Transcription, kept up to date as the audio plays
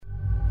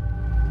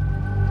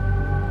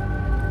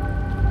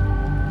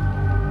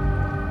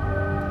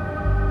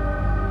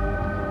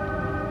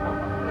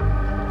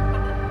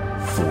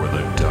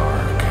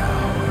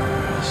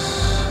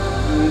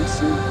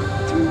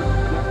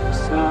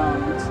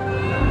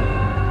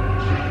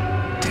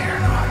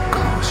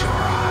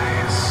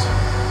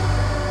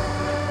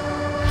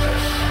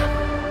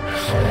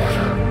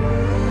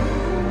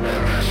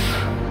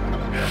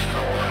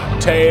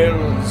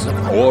tales of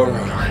horror.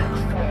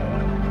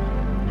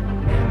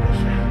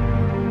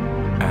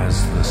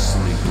 As the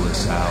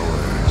sleepless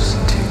hours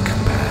tick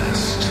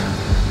past.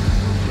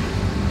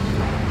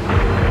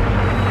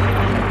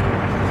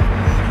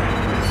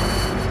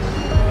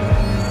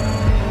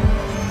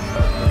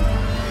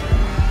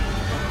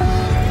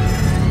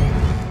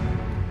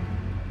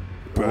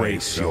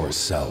 Brace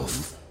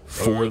yourself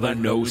for the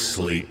No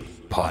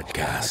Sleep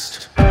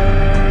Podcast.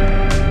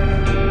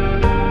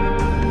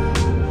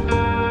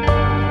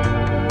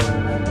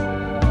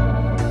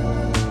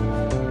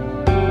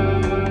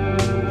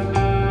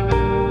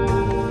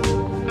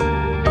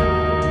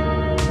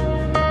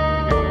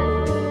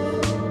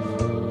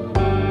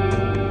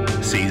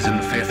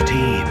 Season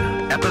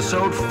 15,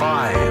 Episode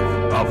 5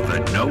 of the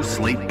No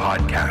Sleep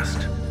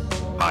Podcast.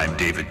 I'm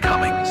David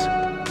Cummings,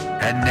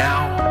 and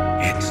now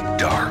it's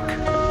dark.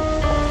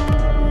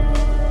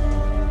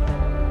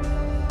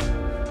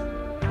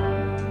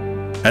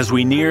 As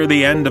we near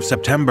the end of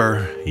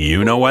September,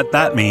 you know what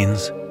that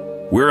means.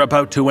 We're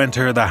about to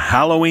enter the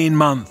Halloween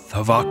month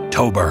of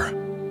October.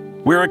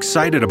 We're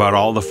excited about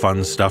all the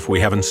fun stuff we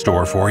have in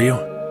store for you.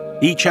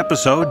 Each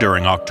episode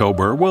during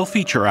October will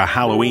feature a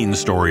Halloween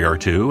story or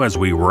two as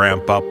we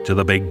ramp up to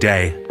the big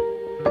day.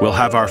 We'll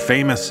have our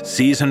famous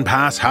Season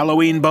Pass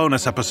Halloween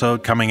bonus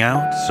episode coming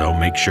out, so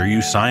make sure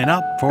you sign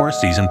up for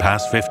Season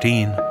Pass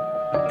 15.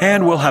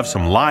 And we'll have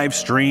some live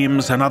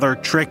streams and other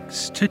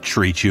tricks to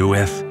treat you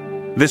with.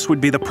 This would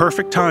be the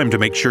perfect time to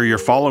make sure you're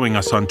following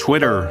us on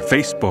Twitter,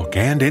 Facebook,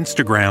 and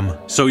Instagram,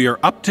 so you're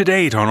up to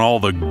date on all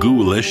the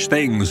ghoulish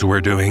things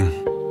we're doing.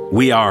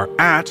 We are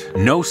at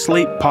No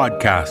Sleep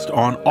Podcast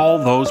on all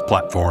those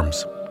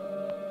platforms.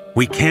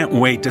 We can't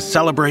wait to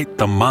celebrate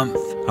the month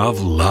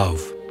of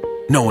love.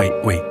 No,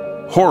 wait.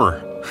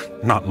 Horror,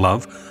 not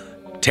love.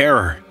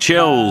 Terror,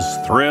 chills,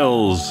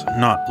 thrills,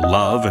 not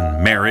love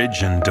and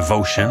marriage and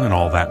devotion and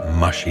all that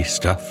mushy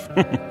stuff.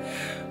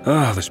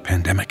 This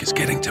pandemic is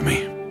getting to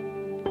me.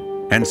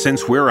 And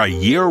since we're a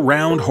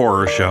year-round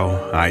horror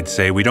show, I'd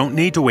say we don't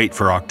need to wait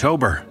for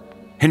October.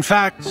 In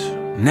fact,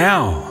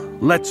 now,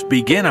 let's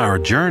begin our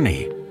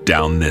journey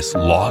down this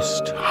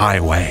lost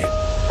highway.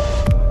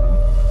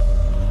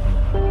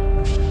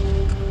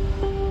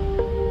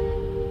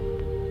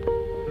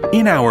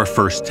 In our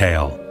first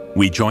tale,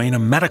 we join a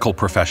medical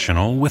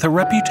professional with a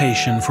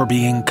reputation for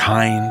being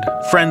kind,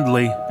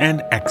 friendly,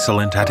 and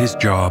excellent at his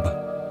job.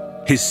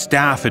 His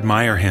staff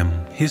admire him,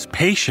 his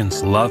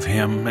patients love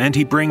him, and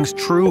he brings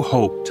true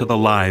hope to the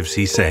lives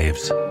he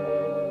saves.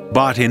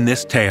 But in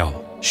this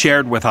tale,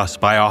 shared with us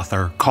by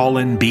author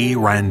Colin B.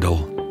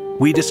 Randall,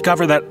 we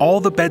discover that all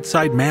the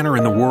bedside manner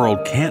in the world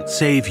can't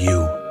save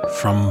you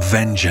from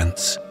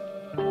vengeance.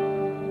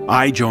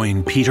 I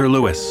join Peter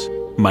Lewis,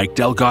 Mike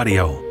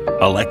Delgadio,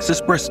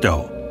 Alexis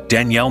Bristow,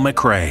 Danielle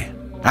McRae,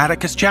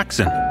 Atticus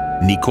Jackson,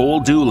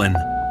 Nicole Doolin,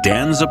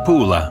 Dan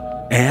Zapula,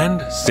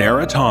 and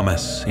Sarah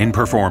Thomas in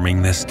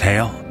performing this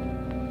tale.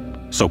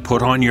 So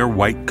put on your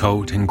white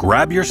coat and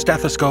grab your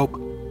stethoscope,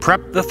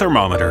 prep the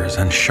thermometers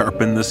and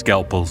sharpen the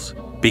scalpels,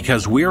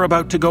 because we're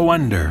about to go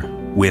under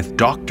with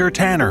Dr.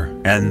 Tanner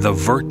and the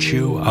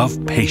virtue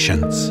of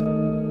patience.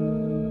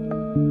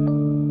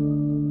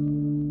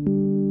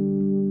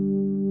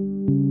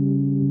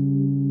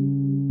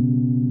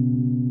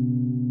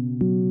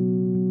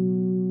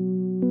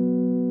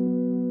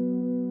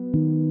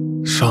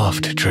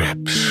 Soft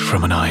drips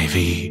from an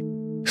IV,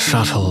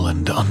 subtle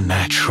and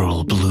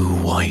unnatural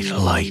blue-white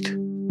light,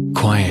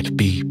 quiet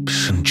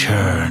beeps and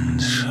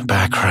churns,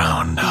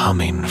 background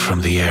humming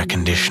from the air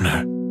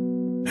conditioner.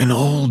 An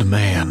old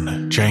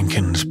man,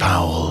 Jenkins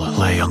Powell,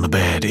 lay on the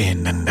bed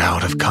in and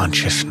out of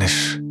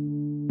consciousness.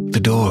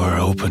 The door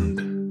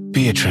opened.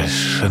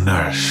 Beatrice, a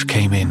nurse,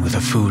 came in with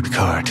a food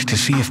cart to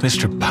see if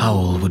Mr.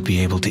 Powell would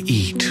be able to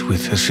eat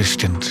with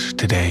assistance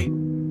today.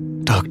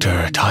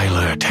 Dr.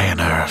 Tyler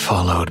Tanner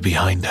followed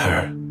behind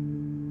her.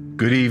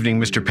 Good evening,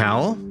 Mr.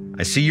 Powell.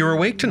 I see you're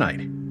awake tonight.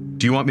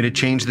 Do you want me to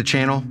change the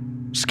channel?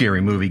 Scary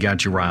movie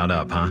got you riled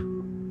up, huh?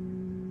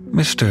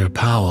 Mr.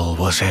 Powell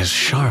was as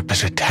sharp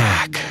as a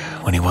tack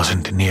when he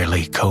wasn't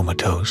nearly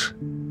comatose.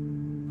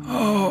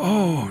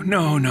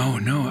 No.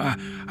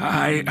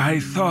 I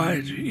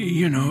thought,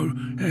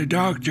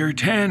 Dr.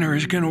 Tanner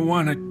is going to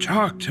want to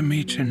talk to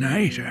me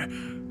tonight.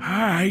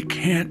 I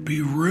can't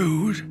be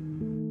rude.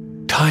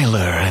 Tyler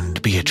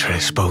and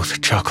Beatrice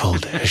both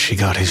chuckled as she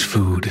got his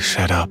food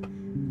set up.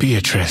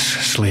 Beatrice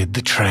slid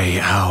the tray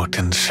out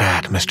and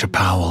sat Mr.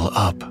 Powell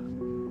up.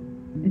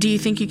 Do you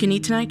think you can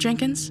eat tonight,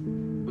 Jenkins?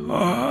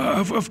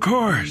 Of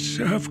course.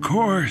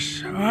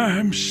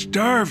 I'm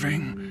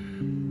starving.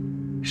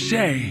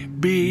 Say,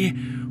 B,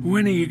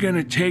 when are you going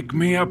to take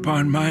me up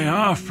on my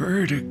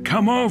offer to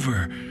come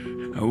over?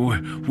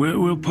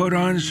 We'll put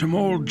on some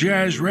old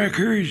jazz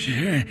records,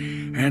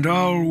 and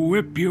I'll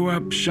whip you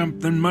up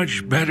something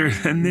much better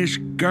than this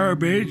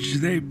garbage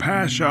they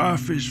pass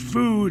off as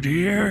food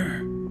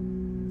here.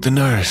 The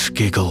nurse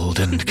giggled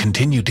and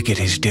continued to get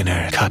his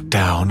dinner cut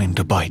down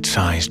into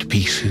bite-sized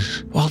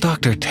pieces, while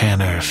Dr.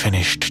 Tanner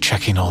finished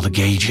checking all the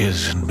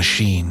gauges and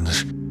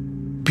machines.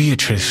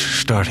 Beatrice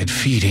started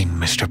feeding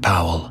Mr.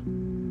 Powell.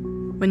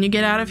 When you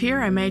get out of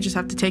here, I may just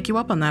have to take you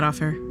up on that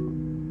offer.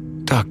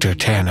 Dr.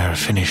 Tanner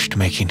finished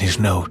making his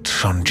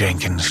notes on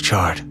Jenkins'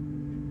 chart.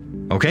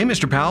 Okay,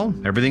 Mr. Powell,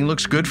 everything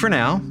looks good for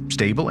now,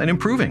 stable and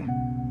improving.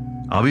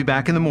 I'll be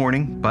back in the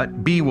morning,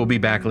 but B will be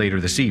back later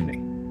this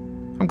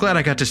evening. I'm glad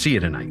I got to see you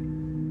tonight.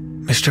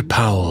 Mr.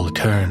 Powell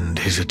turned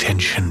his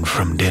attention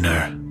from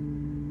dinner.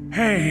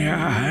 Hey,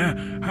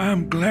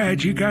 I'm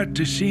glad you got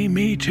to see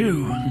me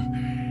too.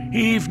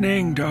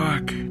 Evening,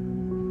 Doc.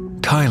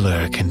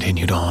 Tyler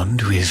continued on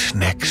to his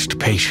next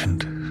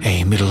patient,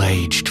 a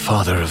middle-aged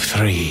father of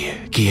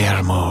 3,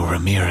 Guillermo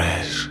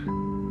Ramirez.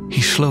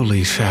 He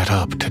slowly sat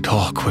up to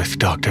talk with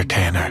Dr.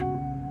 Tanner.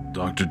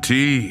 Dr.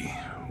 T,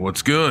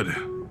 what's good?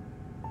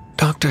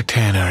 Dr.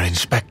 Tanner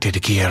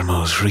inspected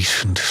Guillermo's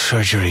recent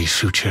surgery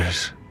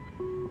sutures.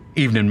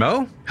 Evening,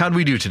 Mo. How'd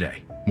we do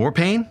today? More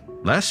pain?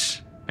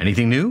 Less?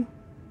 Anything new?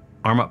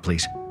 Arm up,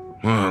 please.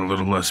 Well, a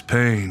little less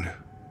pain.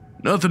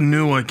 Nothing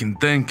new I can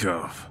think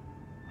of.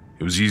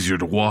 It was easier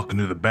to walk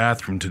into the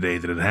bathroom today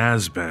than it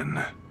has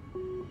been.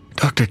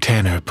 Dr.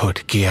 Tanner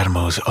put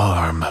Guillermo's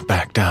arm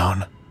back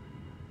down.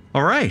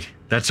 All right,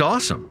 that's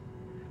awesome.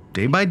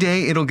 Day by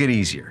day, it'll get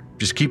easier.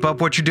 Just keep up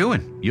what you're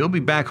doing. You'll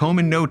be back home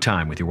in no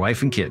time with your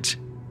wife and kids.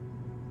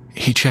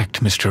 He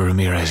checked Mr.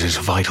 Ramirez's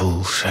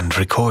vitals and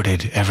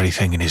recorded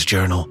everything in his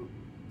journal.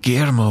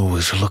 Guillermo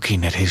was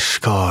looking at his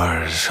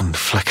scars and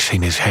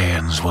flexing his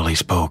hands while he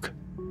spoke.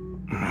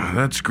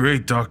 That's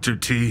great, Dr.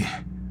 T.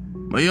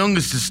 My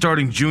youngest is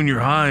starting junior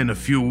high in a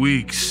few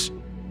weeks.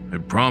 I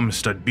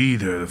promised I'd be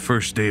there the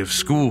first day of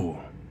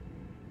school.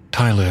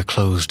 Tyler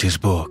closed his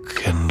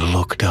book and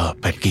looked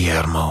up at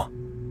Guillermo.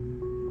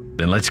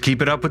 Then let's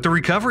keep it up with the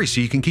recovery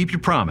so you can keep your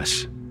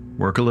promise.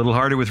 Work a little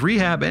harder with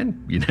rehab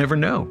and you never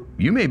know.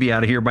 You may be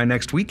out of here by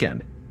next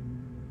weekend.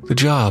 The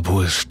job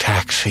was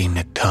taxing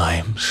at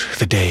times,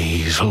 the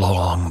days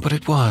long, but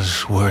it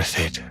was worth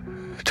it.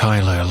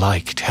 Tyler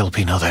liked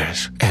helping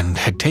others and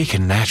had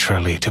taken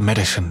naturally to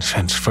medicine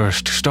since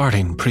first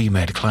starting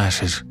pre-med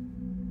classes.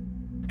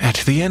 At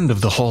the end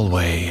of the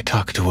hallway,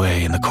 tucked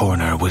away in the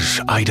corner,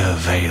 was Ida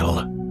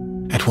Vale.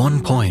 At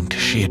one point,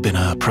 she had been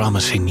a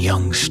promising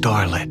young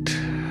starlet.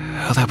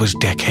 That was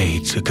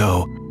decades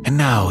ago, and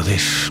now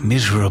this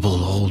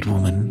miserable old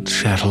woman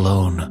sat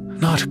alone.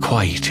 Not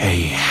quite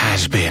a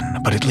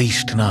has-been, but at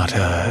least not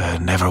a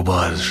never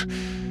was.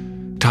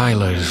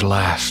 Tyler's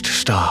last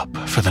stop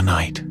for the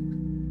night.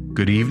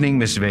 Good evening,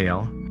 Miss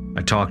Vale.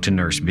 I talked to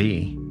Nurse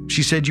B.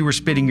 She said you were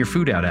spitting your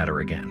food out at her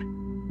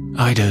again.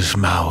 Ida's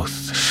mouth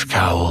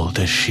scowled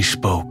as she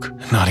spoke,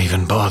 not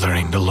even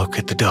bothering to look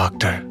at the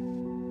doctor.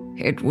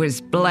 It was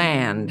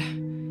bland,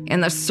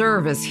 and the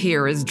service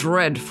here is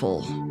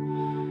dreadful.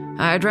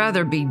 I'd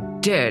rather be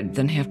dead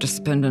than have to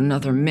spend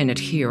another minute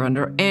here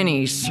under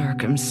any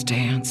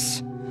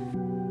circumstance.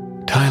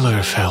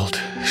 Tyler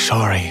felt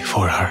sorry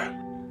for her.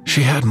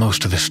 She had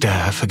most of the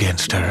staff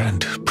against her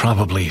and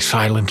probably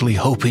silently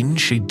hoping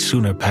she'd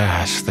sooner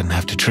pass than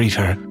have to treat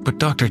her, but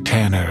Dr.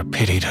 Tanner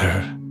pitied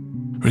her.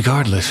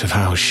 Regardless of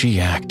how she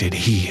acted,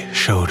 he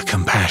showed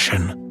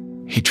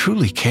compassion. He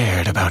truly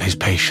cared about his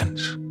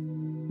patients.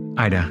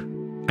 Ida,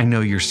 I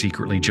know you're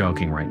secretly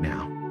joking right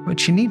now,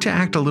 but you need to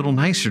act a little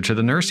nicer to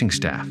the nursing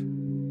staff.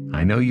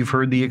 I know you've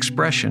heard the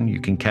expression,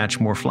 you can catch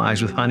more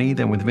flies with honey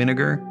than with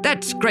vinegar.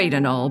 That's great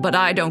and all, but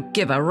I don't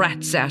give a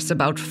rat's ass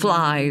about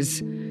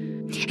flies.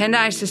 And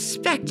I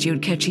suspect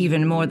you'd catch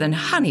even more than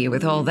honey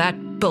with all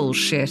that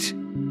bullshit.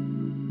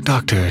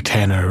 Dr.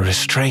 Tanner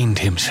restrained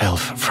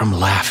himself from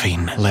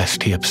laughing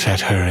lest he upset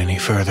her any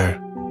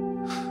further.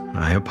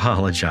 I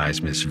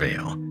apologize, Miss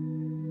Vale.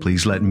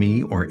 Please let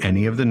me or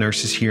any of the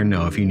nurses here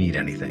know if you need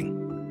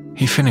anything.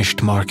 He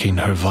finished marking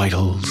her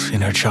vitals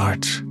in her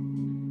charts.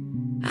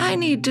 I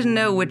need to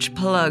know which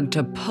plug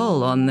to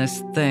pull on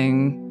this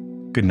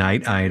thing. Good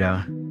night,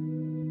 Ida.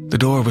 The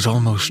door was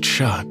almost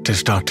shut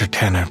as Dr.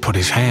 Tanner put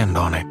his hand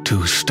on it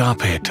to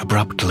stop it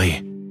abruptly.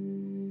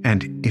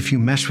 And if you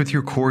mess with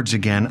your cords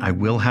again, I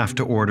will have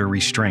to order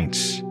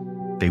restraints.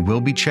 They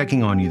will be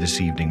checking on you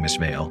this evening, Miss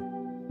Vale.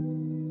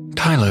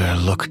 Tyler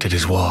looked at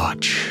his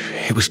watch.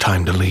 It was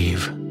time to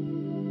leave.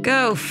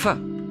 Go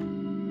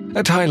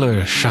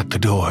Tyler shut the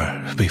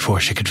door before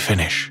she could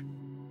finish.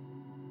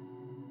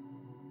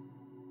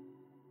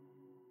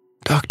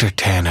 Dr.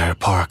 Tanner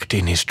parked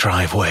in his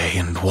driveway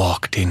and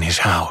walked in his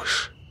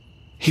house.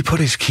 He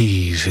put his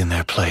keys in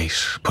their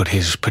place, put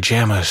his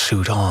pajama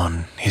suit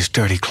on, his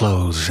dirty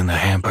clothes in the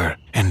hamper,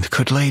 and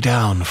could lay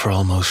down for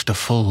almost a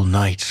full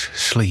night's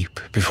sleep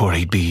before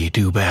he'd be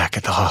due back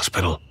at the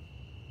hospital.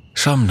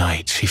 Some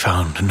nights he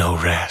found no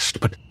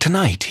rest, but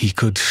tonight he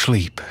could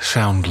sleep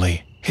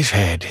soundly. His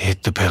head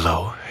hit the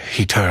pillow.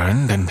 He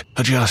turned and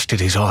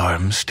adjusted his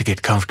arms to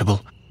get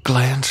comfortable,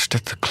 glanced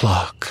at the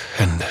clock,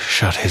 and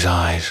shut his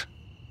eyes.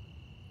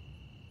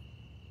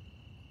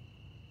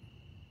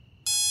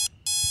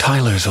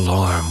 Tyler's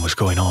alarm was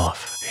going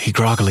off. He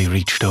groggily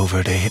reached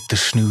over to hit the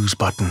snooze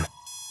button.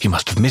 He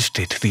must have missed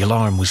it. The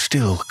alarm was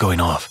still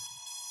going off.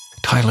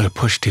 Tyler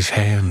pushed his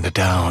hand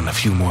down a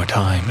few more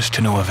times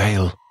to no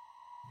avail.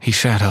 He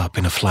sat up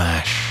in a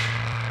flash.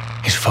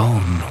 His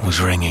phone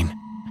was ringing.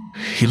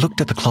 He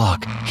looked at the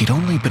clock. He'd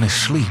only been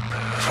asleep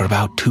for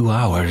about 2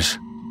 hours.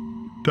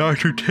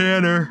 Dr.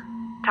 Tanner.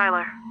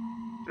 Tyler,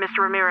 Mr.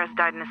 Ramirez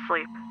died in his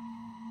sleep.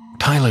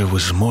 Tyler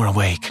was more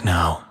awake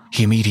now.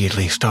 He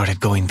immediately started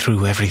going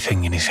through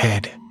everything in his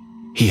head.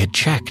 He had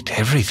checked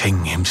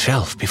everything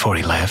himself before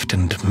he left,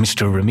 and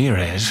Mr.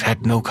 Ramirez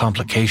had no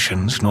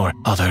complications nor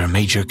other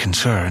major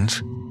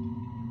concerns.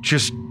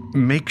 Just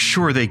make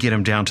sure they get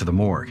him down to the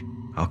morgue.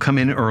 I'll come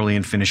in early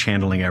and finish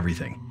handling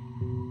everything.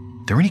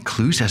 There any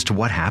clues as to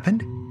what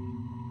happened?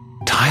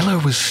 Tyler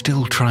was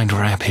still trying to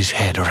wrap his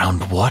head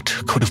around what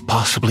could have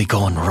possibly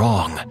gone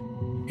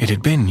wrong. It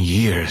had been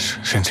years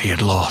since he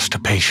had lost a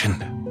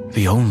patient.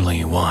 The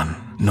only one,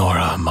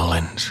 Nora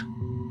Mullins.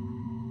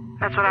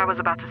 That's what I was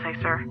about to say,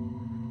 sir.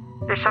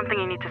 There's something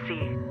you need to see.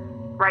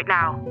 Right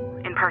now,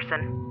 in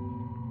person.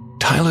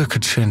 Tyler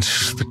could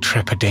sense the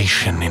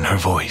trepidation in her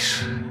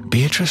voice.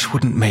 Beatrice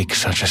wouldn't make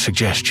such a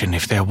suggestion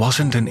if there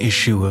wasn't an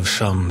issue of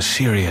some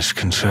serious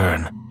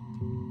concern.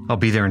 I'll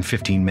be there in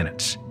 15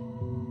 minutes.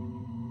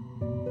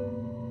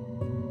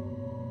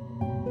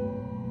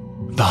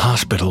 The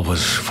hospital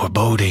was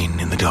foreboding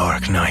in the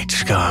dark night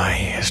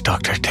sky as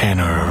Dr.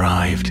 Tanner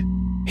arrived.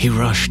 He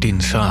rushed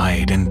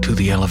inside and to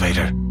the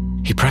elevator.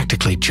 He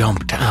practically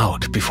jumped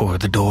out before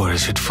the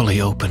doors had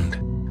fully opened.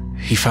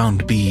 He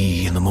found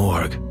Bea in the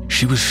morgue.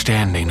 She was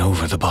standing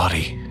over the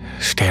body,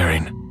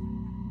 staring.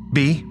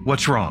 Bea,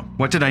 what's wrong?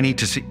 What did I need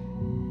to see?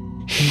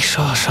 He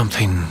saw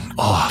something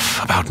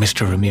off about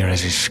Mr.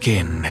 Ramirez's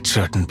skin at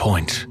certain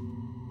points.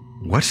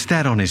 What's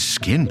that on his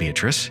skin,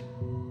 Beatrice?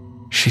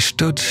 She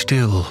stood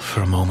still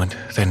for a moment,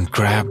 then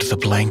grabbed the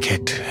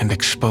blanket and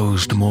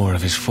exposed more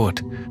of his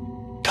foot.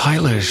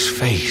 Tyler's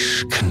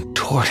face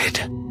contorted.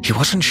 He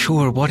wasn't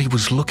sure what he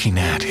was looking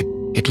at.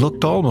 It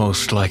looked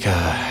almost like a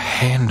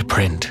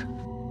handprint.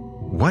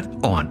 What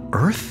on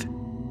earth?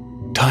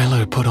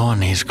 Tyler put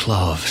on his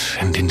gloves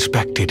and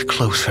inspected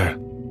closer.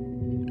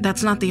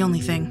 That's not the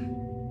only thing.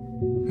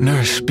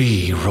 Nurse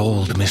B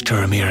rolled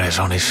Mr. Ramirez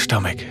on his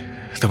stomach.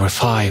 There were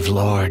 5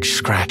 large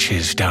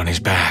scratches down his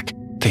back.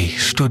 They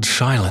stood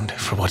silent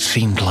for what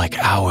seemed like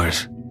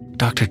hours.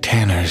 Dr.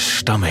 Tanner's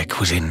stomach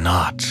was in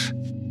knots.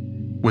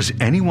 Was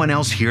anyone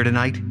else here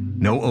tonight?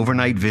 No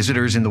overnight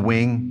visitors in the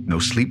wing? No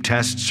sleep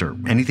tests or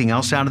anything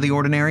else out of the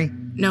ordinary?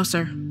 No,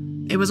 sir.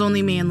 It was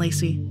only me and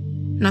Lacey.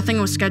 Nothing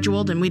was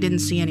scheduled and we didn't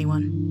see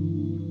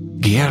anyone.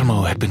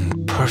 Guillermo had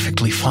been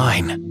perfectly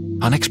fine.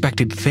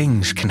 Unexpected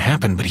things can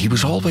happen, but he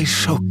was always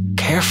so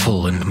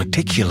careful and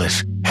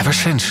meticulous ever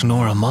since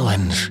Nora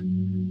Mullins.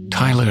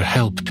 Tyler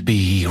helped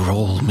Bea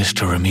roll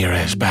Mr.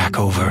 Ramirez back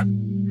over.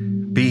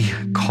 Bea,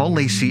 call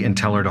Lacey and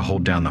tell her to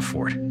hold down the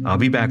fort. I'll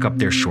be back up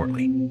there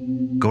shortly.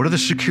 Go to the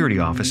security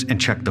office and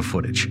check the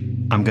footage.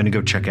 I'm going to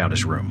go check out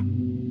his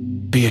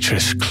room.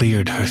 Beatrice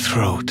cleared her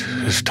throat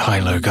as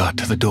Tyler got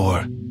to the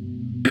door.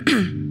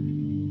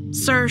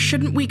 Sir,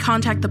 shouldn't we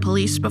contact the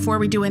police before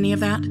we do any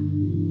of that?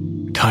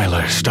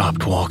 Tyler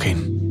stopped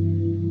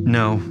walking.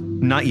 No,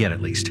 not yet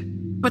at least.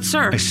 But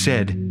sir... I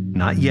said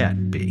not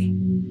yet, Bea.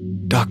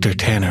 Dr.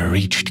 Tanner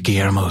reached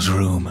Guillermo's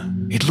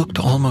room. It looked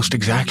almost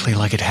exactly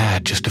like it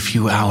had just a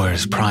few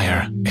hours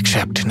prior,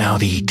 except now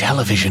the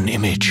television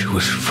image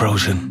was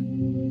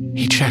frozen.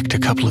 He checked a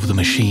couple of the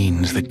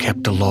machines that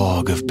kept a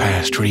log of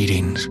past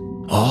readings.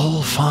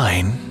 All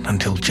fine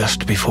until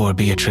just before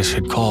Beatrice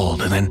had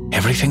called, and then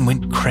everything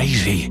went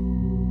crazy.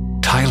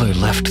 Tyler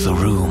left the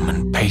room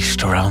and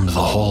paced around the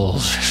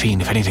halls,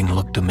 seeing if anything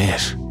looked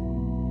amiss.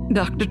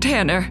 Dr.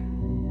 Tanner.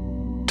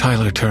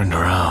 Tyler turned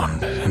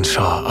around and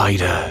saw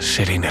Ida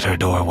sitting at her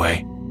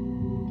doorway.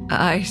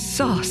 I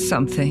saw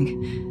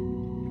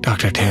something.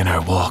 Dr. Tanner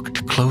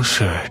walked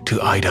closer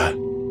to Ida.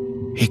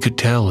 He could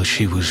tell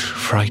she was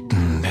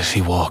frightened as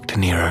he walked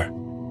nearer.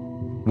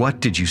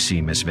 What did you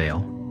see, Miss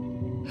Vale?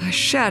 A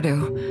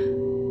shadow.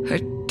 A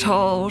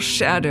tall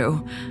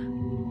shadow.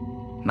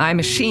 My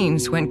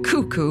machines went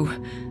cuckoo.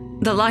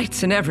 The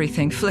lights and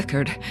everything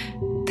flickered.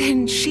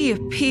 Then she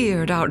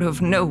appeared out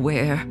of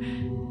nowhere.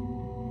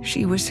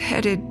 She was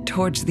headed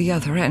towards the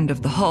other end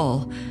of the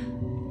hall.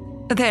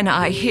 Then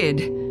I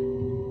hid.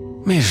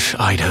 Miss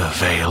Ida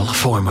Vale,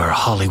 former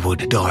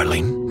Hollywood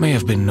darling, may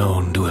have been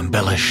known to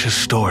embellish a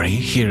story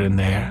here and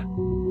there,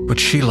 but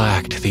she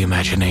lacked the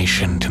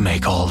imagination to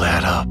make all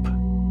that up.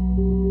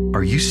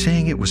 Are you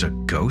saying it was a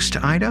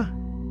ghost, Ida?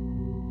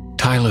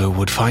 Tyler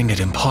would find it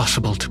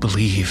impossible to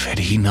believe had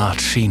he not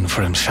seen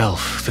for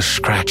himself the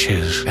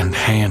scratches and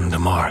hand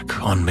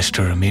mark on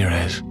Mr.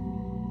 Ramirez.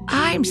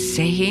 I'm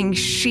saying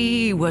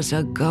she was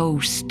a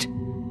ghost.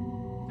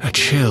 A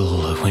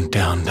chill went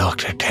down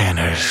Dr.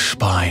 Tanner's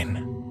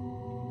spine.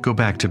 Go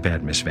back to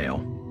bed, Miss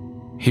Vale.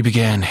 He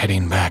began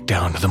heading back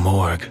down to the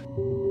morgue.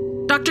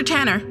 Dr.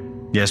 Tanner.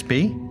 Yes,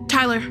 Bea?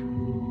 Tyler,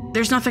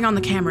 there's nothing on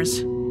the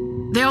cameras.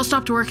 They all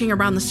stopped working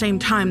around the same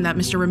time that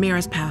Mr.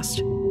 Ramirez passed.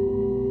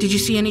 Did you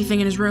see anything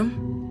in his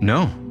room?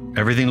 No.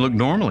 Everything looked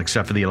normal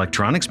except for the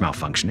electronics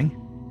malfunctioning.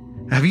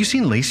 Have you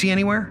seen Lacey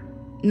anywhere?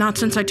 Not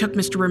since I took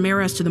Mr.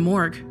 Ramirez to the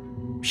morgue.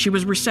 She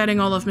was resetting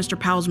all of Mr.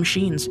 Powell's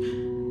machines.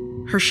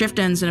 Her shift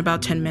ends in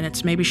about 10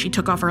 minutes. Maybe she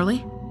took off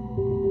early?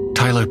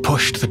 Tyler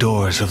pushed the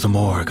doors of the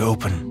morgue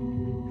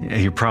open. Yeah,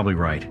 you're probably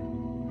right.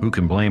 Who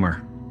can blame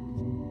her?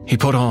 He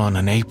put on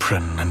an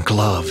apron and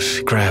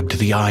gloves, grabbed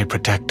the eye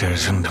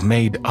protectors, and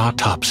made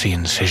autopsy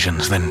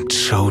incisions, then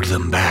sewed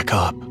them back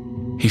up.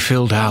 He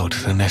filled out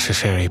the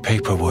necessary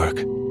paperwork.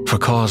 For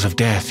cause of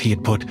death, he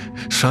had put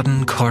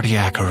sudden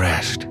cardiac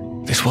arrest.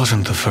 This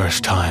wasn't the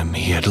first time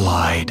he had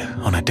lied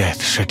on a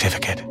death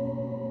certificate.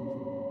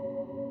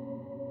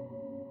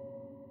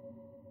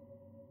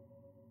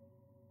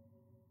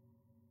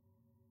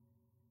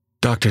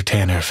 Dr.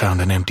 Tanner found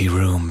an empty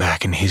room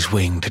back in his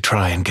wing to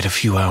try and get a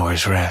few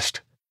hours'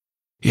 rest.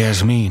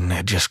 Yasmin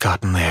had just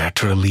gotten there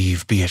to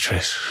relieve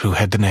Beatrice, who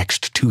had the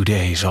next 2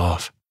 days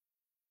off.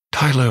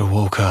 Tyler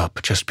woke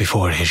up just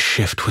before his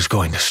shift was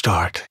going to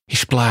start. He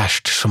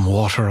splashed some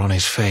water on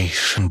his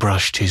face and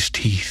brushed his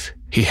teeth.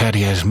 He had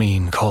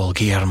Yasmin call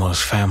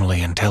Guillermo's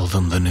family and tell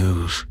them the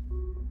news.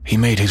 He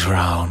made his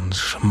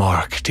rounds,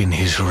 marked in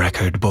his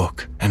record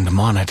book, and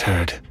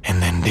monitored,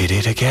 and then did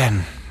it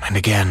again and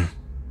again.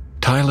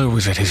 Tyler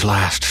was at his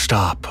last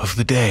stop of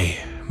the day,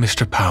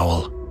 Mr.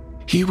 Powell.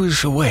 He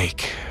was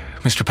awake.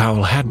 Mr.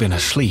 Powell had been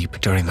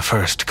asleep during the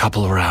first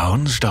couple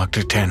rounds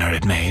Dr. Tanner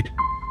had made.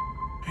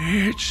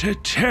 It's a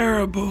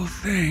terrible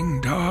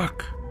thing,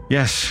 Doc.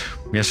 Yes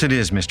it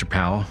is, Mr.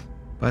 Powell.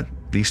 But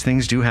these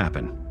things do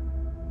happen.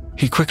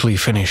 He quickly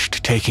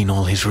finished taking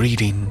all his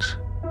readings.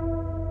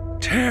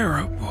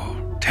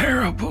 Terrible,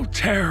 terrible,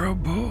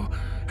 terrible.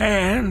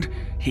 And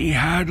he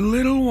had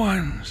little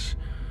ones.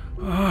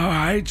 Oh,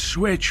 I'd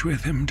switch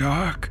with him,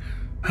 Doc.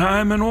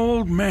 I'm an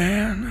old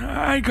man.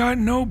 I got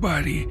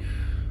nobody.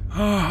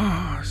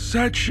 Oh,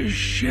 such a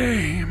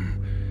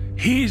shame.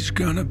 He's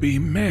gonna be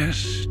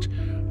missed.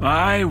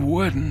 I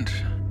wouldn't.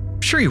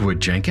 Sure you would,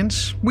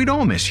 Jenkins. We'd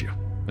all miss you.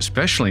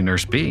 Especially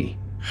Nurse B.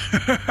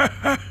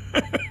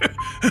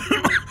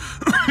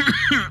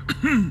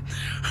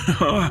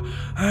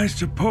 I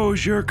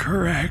suppose you're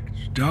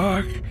correct,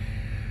 Doc.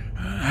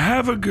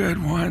 Have a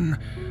good one.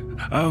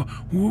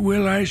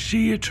 Will I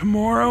see you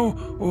tomorrow,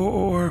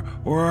 or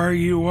are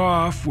you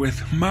off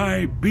with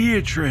my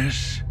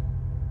Beatrice?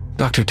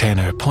 Dr.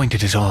 Tanner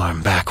pointed his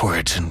arm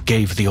backwards and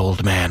gave the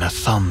old man a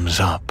thumbs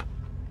up.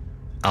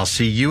 I'll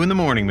see you in the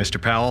morning,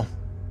 Mr. Powell.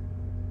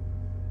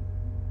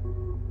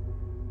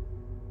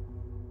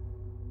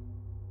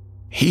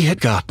 He had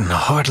gotten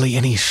hardly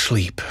any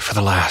sleep for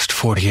the last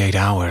 48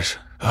 hours.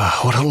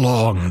 What a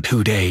long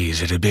 2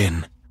 days it had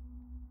been.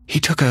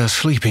 He took a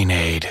sleeping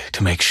aid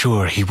to make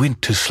sure he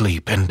went to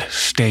sleep and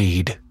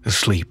stayed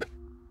asleep.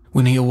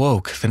 When he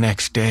awoke the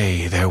next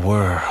day, there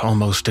were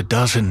almost a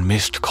dozen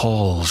missed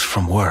calls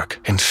from work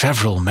and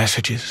several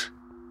messages.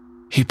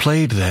 He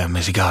played them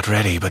as he got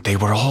ready, but they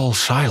were all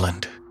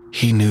silent.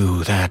 He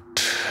knew that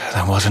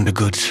wasn't a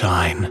good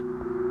sign.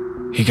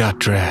 He got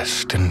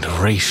dressed and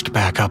raced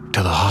back up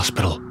to the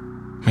hospital.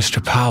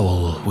 Mr.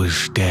 Powell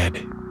was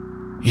dead.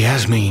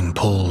 Yasmin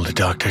pulled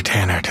Dr.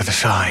 Tanner to the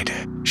side.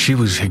 She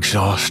was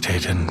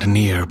exhausted and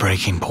near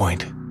breaking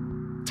point.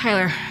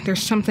 Tyler,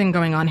 there's something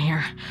going on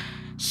here.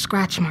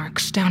 Scratch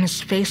marks down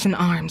his face and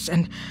arms,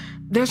 and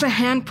there's a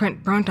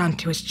handprint burnt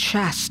onto his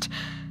chest.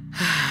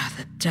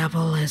 The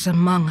devil is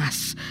among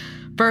us.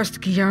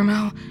 First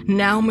Guillermo,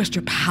 now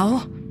Mr.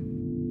 Powell.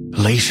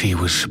 Lacey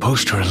was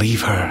supposed to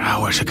relieve her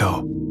hours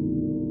ago.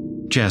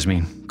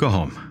 Jasmine, go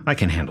home. I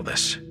can handle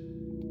this.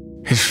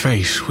 His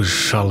face was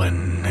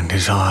sullen and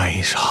his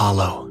eyes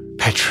hollow,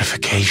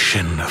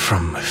 petrification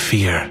from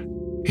fear.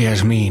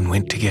 Yasmin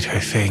went to get her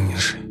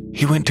things.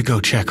 He went to go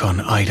check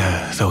on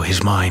Ida, though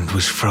his mind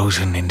was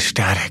frozen in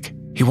static.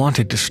 He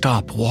wanted to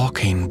stop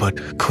walking,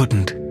 but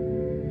couldn't.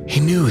 He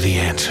knew the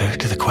answer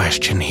to the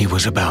question he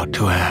was about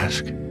to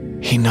ask.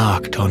 He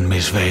knocked on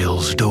Miss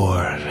Vale's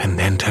door and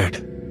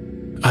entered.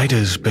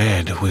 Ida's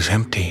bed was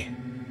empty.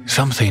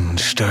 Something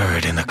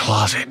stirred in the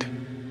closet.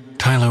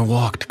 Tyler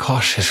walked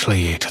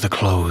cautiously to the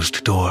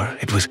closed door.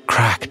 It was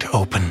cracked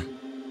open.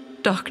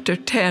 Dr.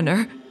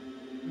 Tanner.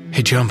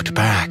 He jumped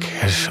back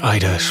as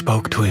Ida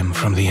spoke to him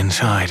from the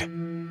inside.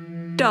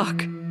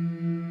 Doc,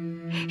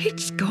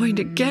 it's going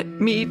to get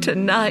me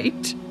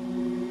tonight.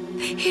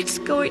 It's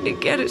going to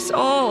get us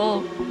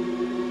all.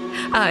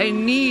 I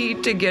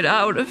need to get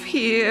out of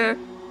here.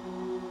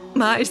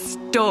 My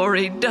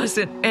story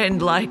doesn't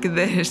end like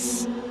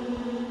this.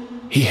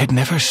 He had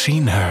never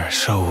seen her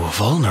so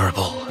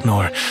vulnerable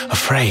nor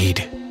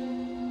afraid.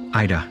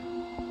 Ida,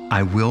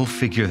 I will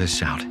figure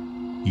this out.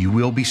 You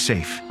will be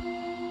safe.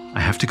 I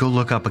have to go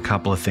look up a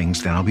couple of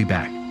things, then I'll be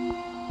back.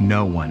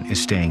 No one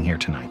is staying here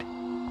tonight.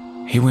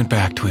 He went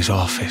back to his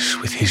office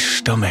with his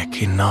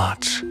stomach in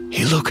knots.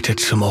 He looked at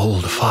some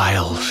old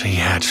files he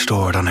had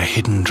stored on a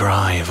hidden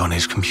drive on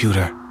his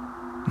computer.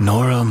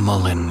 Nora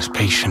Mullen's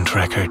patient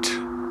records.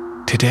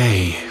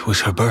 Today was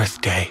her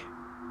birthday.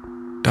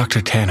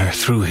 Dr. Tanner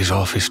threw his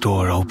office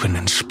door open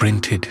and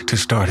sprinted to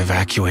start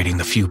evacuating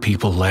the few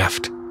people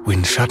left,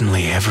 when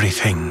suddenly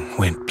everything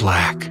went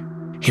black.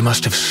 He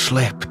must have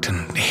slipped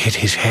and hit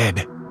his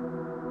head.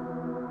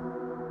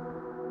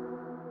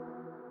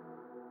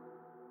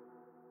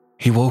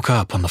 He woke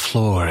up on the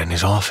floor in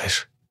his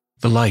office.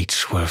 The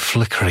lights were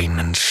flickering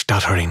and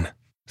stuttering.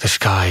 The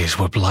skies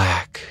were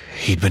black.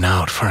 He'd been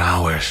out for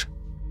hours.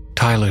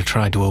 Tyler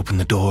tried to open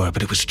the door,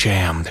 but it was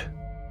jammed.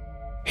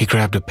 He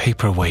grabbed a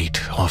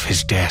paperweight off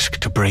his desk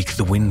to break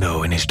the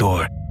window in his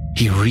door.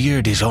 He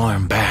reared his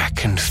arm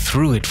back and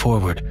threw it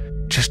forward.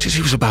 Just as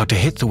he was about to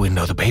hit the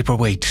window, the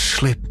paperweight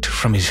slipped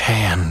from his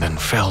hand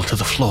and fell to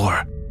the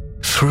floor.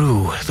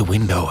 Through the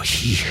window,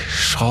 he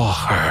saw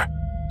her,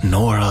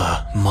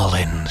 Nora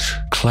Mullins,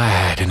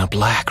 clad in a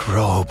black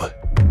robe.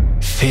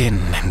 Thin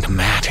and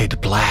matted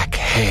black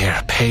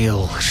hair,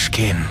 pale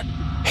skin.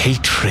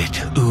 Hatred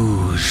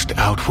oozed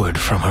outward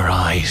from her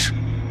eyes.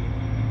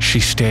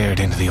 She stared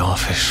into the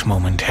office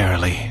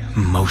momentarily,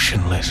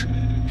 motionless.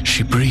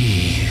 She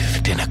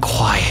breathed in a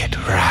quiet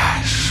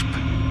rasp,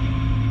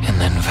 and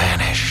then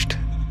vanished.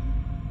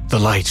 The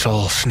lights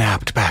all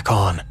snapped back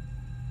on.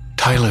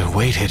 Tyler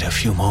waited a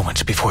few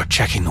moments before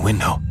checking the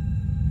window.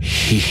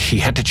 He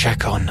had to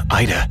check on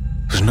Ida.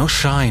 There was no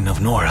sign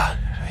of Nora.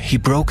 He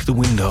broke the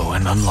window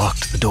and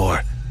unlocked the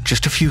door.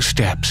 Just a few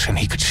steps and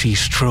he could see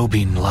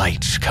strobing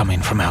lights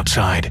coming from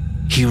outside.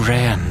 He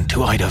ran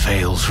to Ida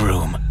Vale's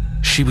room.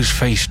 She was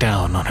face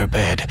down on her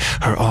bed,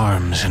 her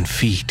arms and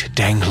feet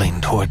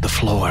dangling toward the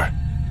floor.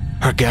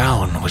 Her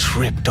gown was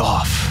ripped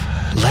off.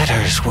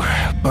 Letters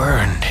were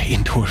burned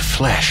into her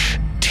flesh.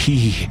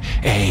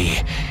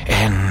 T-A-N-N-E-R.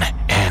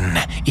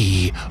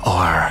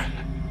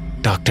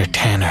 Dr.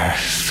 Tanner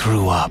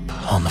threw up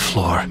on the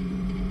floor.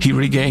 He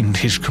regained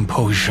his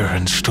composure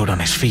and stood on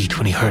his feet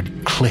when he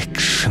heard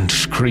clicks and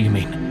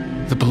screaming.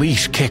 The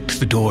police kicked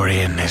the door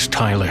in as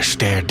Tyler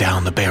stared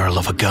down the barrel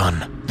of a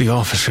gun. The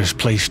officers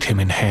placed him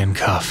in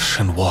handcuffs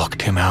and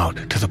walked him out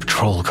to the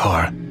patrol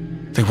car.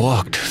 They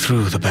walked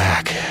through the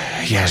back.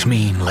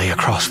 Yasmin lay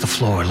across the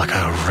floor like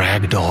a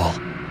rag doll.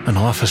 An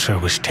officer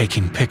was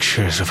taking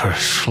pictures of her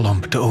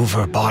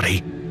slumped-over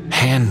body.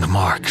 Hand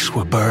marks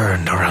were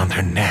burned around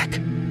her neck.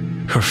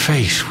 Her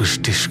face was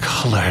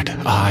discolored,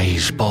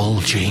 eyes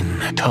bulging,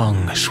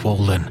 tongue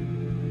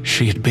swollen.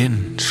 She had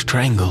been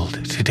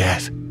strangled to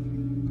death.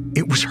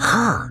 It was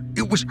her.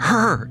 It was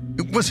her.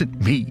 It wasn't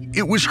me.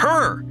 It was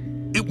her.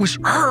 It was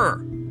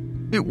her.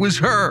 It was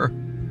her.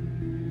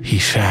 He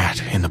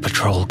sat in the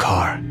patrol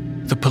car.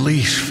 The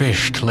police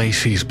fished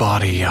Lacey's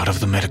body out of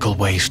the medical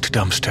waste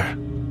dumpster.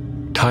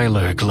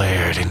 Tyler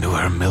glared into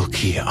her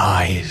milky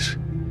eyes.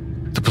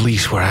 The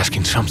police were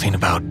asking something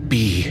about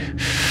B.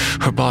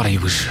 Her body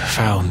was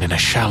found in a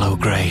shallow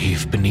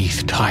grave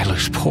beneath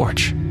Tyler's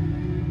porch.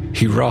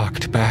 He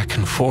rocked back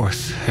and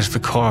forth as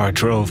the car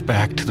drove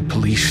back to the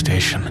police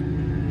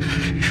station.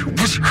 It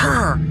was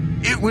her.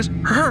 It was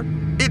her.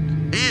 It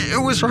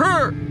was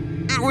her.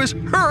 It was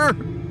her.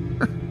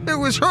 It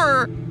was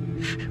her.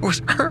 It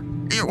was her.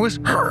 It was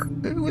her.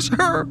 It was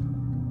her.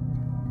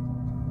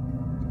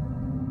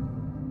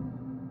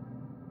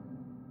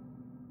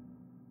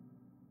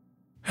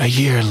 A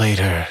year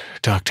later,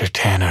 Dr.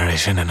 Tanner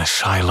is in an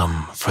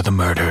asylum for the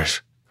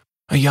murders.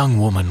 A young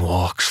woman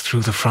walks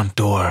through the front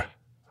door.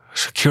 A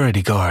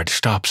security guard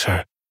stops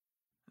her.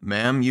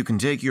 Ma'am, you can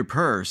take your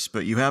purse,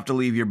 but you have to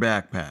leave your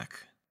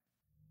backpack.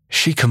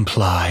 She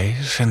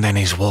complies and then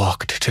is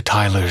walked to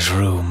Tyler's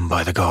room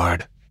by the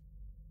guard.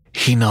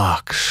 He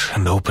knocks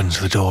and opens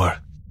the door.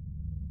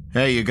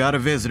 Hey, you got a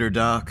visitor,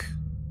 Doc.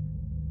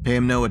 Pay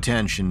him no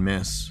attention,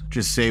 miss.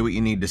 Just say what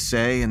you need to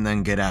say and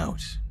then get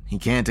out. He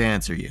can't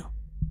answer you.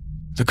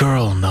 The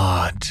girl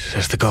nods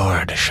as the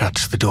guard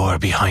shuts the door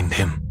behind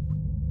him.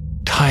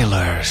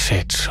 Tyler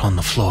sits on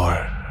the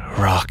floor,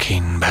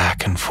 rocking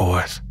back and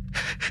forth.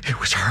 It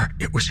was her.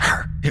 It was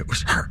her. It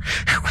was her.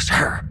 It was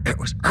her. It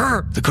was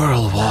her. The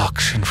girl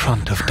walks in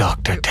front of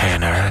Dr.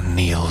 Tanner and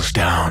kneels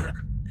down.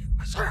 It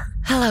was her.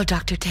 Hello,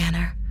 Dr.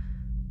 Tanner.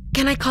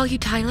 Can I call you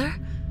Tyler?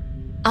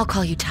 I'll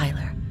call you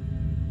Tyler.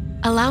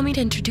 Allow me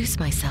to introduce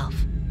myself.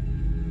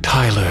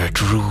 Tyler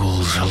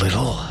drools a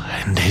little,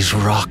 and his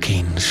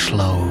rocking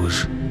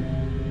slows.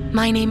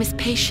 My name is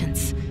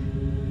Patience,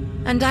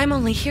 and I'm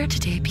only here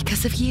today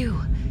because of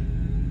you.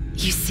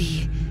 You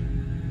see,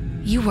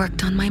 you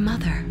worked on my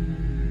mother.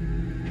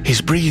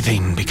 His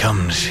breathing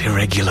becomes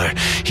irregular.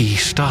 He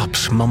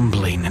stops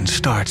mumbling and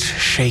starts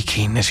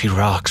shaking as he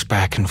rocks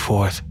back and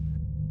forth.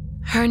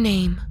 Her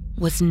name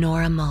was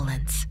Nora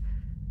Mullins.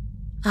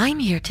 I'm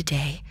here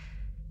today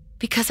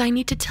because I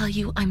need to tell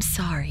you I'm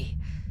sorry,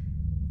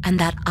 and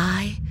that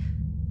I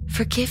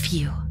forgive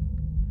you.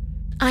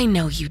 I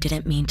know you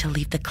didn't mean to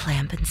leave the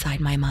clamp inside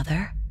my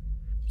mother.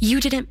 You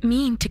didn't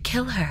mean to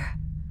kill her.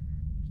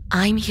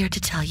 I'm here to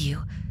tell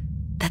you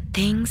that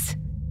things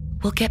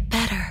will get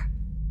better.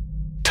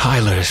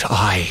 Tyler's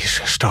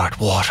eyes start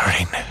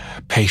watering.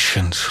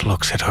 Patience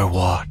looks at her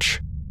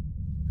watch.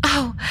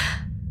 Oh,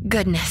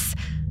 goodness.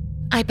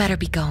 I better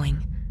be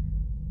going.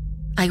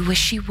 I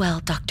wish you well,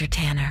 Dr.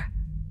 Tanner.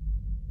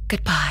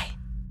 Goodbye.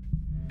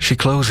 She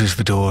closes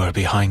the door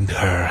behind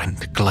her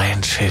and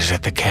glances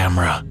at the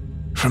camera.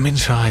 From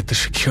inside the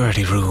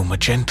security room, a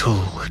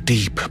gentle,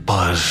 deep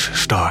buzz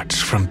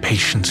starts from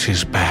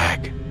Patience's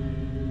bag.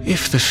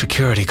 If the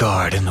security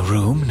guard in the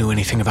room knew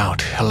anything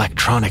about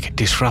electronic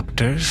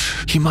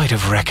disruptors, he might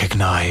have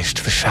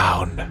recognized the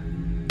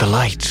sound. The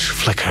lights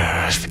flicker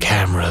as the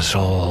cameras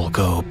all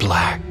go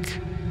black.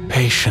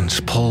 Patience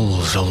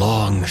pulls a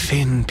long,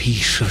 thin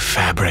piece of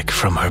fabric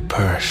from her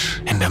purse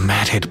and a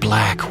matted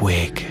black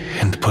wig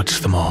and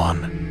puts them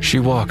on. She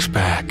walks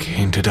back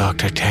into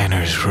Dr.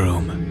 Tanner's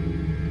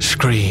room.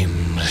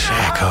 Screams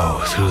echo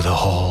through the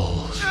halls.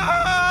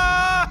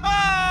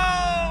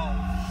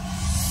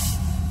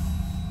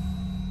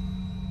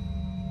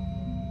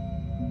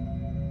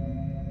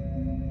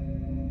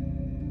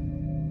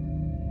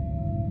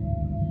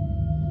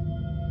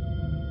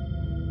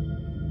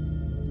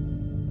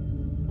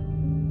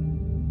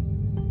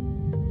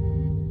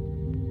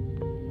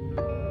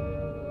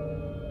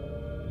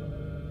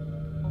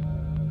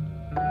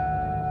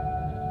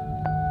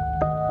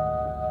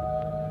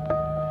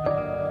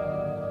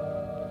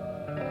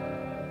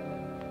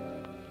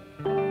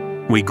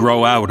 We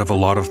grow out of a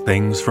lot of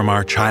things from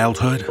our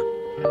childhood.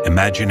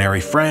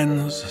 Imaginary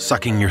friends,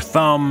 sucking your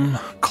thumb,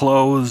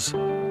 clothes.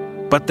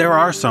 But there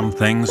are some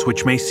things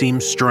which may seem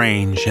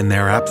strange in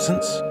their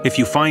absence if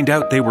you find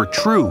out they were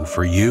true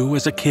for you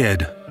as a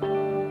kid.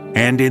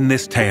 And in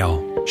this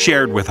tale,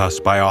 shared with us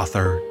by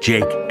author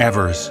Jake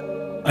Evers,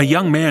 a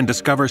young man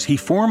discovers he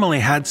formerly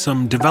had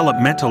some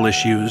developmental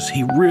issues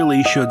he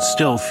really should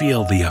still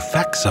feel the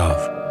effects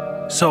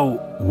of. So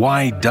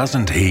why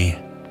doesn't he?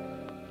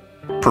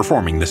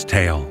 Performing this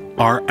tale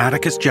are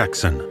Atticus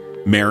Jackson,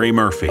 Mary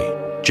Murphy,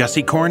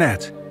 Jesse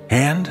Cornett,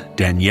 and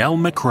Danielle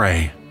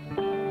McRae.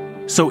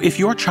 So if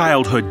your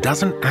childhood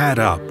doesn't add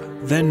up,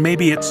 then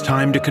maybe it's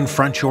time to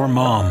confront your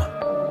mom.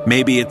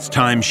 Maybe it's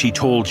time she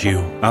told you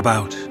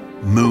about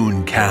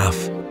Moon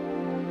Calf.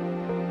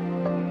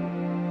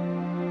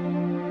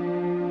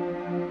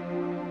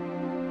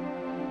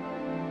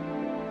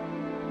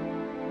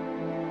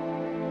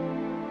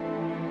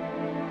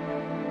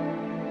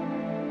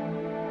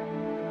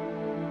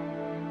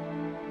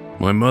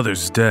 My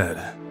mother's dead.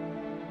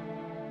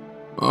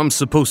 I'm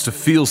supposed to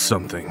feel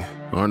something,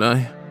 aren't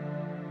I?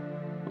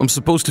 I'm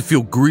supposed to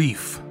feel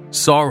grief,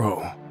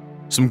 sorrow,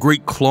 some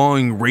great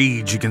clawing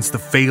rage against the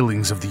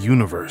failings of the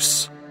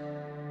universe.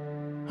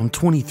 I'm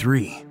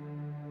 23.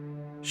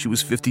 She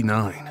was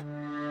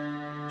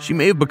 59. She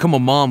may have become a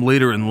mom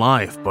later in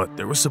life, but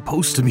there was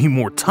supposed to be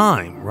more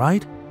time,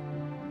 right?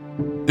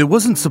 It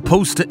wasn't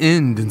supposed to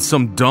end in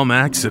some dumb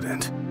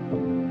accident.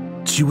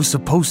 She was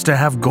supposed to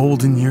have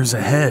golden years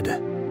ahead.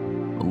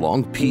 A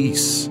long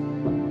peace.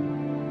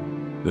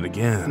 Then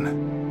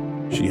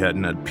again, she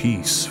hadn't had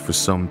peace for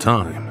some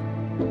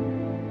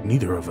time.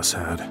 Neither of us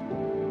had.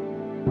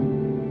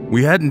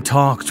 We hadn't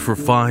talked for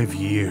 5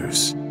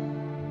 years.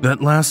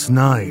 That last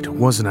night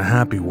wasn't a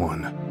happy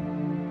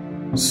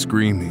one.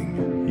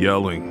 Screaming,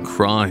 yelling,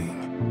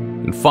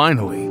 crying, and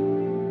finally,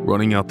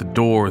 running out the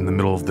door in the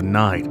middle of the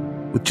night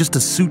with just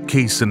a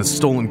suitcase and a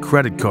stolen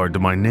credit card to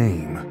my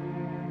name.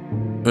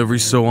 Every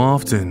so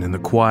often, in the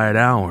quiet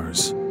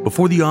hours,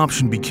 before the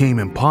option became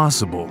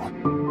impossible,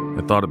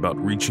 I thought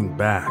about reaching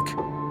back,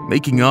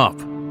 making up.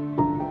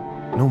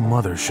 No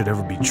mother should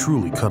ever be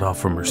truly cut off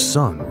from her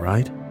son,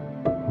 right?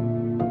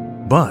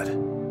 But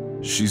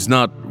she's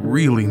not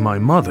really my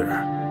mother.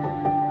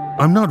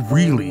 I'm not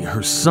really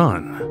her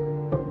son.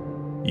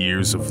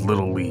 Years of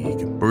Little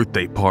League,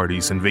 birthday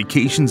parties, and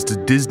vacations to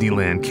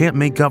Disneyland can't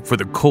make up for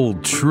the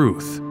cold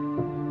truth.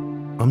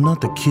 I'm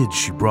not the kid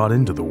she brought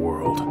into the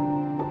world.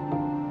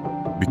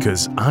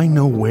 Because I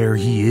know where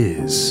he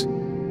is.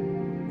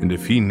 And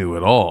if he knew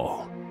it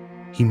all,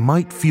 he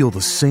might feel the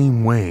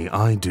same way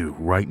I do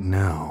right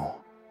now.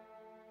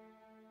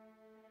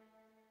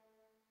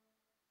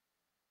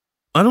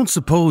 I don't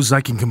suppose I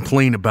can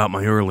complain about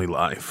my early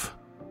life.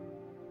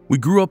 We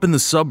grew up in the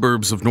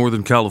suburbs of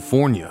Northern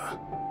California.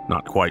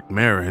 Not quite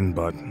Marin,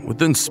 but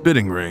within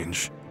spitting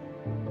range.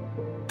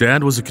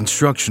 Dad was a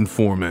construction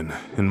foreman,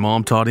 and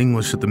Mom taught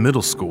English at the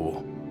middle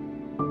school.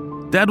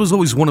 Dad was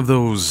always one of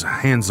those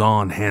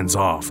hands-on,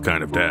 hands-off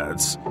kind of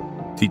dads.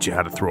 Teach you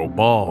how to throw a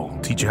ball,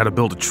 teach you how to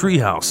build a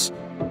treehouse,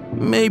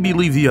 maybe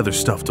leave the other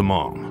stuff to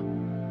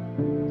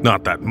Mom.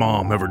 Not that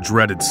Mom ever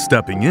dreaded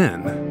stepping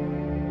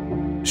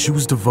in. She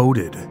was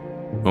devoted,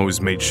 always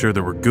made sure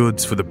there were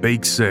goods for the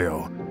bake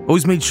sale,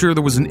 always made sure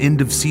there was an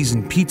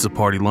end-of-season pizza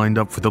party lined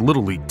up for the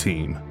Little League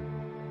team.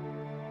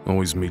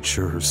 Always made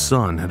sure her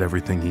son had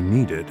everything he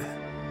needed.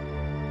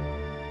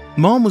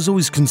 Mom was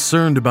always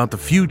concerned about the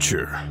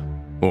future.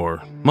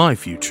 Or my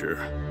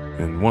future,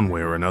 in one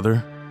way or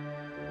another.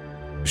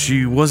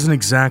 She wasn't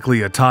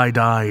exactly a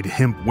tie-dyed,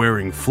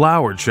 hemp-wearing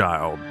flower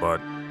child,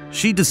 but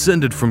she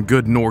descended from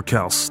good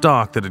NorCal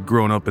stock that had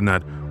grown up in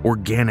that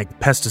organic,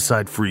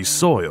 pesticide-free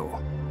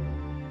soil.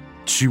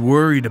 She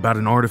worried about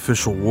an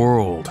artificial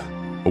world,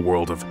 a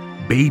world of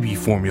baby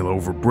formula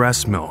over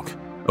breast milk,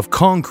 of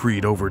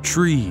concrete over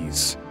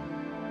trees.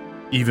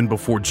 Even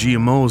before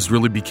GMOs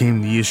really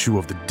became the issue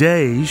of the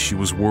day, she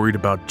was worried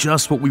about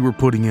just what we were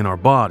putting in our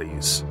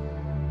bodies.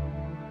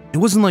 It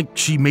wasn't like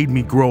she made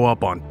me grow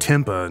up on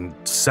Tempa and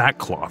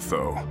sackcloth,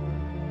 though.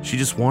 She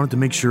just wanted to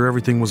make sure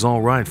everything was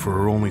all right for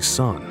her only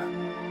son.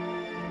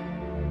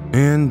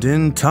 And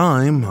in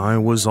time, I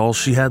was all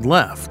she had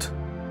left.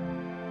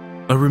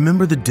 I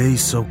remember the day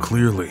so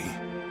clearly.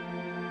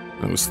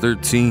 I was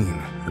 13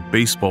 at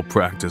baseball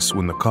practice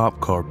when the cop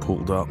car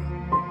pulled up.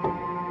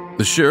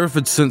 The sheriff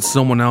had sent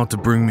someone out to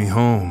bring me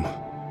home.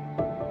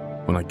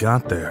 When I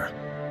got there,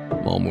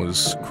 Mom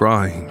was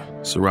crying,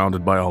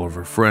 surrounded by all of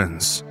her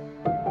friends.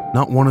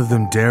 Not one of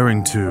them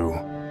daring to,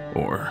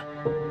 or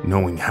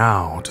knowing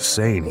how to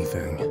say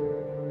anything.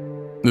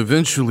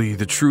 Eventually,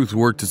 the truth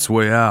worked its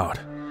way out.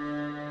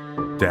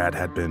 Dad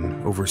had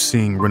been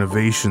overseeing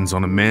renovations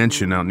on a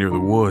mansion out near the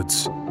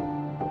woods.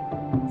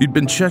 He'd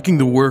been checking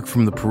the work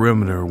from the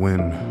perimeter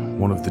when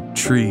one of the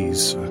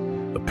trees,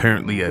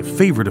 apparently a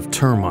favorite of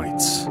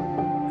termites,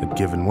 had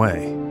given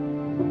way.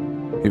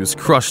 He was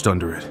crushed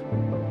under it,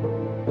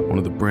 one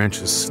of the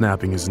branches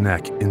snapping his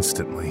neck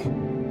instantly.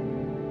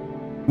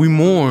 We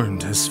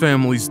mourned, as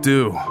families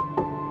do.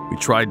 We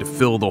tried to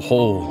fill the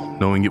hole,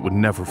 knowing it would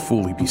never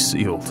fully be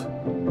sealed.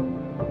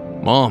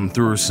 Mom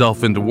threw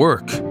herself into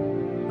work.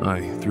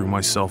 I threw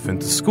myself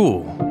into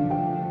school.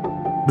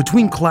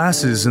 Between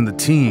classes and the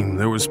team,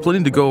 there was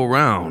plenty to go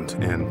around,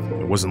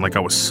 and it wasn't like I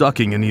was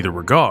sucking in either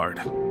regard.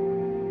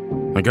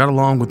 I got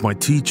along with my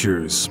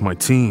teachers, my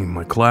team,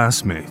 my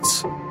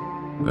classmates.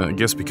 I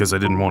guess because I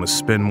didn't want to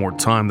spend more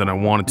time than I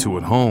wanted to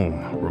at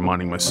home,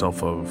 reminding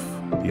myself of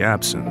the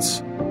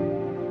absence.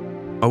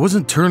 I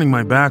wasn't turning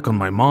my back on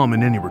my mom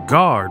in any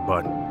regard,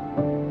 but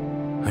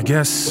I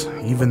guess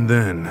even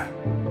then,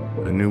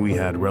 I knew we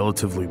had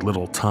relatively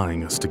little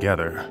tying us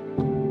together.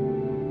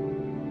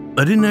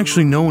 I didn't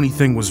actually know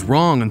anything was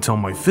wrong until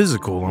my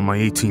physical on my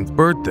 18th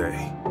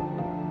birthday.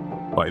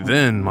 By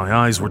then, my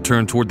eyes were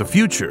turned toward the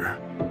future.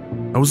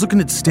 I was looking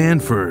at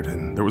Stanford,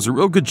 and there was a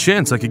real good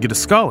chance I could get a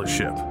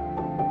scholarship.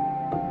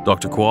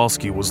 Dr.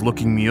 Kowalski was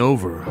looking me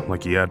over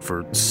like he had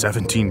for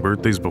 17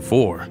 birthdays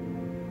before.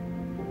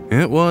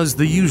 It was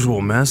the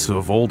usual mess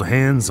of old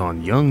hands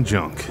on young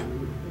junk,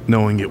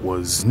 knowing it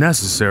was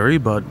necessary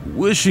but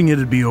wishing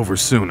it'd be over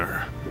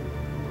sooner.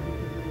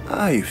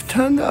 You've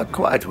turned out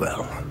quite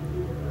well.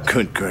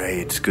 Good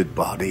grades, good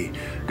body,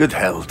 good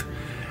health.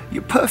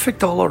 You're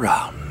perfect all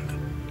around.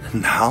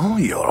 Now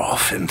you're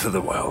off into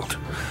the world.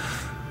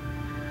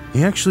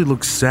 He actually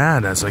looked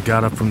sad as I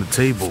got up from the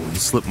table and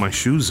slipped my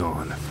shoes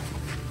on.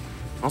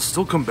 I'll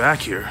still come back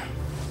here.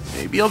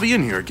 Maybe I'll be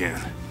in here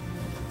again.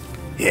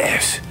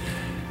 Yes.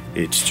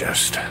 It's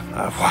just,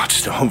 I've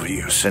watched over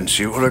you since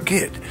you were a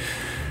kid.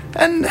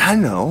 And I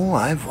know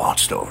I've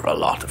watched over a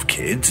lot of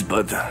kids,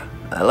 but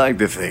I like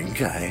to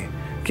think I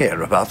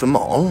care about them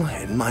all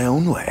in my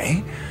own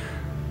way.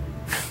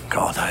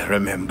 God, I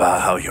remember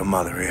how your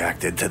mother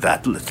reacted to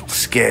that little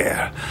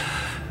scare.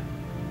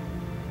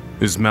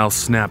 His mouth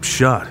snapped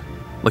shut,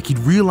 like he'd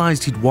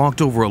realized he'd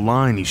walked over a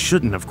line he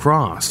shouldn't have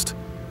crossed.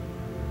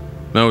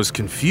 I was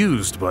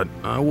confused, but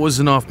I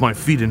wasn't off my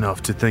feet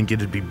enough to think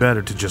it'd be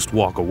better to just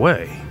walk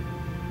away.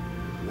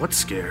 What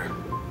scare?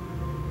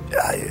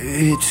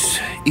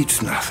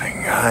 It's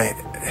nothing.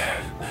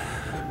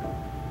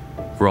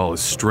 For all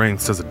his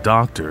strengths as a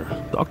doctor,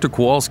 Dr.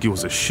 Kowalski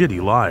was a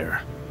shitty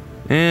liar,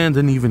 and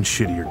an even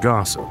shittier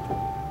gossip.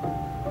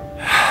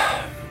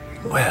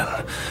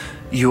 Well,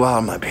 you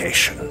are my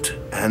patient,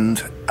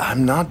 and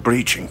I'm not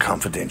breaching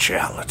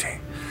confidentiality.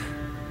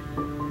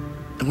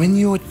 When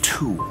you were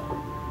 2,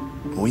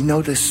 we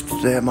noticed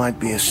there might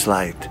be a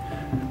slight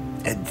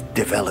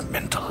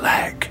developmental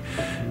lag.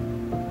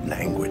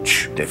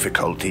 Language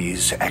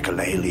difficulties,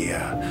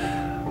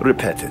 echolalia,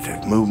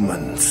 repetitive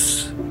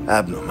movements,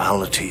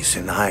 abnormalities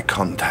in eye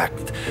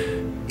contact.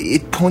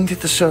 It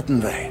pointed a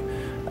certain way.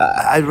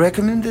 I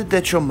recommended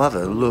that your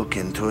mother look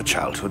into a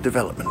childhood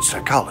development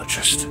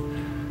psychologist.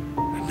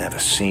 I've never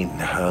seen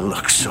her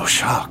look so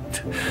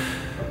shocked.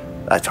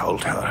 I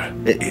told her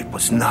it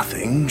was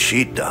nothing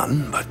she'd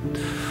done, but...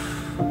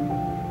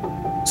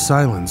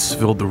 Silence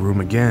filled the room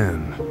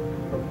again.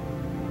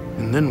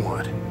 And then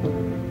what?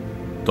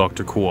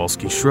 Dr.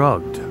 Kowalski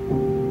shrugged.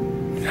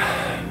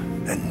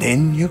 And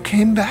then you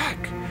came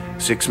back,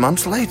 6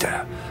 months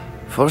later,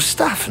 for a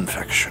staph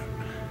infection.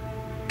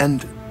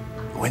 And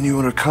when you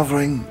were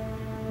recovering,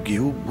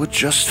 you were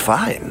just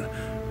fine.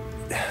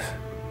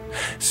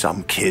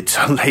 Some kids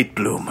are late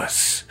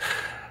bloomers.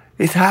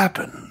 It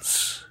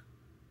happens.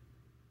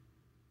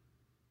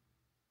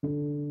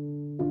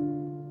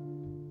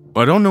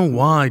 I don't know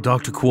why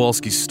Dr.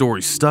 Kowalski's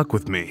story stuck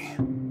with me,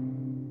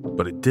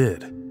 but it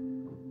did.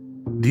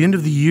 The end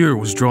of the year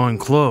was drawing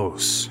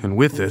close, and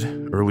with it,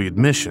 early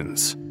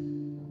admissions.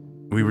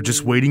 We were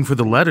just waiting for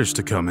the letters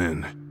to come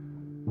in.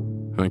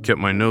 I kept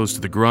my nose to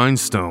the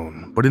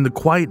grindstone, but in the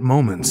quiet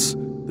moments,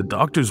 the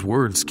doctor's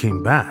words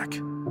came back.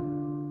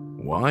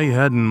 Why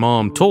hadn't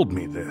Mom told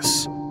me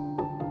this?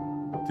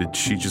 Did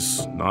she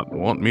just not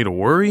want me to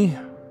worry?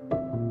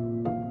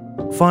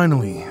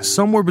 Finally,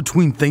 somewhere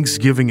between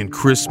Thanksgiving and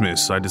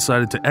Christmas, I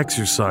decided to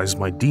exercise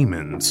my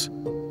demons.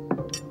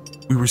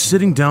 We were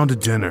sitting down to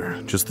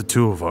dinner, just the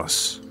two of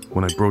us,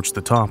 when I broached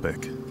the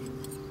topic.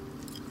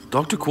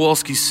 Dr.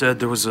 Kowalski said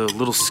there was a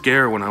little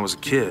scare when I was a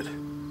kid.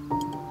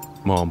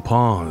 Mom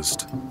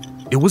paused.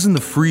 It wasn't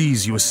the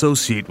freeze you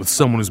associate with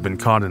someone who's been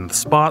caught in the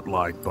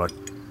spotlight, but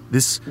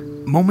this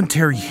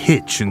momentary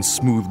hitch in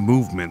smooth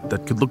movement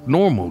that could look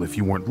normal if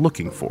you weren't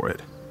looking for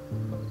it.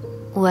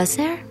 Was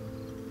there?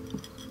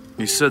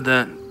 He said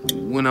that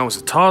when I was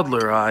a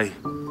toddler, I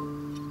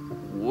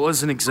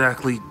wasn't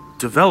exactly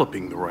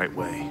developing the right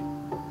way.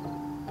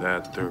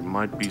 That there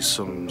might be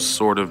some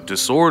sort of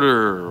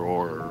disorder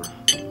or...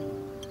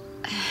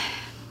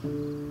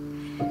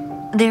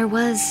 There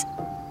was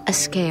a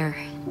scare,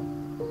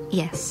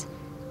 yes.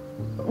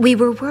 We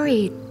were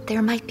worried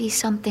there might be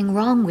something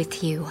wrong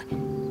with you,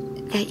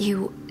 that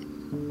you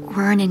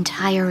weren't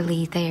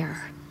entirely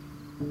there.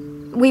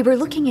 We were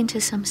looking into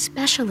some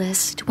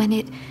specialist when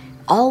it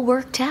all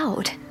worked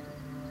out.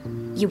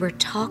 You were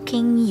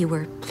talking, you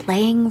were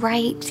playing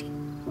right.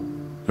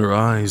 Her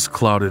eyes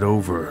clouded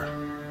over.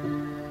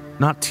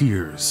 Not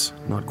tears,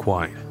 not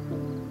quite.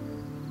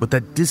 But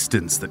that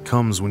distance that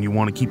comes when you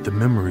want to keep the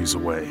memories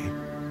away.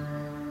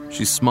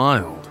 She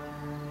smiled,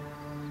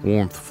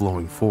 warmth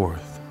flowing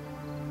forth.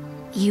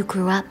 You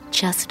grew up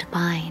just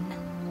fine.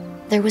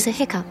 There was a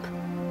hiccup.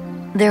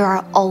 There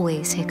are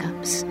always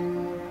hiccups,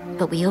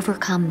 but we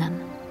overcome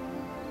them.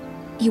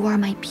 You are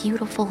my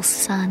beautiful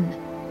son,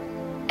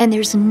 and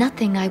there's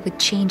nothing I would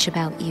change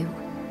about you.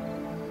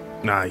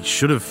 I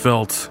should have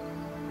felt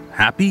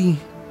happy,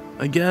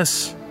 I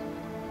guess.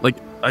 Like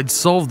I'd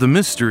solved the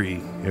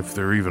mystery, if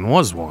there even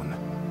was one.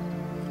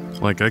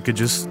 Like I could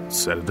just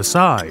set it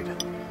aside.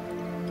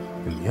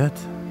 And yet...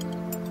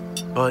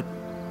 But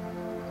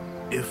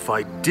if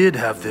I did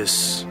have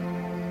this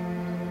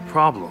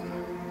problem...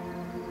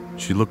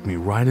 She looked me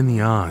right in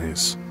the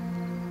eyes.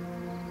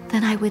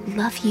 Then I would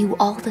love you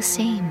all the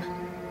same.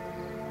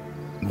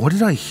 What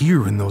did I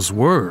hear in those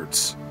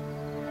words?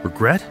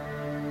 Regret?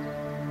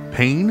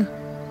 Pain?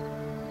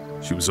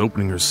 She was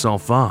opening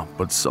herself up,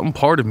 but some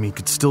part of me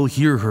could still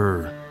hear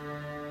her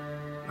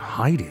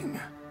hiding.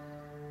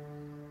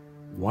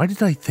 Why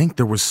did I think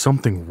there was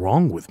something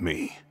wrong with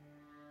me?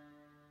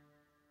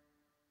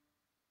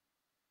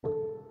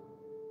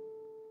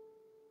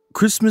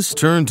 Christmas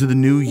turned to the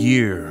new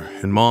year,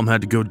 and Mom had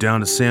to go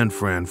down to San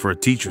Fran for a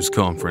teacher's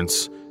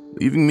conference,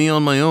 leaving me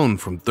on my own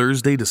from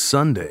Thursday to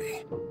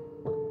Sunday.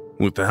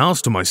 With the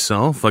house to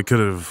myself, I could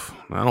have,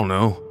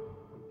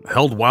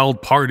 held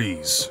wild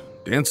parties,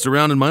 danced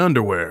around in my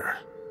underwear.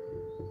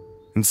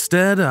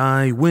 Instead,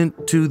 I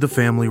went to the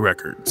family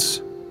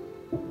records.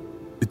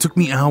 It took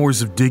me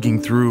hours of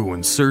digging through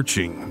and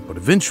searching, but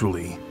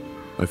eventually,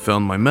 I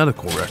found my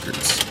medical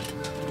records.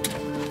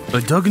 I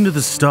dug into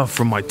the stuff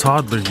from my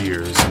toddler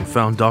years and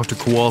found Dr.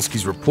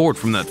 Kowalski's report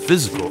from that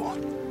physical.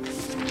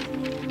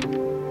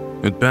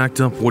 It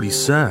backed up what he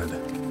said.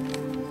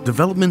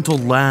 Developmental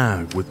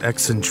lag with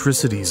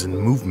eccentricities in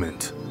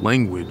movement,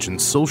 language,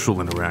 and social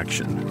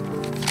interaction.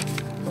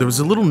 There was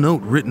a little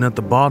note written at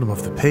the bottom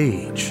of the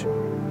page.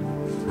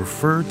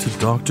 Refer to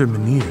Dr.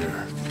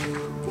 Manier.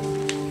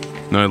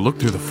 I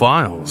looked through the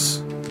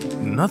files.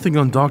 Nothing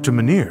on Dr.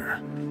 Manier.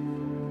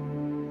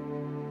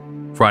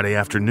 Friday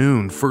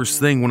afternoon, first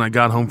thing when I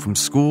got home from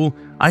school,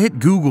 I hit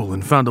Google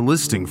and found a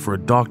listing for a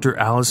Dr.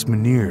 Alice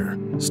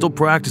Manier, still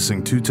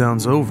practicing 2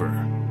 towns over.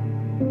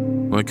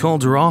 I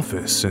called her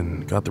office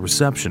and got the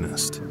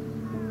receptionist.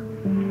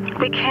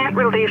 We can't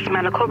release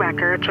medical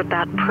records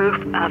without proof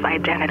of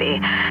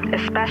identity,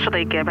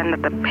 especially given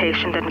that the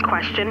patient in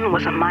question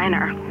was a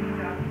minor.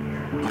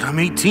 But I'm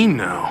 18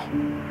 now.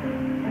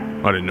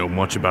 I didn't know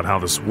much about how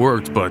this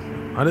worked, but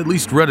I'd at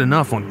least read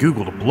enough on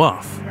Google to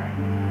bluff.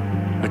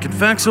 I can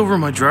fax over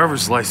my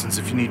driver's license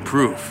if you need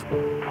proof.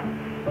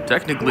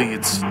 Technically,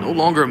 it's no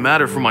longer a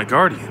matter for my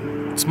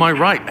guardian. It's my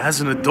right as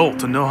an adult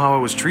to know how I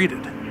was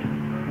treated.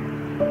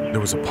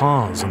 There was a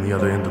pause on the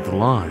other end of the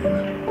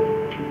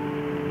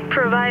line.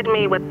 Provide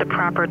me with the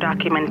proper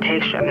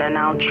documentation, and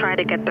I'll try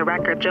to get the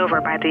records over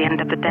by the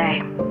end of the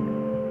day.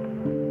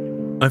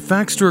 I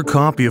faxed her a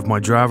copy of my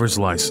driver's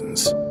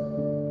license.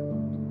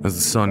 As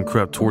the sun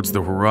crept towards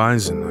the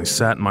horizon, I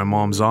sat in my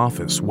mom's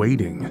office,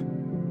 waiting.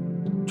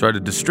 Tried to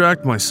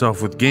distract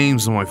myself with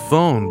games on my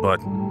phone,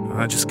 but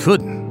I just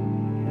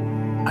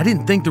couldn't. I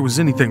didn't think there was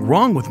anything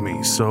wrong with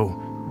me, so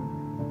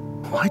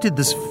why did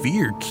this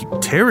fear keep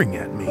tearing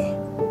at me?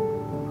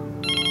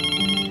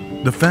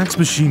 The fax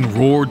machine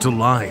roared to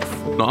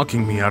life,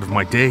 knocking me out of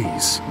my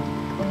daze.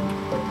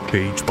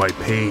 Page by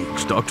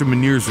page, Dr.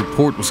 Manier's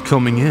report was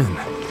coming in.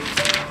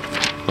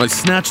 I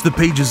snatched the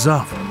pages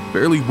up,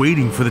 barely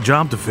waiting for the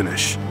job to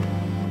finish.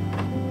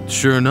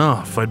 Sure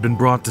enough, I'd been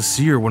brought to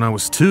see her when I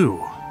was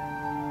 2.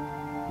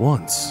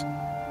 Once.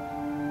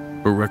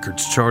 Her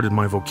records charted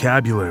my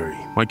vocabulary,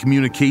 my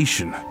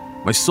communication,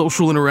 my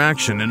social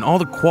interaction, and all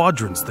the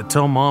quadrants that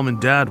tell Mom and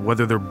Dad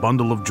whether their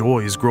bundle of joy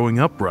is growing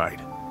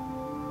upright.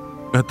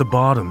 At the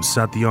bottom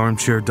sat the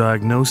armchair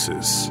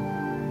diagnosis.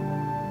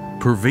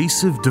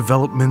 Pervasive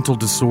developmental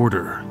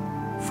disorder.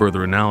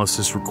 Further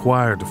analysis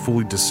required to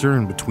fully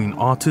discern between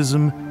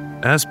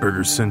autism,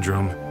 Asperger's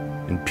syndrome,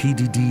 and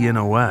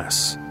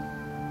PDD-NOS.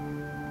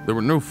 There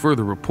were no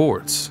further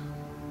reports.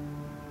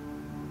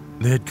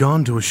 They had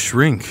gone to a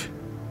shrink.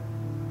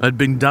 I'd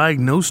been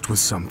diagnosed with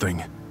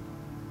something.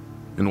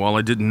 And while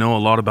I didn't know a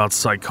lot about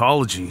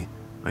psychology,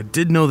 I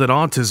did know that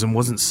autism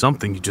wasn't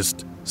something you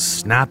just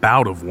snap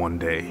out of one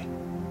day.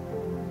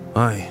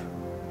 I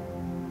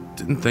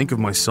didn't think of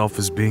myself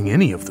as being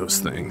any of those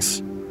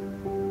things.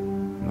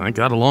 I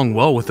got along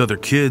well with other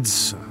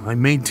kids. I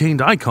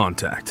maintained eye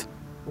contact.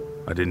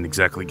 I didn't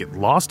exactly get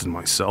lost in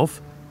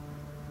myself.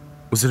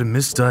 Was it a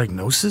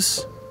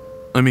misdiagnosis?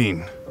 I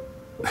mean,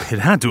 it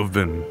had to have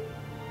been,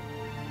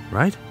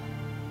 right?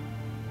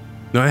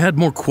 I had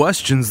more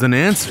questions than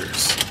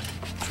answers.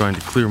 Trying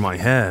to clear my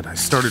head, I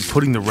started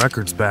putting the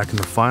records back in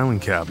the filing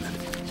cabinet,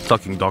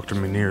 tucking Dr.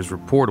 Munir's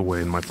report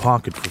away in my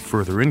pocket for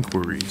further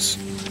inquiries.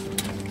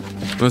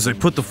 As I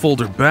put the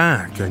folder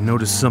back, I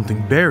noticed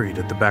something buried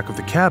at the back of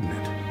the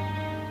cabinet.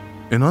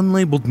 An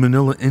unlabeled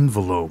manila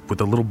envelope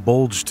with a little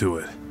bulge to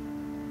it.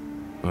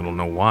 I don't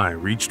know why I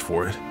reached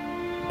for it.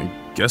 I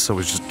guess I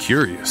was just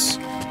curious.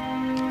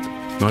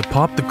 I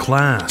popped the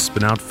clasp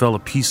and out fell a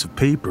piece of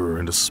paper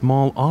and a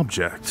small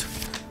object.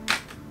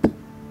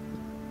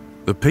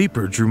 The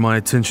paper drew my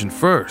attention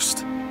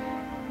first.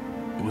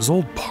 It was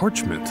old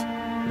parchment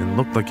and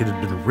looked like it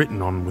had been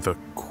written on with a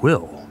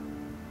quill.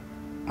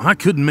 I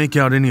couldn't make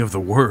out any of the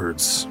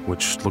words,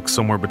 which looked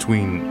somewhere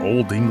between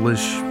Old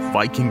English,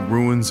 Viking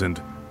ruins,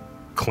 and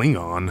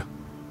Klingon.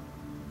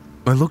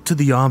 I looked to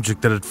the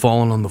object that had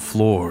fallen on the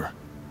floor.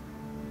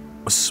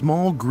 A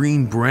small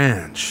green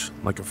branch,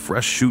 like a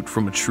fresh shoot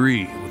from a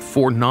tree, with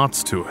 4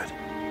 knots to it.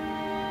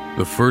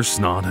 The first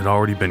knot had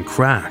already been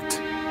cracked,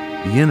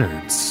 the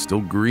innards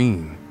still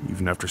green,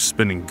 even after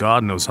spinning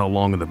God knows how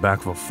long in the back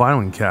of a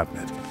filing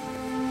cabinet,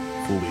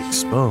 fully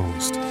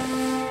exposed.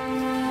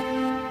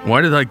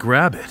 Why did I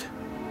grab it?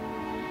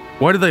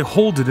 Why did I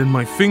hold it in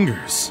my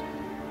fingers?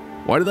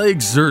 Why did I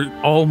exert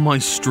all my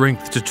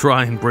strength to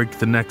try and break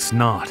the next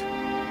knot?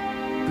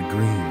 The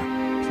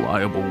green,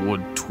 pliable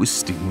wood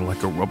twisting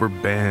like a rubber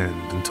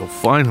band until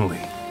finally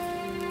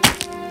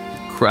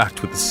it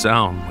cracked with a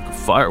sound like a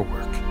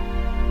firework.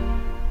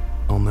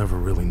 I'll never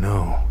really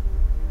know.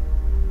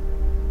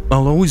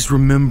 I'll always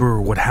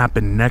remember what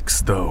happened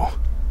next, though.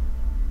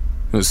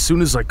 As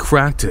soon as I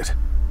cracked it,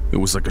 it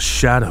was like a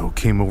shadow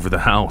came over the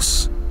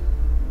house.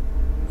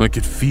 I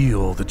could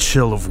feel the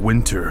chill of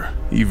winter,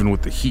 even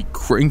with the heat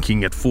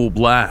cranking at full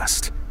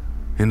blast,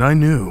 and I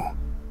knew,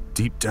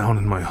 deep down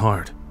in my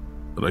heart,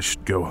 that I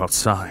should go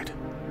outside.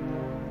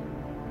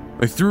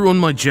 I threw on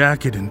my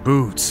jacket and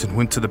boots and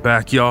went to the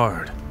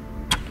backyard.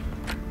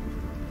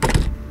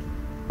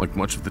 Like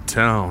much of the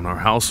town, our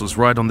house was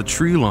right on the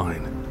tree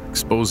line,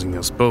 exposing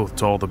us both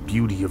to all the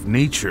beauty of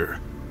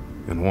nature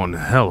and one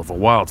hell of a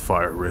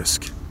wildfire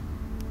risk.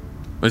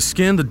 I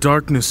scanned the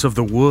darkness of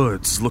the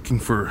woods looking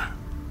for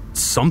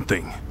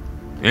something,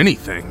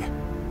 anything,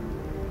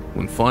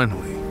 when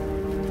finally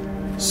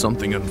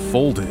something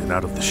unfolded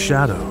out of the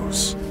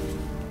shadows.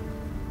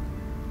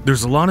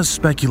 There's a lot of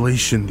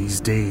speculation these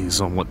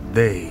days on what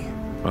they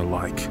are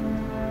like,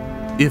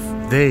 if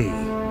they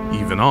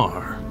even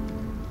are.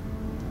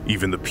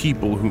 Even the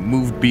people who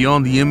moved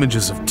beyond the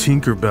images of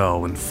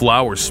Tinkerbell and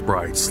flower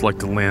sprites like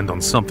to land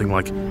on something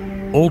like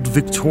old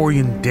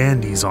Victorian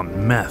dandies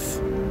on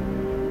meth.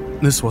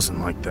 This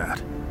wasn't like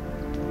that.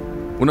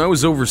 When I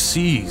was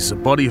overseas, a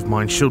buddy of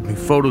mine showed me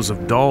photos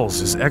of dolls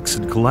his ex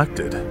had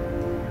collected.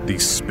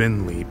 These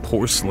spindly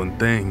porcelain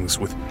things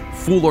with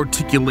full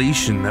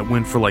articulation that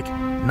went for like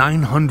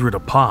 $900 a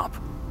pop.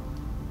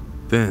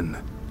 Thin,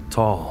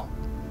 tall,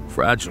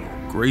 fragile,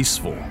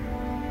 graceful,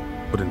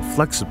 but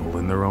inflexible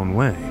in their own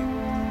way.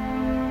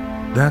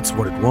 That's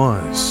what it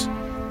was.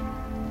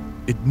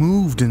 It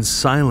moved in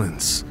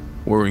silence,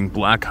 wearing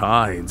black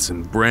hides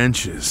and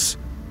branches.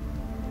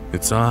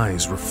 Its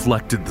eyes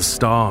reflected the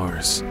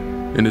stars,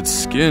 and its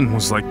skin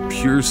was like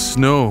pure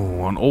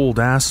snow on old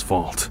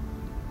asphalt.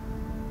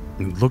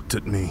 It looked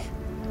at me,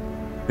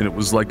 and it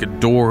was like a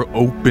door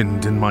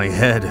opened in my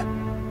head,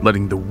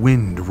 letting the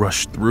wind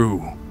rush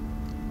through.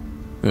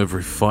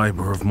 Every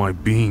fiber of my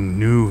being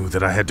knew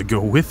that I had to go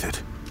with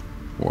it,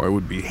 or I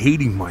would be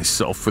hating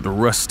myself for the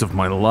rest of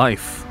my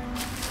life.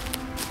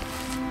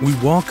 We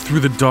walked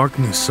through the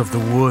darkness of the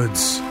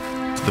woods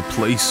to the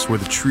place where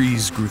the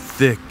trees grew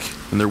thick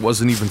and there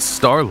wasn't even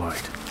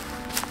starlight.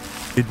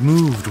 It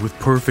moved with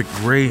perfect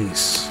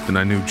grace, and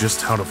I knew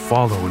just how to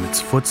follow in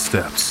its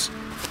footsteps.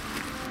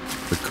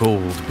 The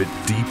cold bit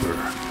deeper,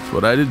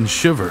 but I didn't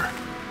shiver.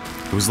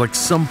 It was like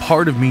some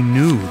part of me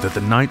knew that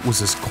the night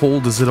was as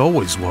cold as it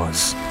always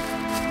was,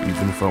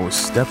 even if I was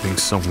stepping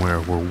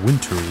somewhere where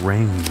winter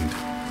reigned.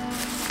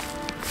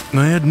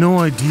 I had no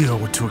idea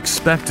what to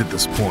expect at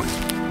this point.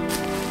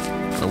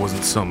 I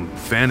wasn't some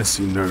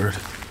fantasy nerd.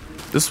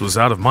 This was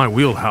out of my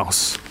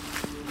wheelhouse.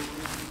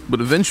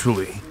 But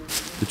eventually,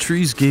 the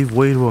trees gave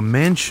way to a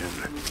mansion.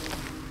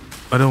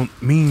 I don't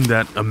mean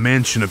that a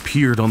mansion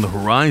appeared on the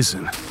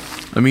horizon.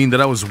 I mean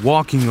that I was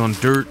walking on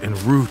dirt and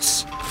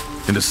roots,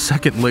 and a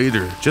second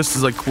later, just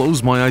as I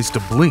closed my eyes to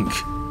blink,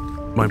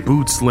 my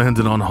boots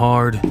landed on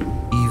hard,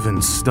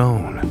 even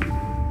stone.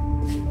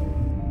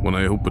 When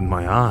I opened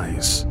my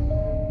eyes,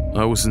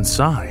 I was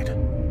inside.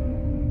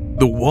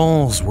 The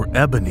walls were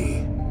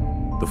ebony.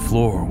 The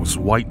floor was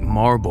white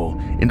marble,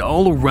 and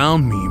all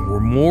around me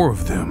were more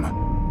of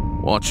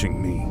them,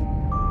 watching me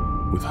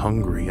with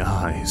hungry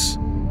eyes.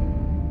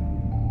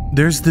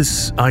 There's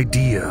this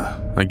idea,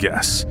 I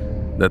guess,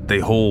 that they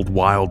hold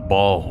wild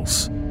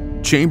balls,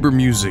 chamber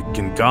music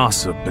and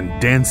gossip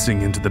and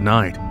dancing into the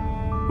night,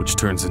 which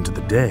turns into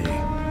the day,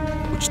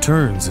 which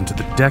turns into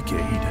the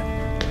decade.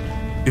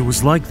 It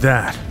was like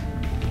that,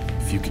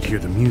 if you could hear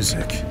the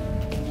music.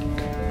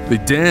 They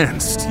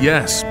danced,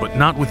 yes, but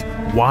not with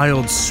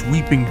wild,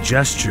 sweeping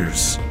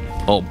gestures,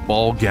 all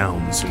ball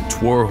gowns and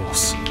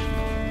twirls.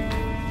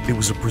 It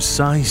was a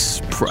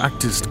precise,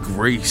 practiced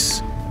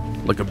grace,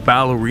 like a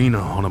ballerina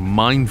on a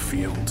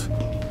minefield.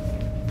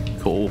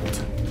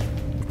 Cold,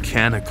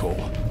 mechanical,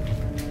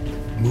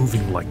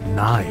 moving like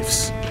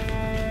knives.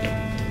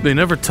 They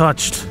never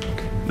touched,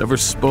 never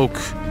spoke,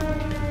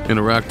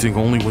 interacting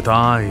only with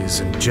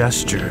eyes and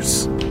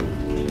gestures.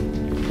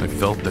 I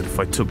felt that if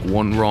I took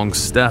one wrong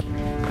step,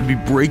 I'd be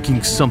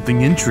breaking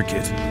something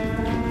intricate.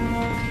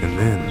 And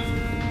then,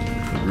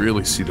 I'd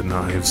really see the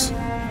knives.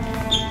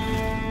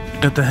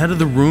 At the head of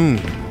the room,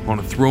 on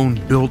a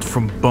throne built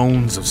from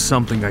bones of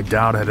something I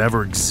doubt had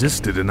ever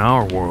existed in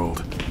our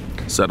world,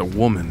 sat a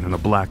woman in a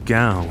black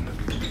gown.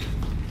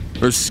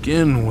 Her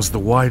skin was the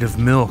white of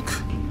milk,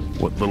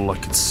 what little I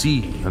could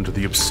see under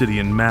the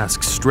obsidian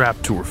mask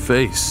strapped to her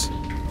face.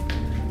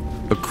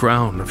 A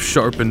crown of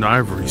sharpened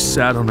ivory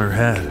sat on her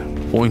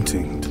head,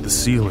 pointing to the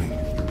ceiling.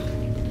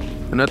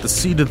 And at the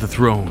seat of the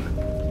throne,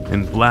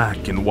 in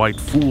black and white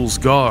fool's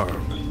garb,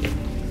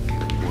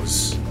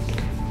 was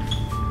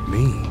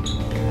me.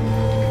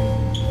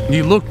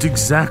 He looked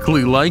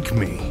exactly like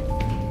me.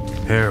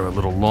 Hair a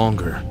little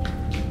longer,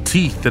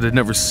 teeth that had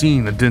never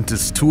seen a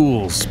dentist's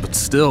tools, but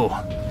still,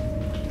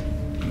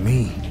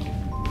 me.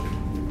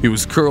 He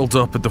was curled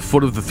up at the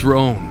foot of the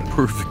throne,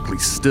 perfectly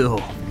still.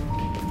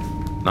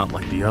 Not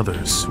like the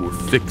others, who were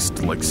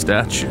fixed like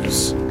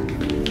statues.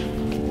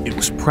 It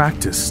was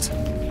practiced,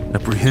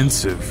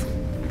 apprehensive,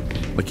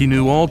 like he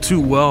knew all too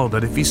well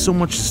that if he so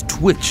much as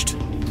twitched,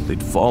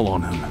 they'd fall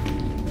on him.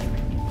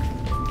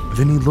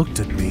 Then he looked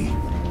at me.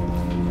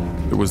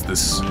 There was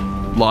this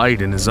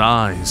light in his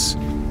eyes.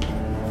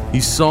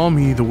 He saw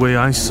me the way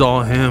I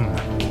saw him.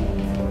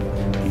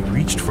 He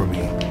reached for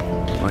me,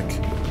 like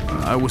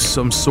I was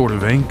some sort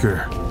of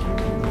anchor.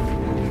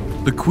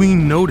 The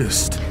queen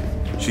noticed.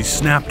 She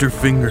snapped her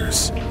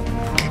fingers.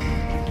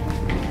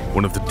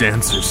 One of the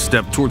dancers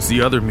stepped towards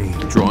the other me,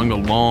 drawing a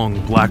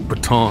long black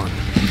baton.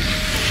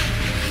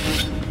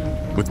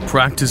 With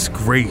practiced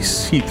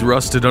grace, he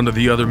thrust it under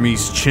the other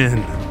me's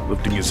chin,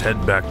 lifting his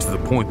head back to the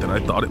point that I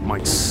thought it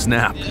might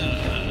snap.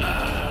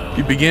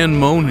 He began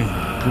moaning,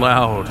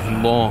 loud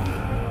and long,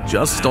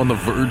 just on the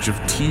verge of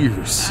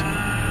tears.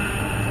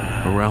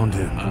 Around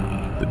him,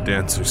 the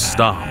dancers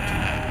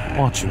stopped,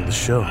 watching the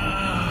show.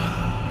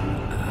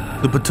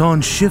 The baton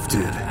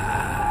shifted.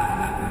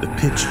 The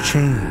pitch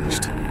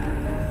changed.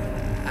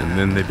 And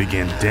then they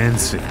began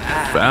dancing,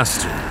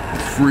 faster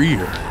and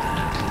freer.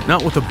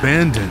 Not with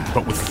abandon,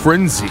 but with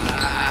frenzy.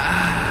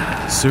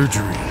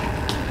 Surgery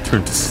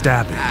turned to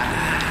stabbing.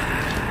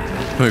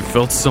 I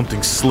felt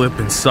something slip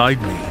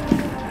inside me,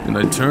 and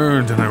I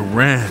turned and I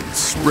ran,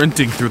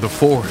 sprinting through the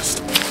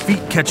forest,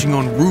 feet catching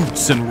on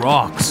roots and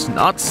rocks,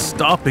 not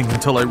stopping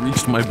until I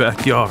reached my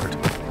backyard.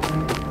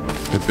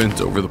 I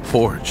bent over the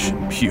porch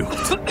and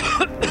puked.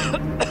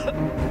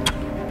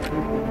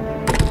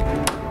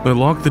 I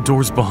locked the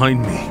doors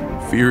behind me,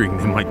 fearing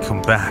they might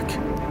come back.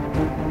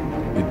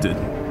 It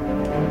didn't.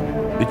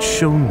 It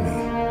showed me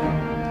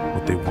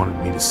what they wanted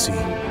me to see.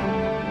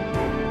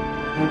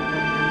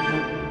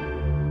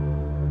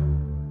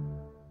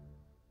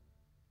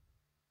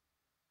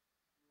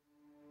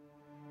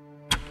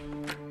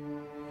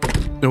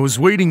 I was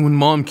waiting when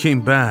Mom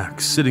came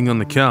back, sitting on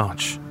the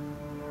couch.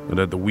 I'd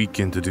had the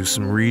weekend to do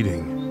some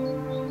reading.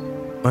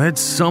 I had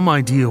some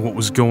idea what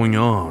was going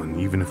on,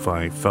 even if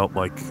I felt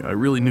like I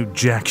really knew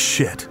jack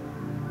shit.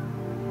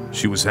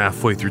 She was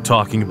halfway through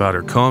talking about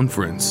her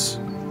conference,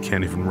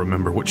 can't even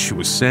remember what she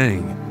was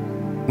saying,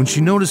 when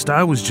she noticed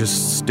I was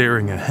just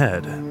staring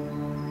ahead.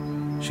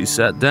 She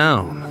sat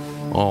down,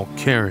 all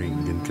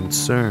caring and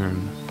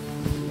concerned.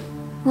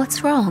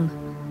 What's wrong?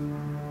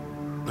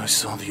 I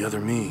saw the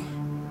other me.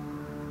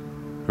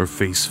 Her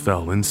face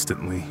fell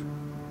instantly.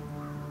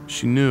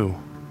 She knew.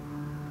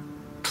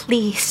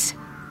 Please.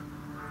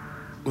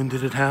 When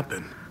did it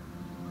happen?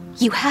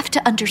 You have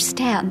to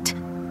understand.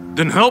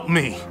 Then help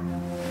me!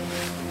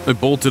 I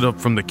bolted up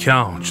from the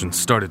couch and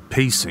started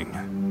pacing.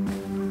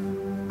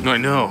 I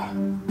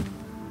know.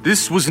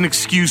 This was an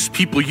excuse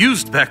people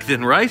used back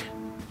then, right?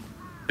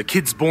 A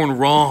kid's born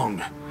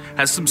wrong,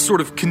 has some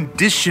sort of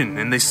condition,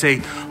 and they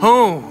say,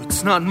 oh,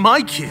 it's not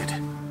my kid.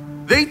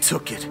 They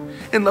took it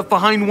and left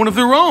behind one of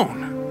their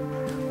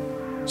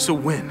own. So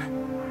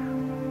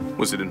when?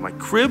 Was it in my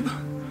crib?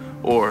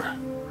 Or...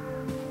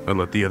 I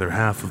let the other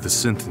half of the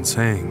sentence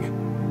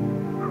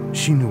hang.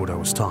 She knew what I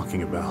was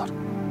talking about.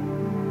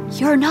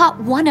 You're not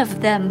one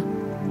of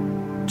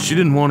them. She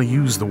didn't want to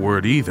use the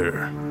word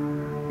either.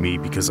 Me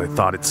because I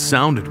thought it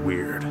sounded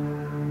weird.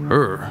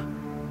 Her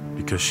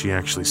because she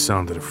actually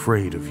sounded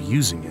afraid of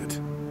using it.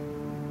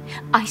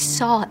 I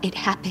saw it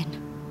happen.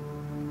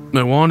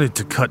 I wanted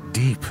to cut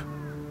deep,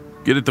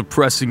 get at the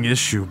pressing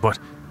issue, but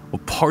a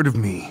part of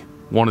me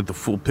wanted the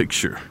full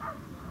picture.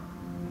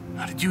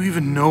 How did you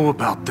even know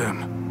about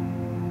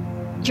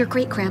them? Your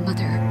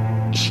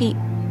great-grandmother,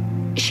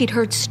 she'd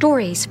heard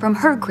stories from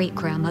her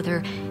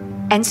great-grandmother,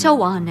 and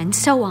so on and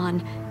so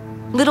on.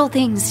 Little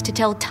things to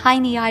tell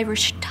tiny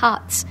Irish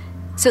tots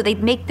so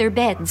they'd make their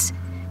beds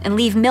and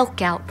leave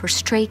milk out for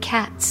stray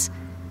cats.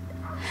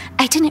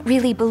 I didn't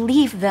really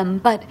believe them,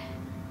 but...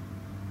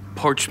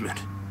 Parchment.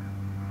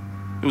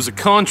 It was a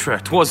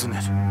contract, wasn't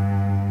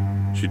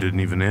it? She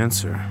didn't even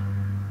answer.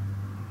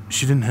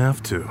 She didn't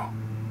have to.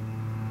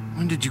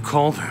 When did you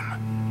call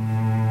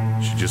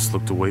them? She just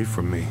looked away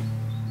from me.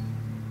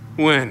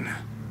 When?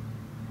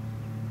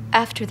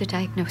 After the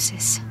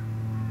diagnosis.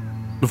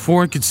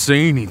 Before I could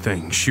say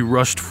anything, she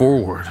rushed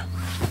forward.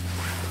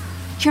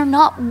 You're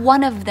not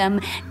one of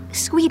them.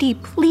 Sweetie,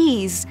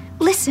 please,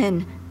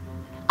 listen.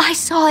 I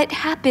saw it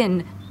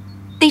happen.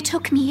 They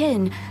took me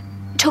in,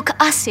 took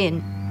us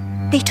in.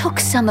 They took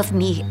some of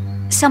me,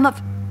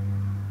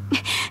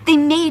 They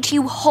made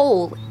you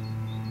whole.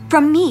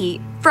 From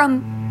me,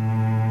 From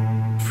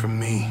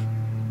me.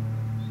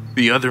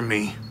 The other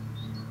me.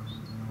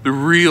 The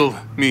real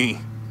me.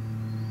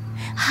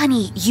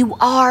 Honey, you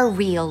are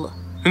real.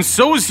 And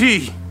so is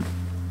he!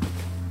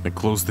 I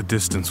closed the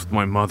distance with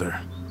my mother.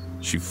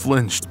 She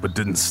flinched but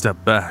didn't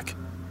step back.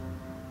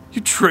 You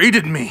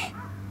traded me.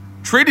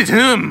 Traded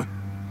him.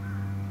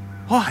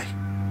 Why?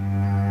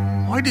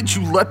 Why did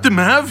you let them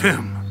have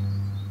him?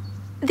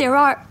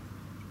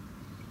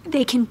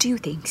 They can do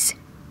things.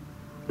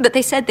 But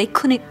they said they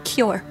couldn't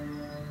cure.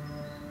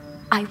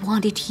 I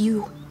wanted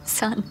you,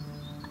 son.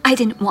 I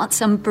didn't want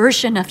some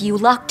version of you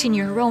locked in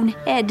your own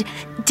head,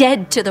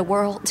 dead to the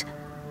world.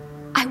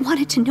 I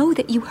wanted to know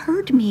that you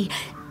heard me,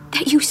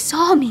 that you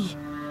saw me,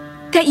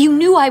 that you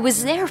knew I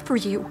was there for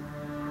you.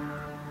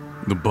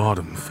 The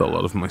bottom fell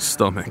out of my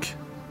stomach.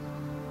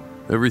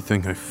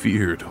 Everything I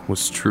feared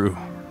was true.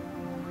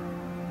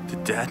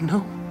 Did Dad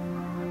know?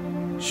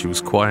 She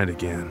was quiet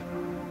again,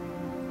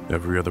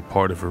 every other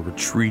part of her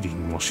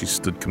retreating while she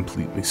stood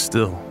completely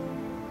still.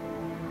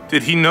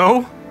 Did he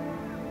know?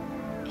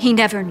 He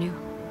never knew.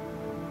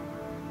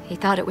 He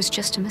thought it was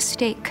just a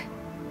mistake,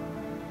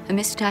 a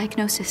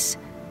misdiagnosis.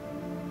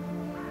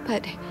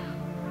 But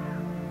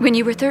when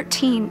you were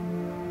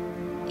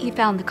 13, he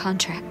found the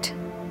contract.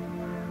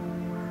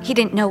 He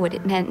didn't know what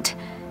it meant.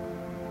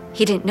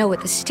 He didn't know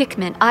what the stick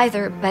meant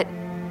either, but...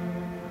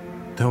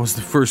 That was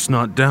the first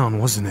knot down,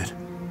 wasn't it?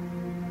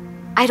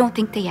 I don't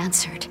think they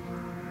answered.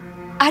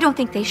 I don't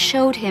think they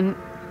showed him.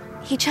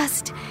 He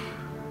just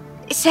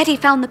said he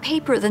found the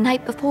paper the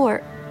night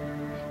before.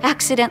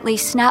 Accidentally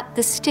snapped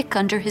the stick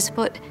under his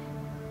foot.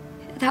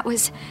 That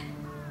was...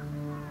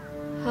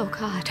 Oh,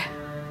 God.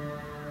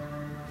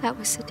 That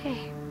was the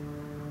day.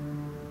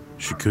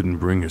 She couldn't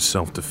bring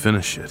herself to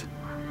finish it.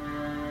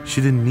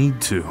 She didn't need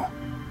to.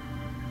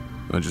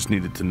 I just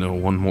needed to know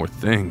one more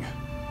thing.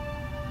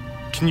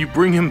 Can you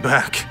bring him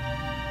back?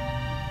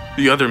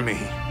 The other me.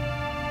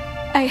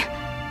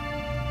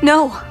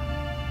 No.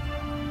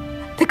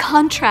 The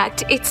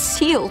contract, it's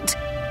sealed.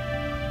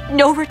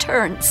 No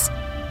returns.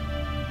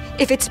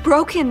 If it's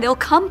broken, they'll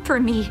come for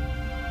me.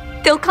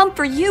 They'll come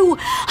for you.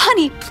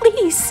 Honey,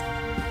 please.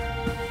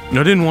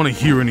 I didn't want to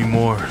hear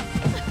anymore.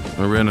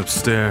 I ran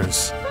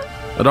upstairs.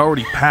 I'd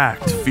already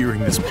packed,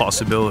 fearing this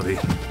possibility.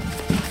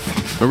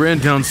 I ran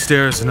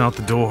downstairs and out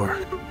the door.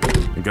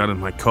 I got in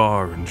my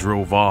car and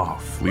drove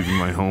off, leaving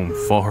my home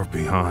far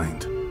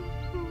behind.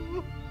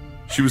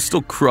 She was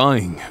still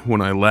crying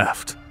when I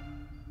left.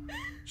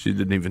 She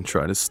didn't even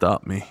try to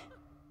stop me.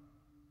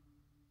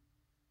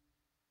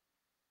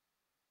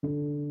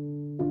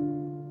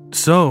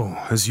 So,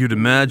 as you'd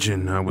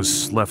imagine, I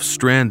was left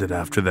stranded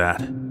after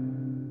that.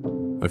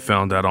 I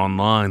found out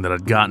online that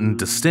I'd gotten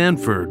to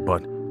Stanford,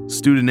 but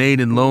student aid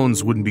and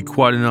loans wouldn't be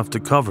quite enough to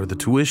cover the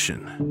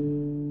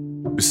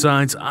tuition.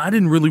 Besides, I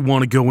didn't really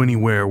want to go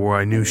anywhere where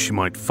I knew she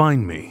might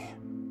find me.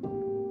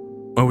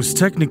 I was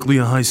technically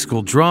a high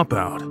school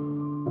dropout.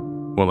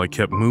 While I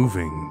kept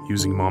moving,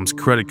 using Mom's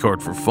credit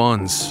card for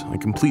funds, I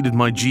completed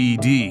my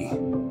GED.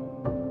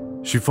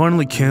 She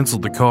finally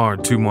canceled the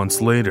card 2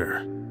 months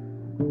later.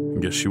 I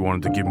guess she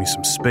wanted to give me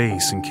some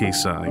space in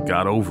case I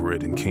got over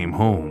it and came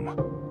home.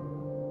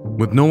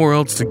 With nowhere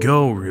else to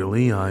go,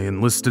 really, I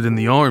enlisted in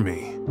the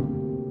Army.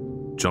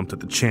 Jumped at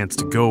the chance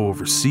to go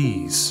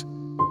overseas.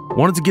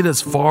 Wanted to get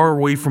as far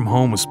away from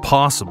home as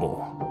possible.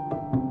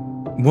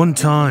 One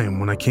time,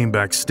 when I came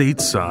back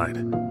stateside,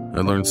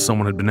 I learned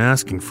someone had been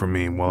asking for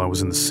me while I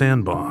was in the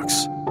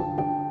sandbox.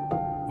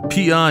 A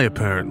PI,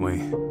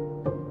 apparently.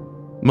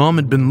 Mom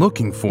had been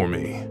looking for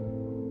me,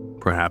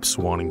 perhaps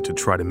wanting to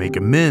try to make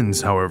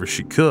amends however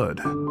she could.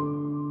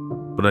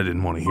 But I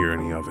didn't want to hear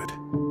any of it.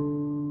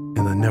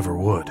 And I never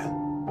would.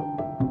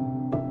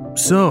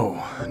 So,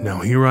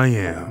 now here I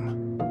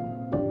am,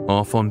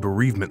 off on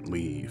bereavement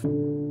leave,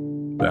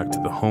 back to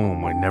the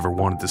home I never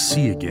wanted to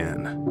see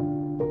again.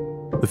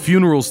 The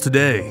funeral's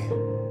today,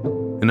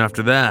 and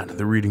after that,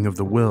 the reading of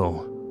the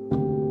will.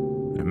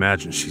 I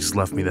imagine she's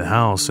left me the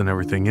house and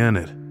everything in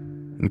it,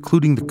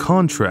 including the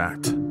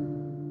contract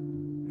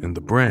and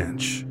the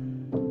branch.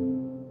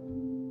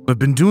 I've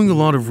been doing a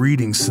lot of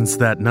reading since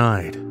that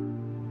night.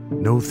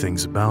 Know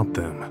things about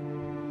them.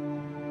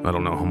 I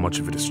don't know how much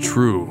of it is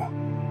true.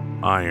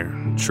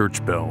 Iron,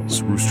 church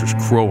bells, roosters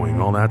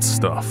crowing, all that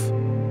stuff.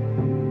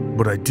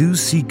 But I do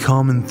see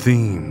common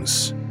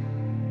themes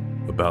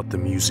about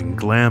them using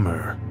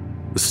glamour,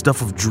 the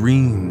stuff of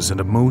dreams and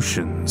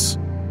emotions.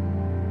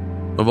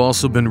 I've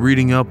also been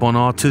reading up on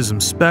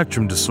autism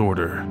spectrum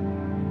disorder,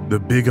 the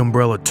big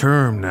umbrella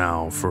term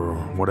now for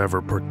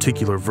whatever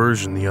particular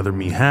version the other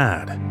me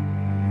had.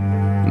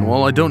 And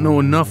while I don't know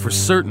enough for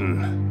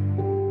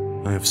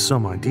certain, I have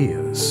some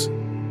ideas.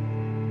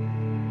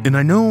 And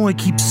I know I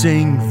keep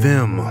saying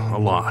them a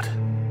lot,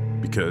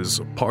 because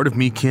a part of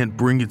me can't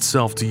bring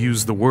itself to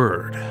use the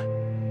word.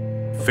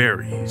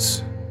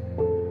 Fairies.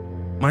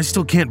 I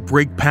still can't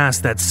break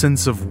past that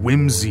sense of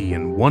whimsy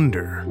and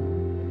wonder.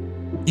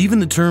 Even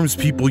the terms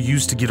people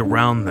used to get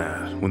around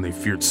that when they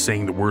feared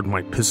saying the word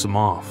might piss them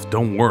off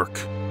don't work.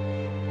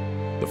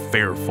 The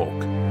fair folk,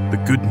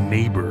 the good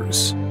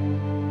neighbors.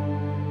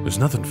 There's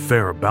nothing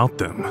fair about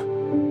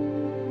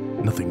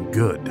them. Nothing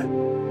good.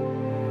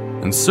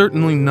 And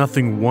certainly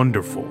nothing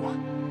wonderful.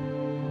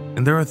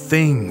 And there are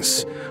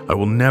things I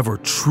will never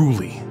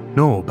truly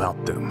know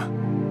about them.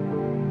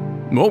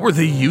 What were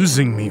they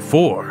using me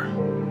for?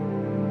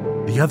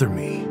 The other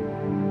me.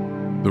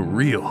 The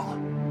real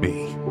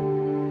me.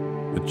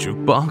 A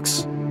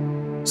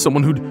jukebox?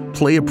 Someone who'd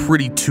play a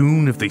pretty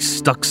tune if they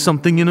stuck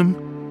something in him?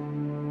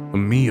 A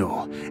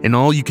meal, an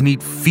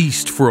all-you-can-eat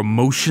feast for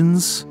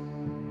emotions?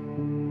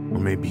 Or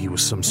maybe he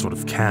was some sort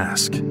of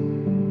cask.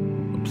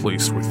 A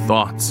place where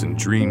thoughts and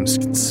dreams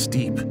can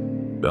steep,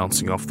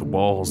 bouncing off the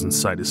walls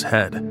inside his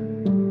head,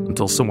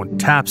 until someone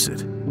taps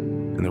it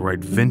and the right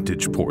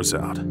vintage pours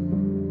out.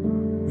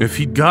 If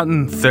he'd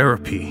gotten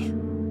therapy,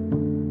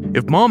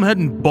 if Mom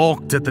hadn't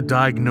balked at the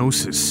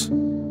diagnosis,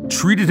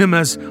 treated him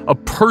as a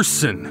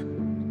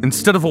person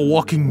instead of a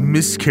walking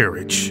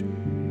miscarriage,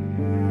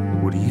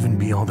 would he even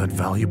be all that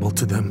valuable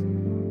to them?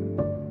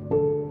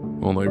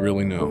 All I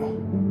really know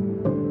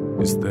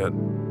is that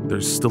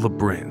there's still a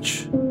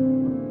branch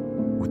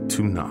with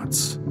 2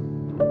 knots.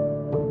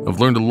 I've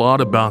learned a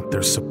lot about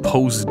their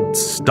supposed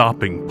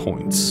stopping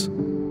points.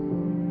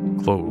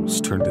 Clothes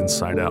turned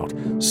inside out,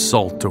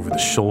 salt over the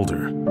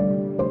shoulder,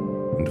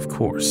 and of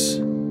course,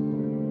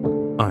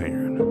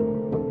 iron.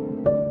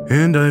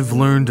 And I've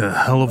learned a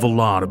hell of a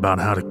lot about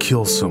how to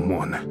kill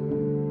someone.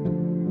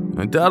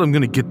 I doubt I'm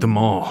gonna get them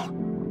all.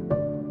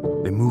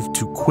 They moved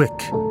too quick,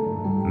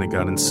 and they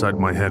got inside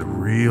my head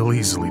real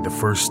easily the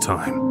first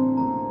time.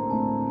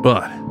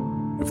 But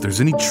if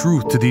there's any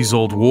truth to these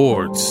old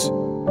wards,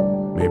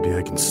 maybe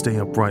I can stay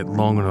upright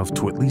long enough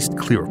to at least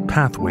clear a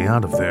pathway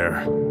out of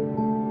there.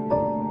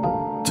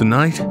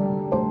 Tonight,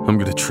 I'm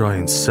gonna try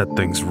and set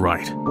things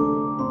right.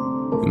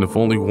 And if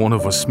only one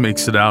of us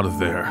makes it out of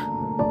there,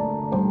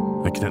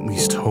 I can at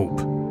least hope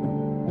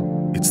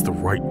it's the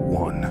right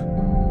one.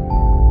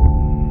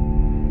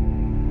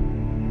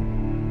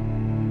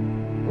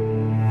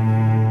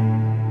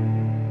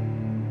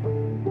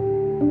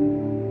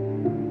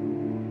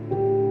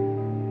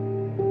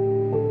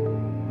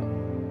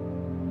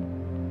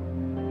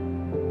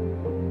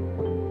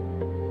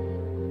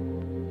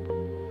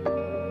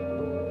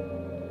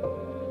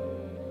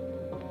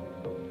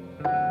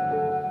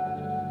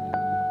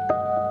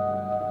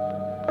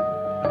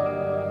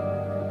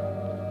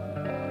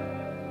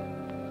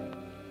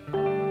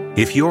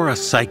 If you're a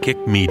psychic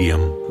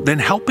medium, then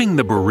helping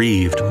the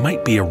bereaved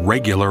might be a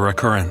regular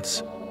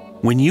occurrence.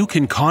 When you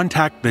can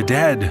contact the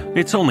dead,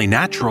 it's only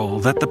natural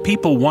that the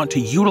people want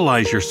to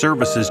utilize your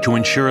services to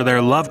ensure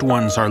their loved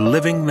ones are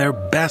living their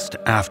best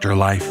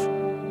afterlife.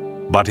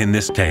 But in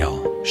this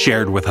tale,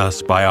 shared with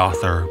us by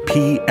author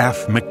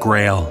P.F.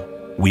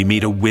 McGrail, we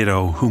meet a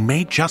widow who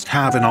may just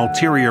have an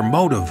ulterior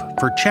motive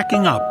for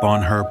checking up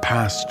on her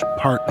past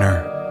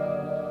partner.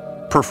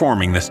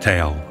 Performing this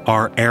tale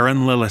are Aaron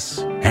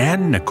Lillis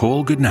and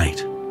Nicole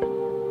Goodnight.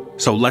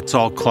 So let's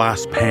all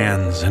clasp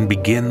hands and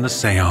begin the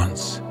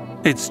seance.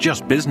 It's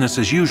just business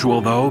as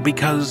usual though,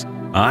 because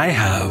I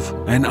have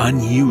an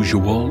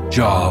unusual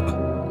job.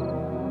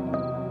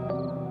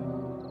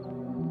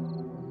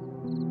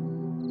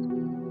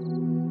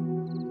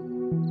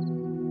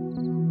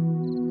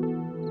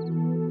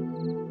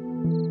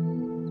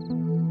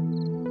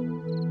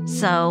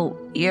 So,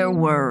 you're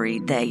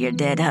worried that your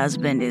dead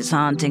husband is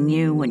haunting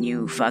you when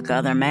you fuck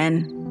other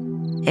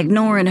men?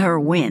 Ignoring her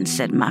wince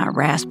at my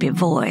raspy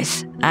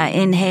voice, I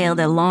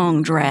inhaled a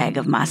long drag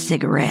of my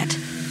cigarette,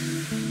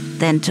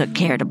 then took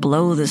care to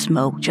blow the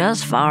smoke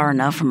just far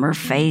enough from her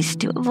face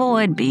to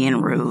avoid being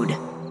rude.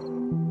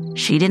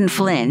 She didn't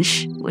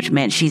flinch, which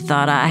meant she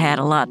thought I had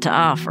a lot to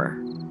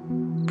offer.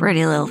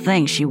 Pretty little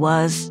thing she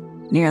was,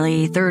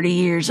 nearly 30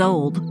 years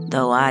old,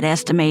 though I'd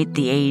estimate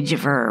the age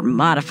of her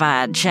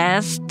modified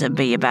chest to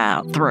be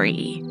about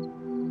 3.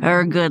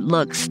 Her good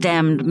looks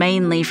stemmed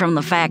mainly from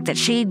the fact that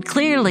she'd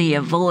clearly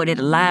avoided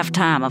a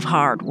lifetime of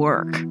hard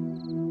work.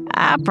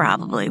 I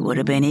probably would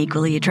have been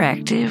equally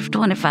attractive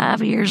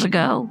 25 years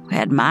ago,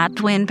 had my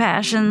twin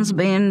passions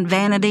been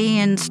vanity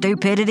and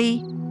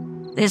stupidity.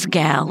 This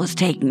gal was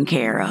taken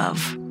care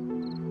of.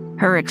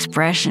 Her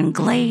expression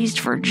glazed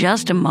for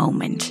just a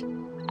moment.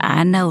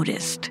 I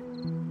noticed.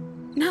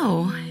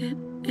 No,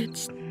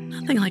 it's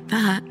nothing like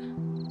that.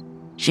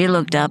 She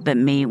looked up at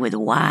me with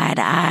wide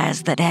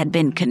eyes that had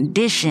been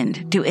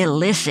conditioned to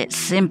elicit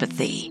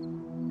sympathy.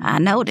 I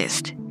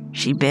noticed.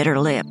 She bit her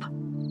lip.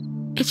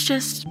 It's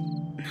just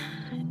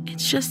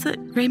that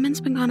Raymond's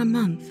been gone a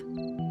month.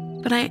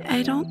 But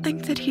I don't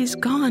think that he's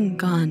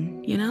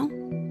gone, you know?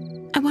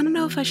 I want to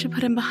know if I should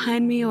put him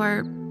behind me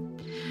or...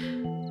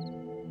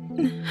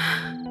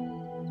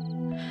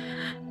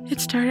 It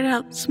started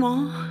out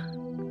small.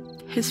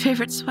 His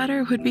favorite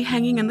sweater would be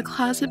hanging in the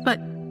closet, but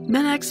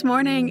the next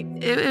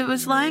morning, it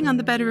was lying on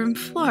the bedroom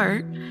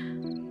floor.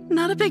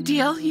 Not a big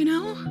deal, you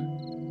know?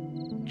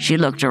 She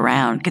looked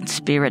around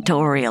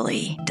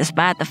conspiratorially,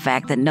 despite the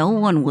fact that no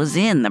one was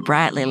in the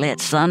brightly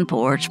lit sun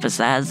porch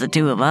besides the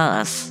two of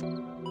us.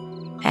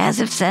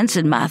 As if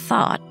sensing my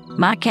thought,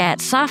 my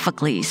cat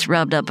Sophocles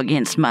rubbed up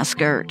against my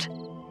skirt.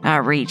 I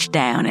reached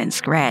down and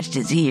scratched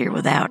his ear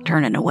without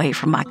turning away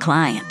from my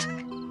client.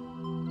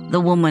 The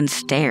woman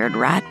stared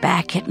right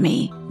back at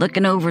me,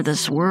 looking over the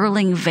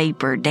swirling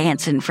vapor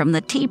dancing from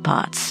the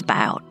teapot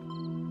spout.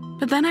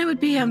 But then I would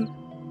be, in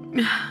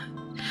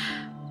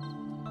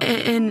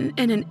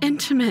an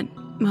intimate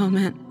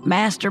moment.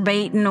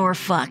 Masturbating or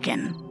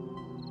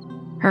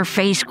fucking. Her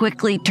face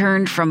quickly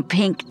turned from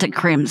pink to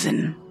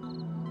crimson.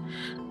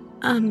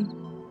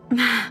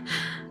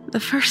 The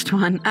first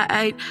one,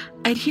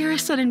 I'd hear a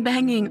sudden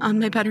banging on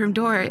my bedroom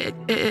door.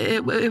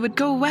 It would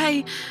go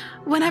away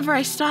whenever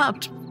I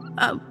stopped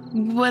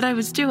what I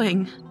was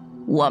doing.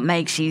 What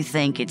makes you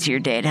think it's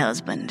your dead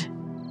husband?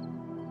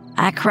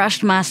 I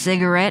crushed my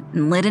cigarette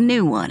and lit a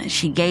new one as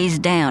she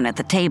gazed down at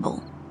the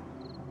table.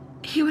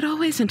 He would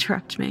always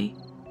interrupt me,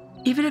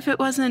 even if it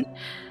wasn't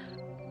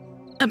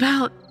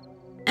about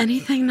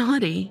anything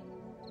naughty.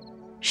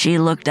 She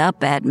looked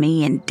up at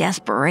me in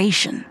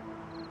desperation.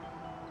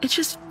 It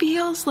just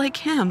feels like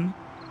him.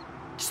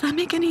 Does that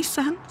make any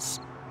sense?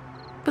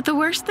 But the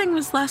worst thing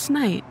was last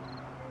night.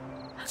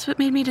 That's what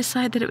made me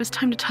decide that it was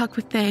time to talk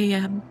with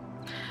a,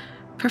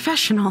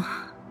 professional.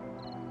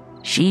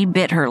 She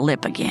bit her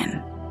lip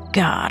again.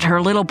 God,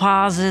 her little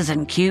pauses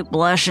and cute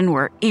blushing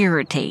were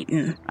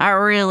irritating. I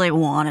really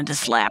wanted to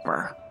slap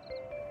her.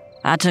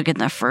 I took in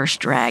the first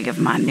drag of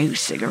my new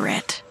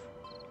cigarette.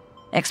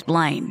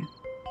 Explain.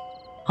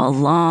 A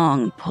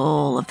long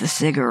pull of the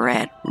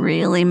cigarette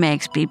really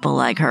makes people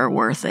like her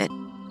worth it.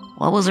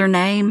 What was her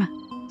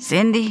name?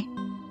 Cindy?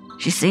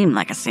 She seemed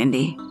like a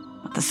Cindy,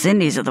 but the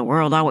Cindys of the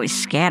world always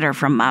scatter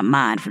from my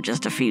mind for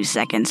just a few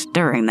seconds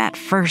during that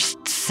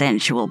first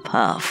sensual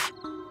puff.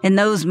 In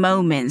those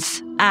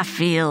moments, I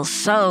feel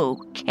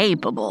so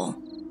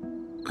capable.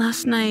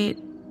 Last night...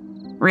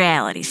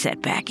 Reality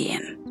set back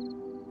in.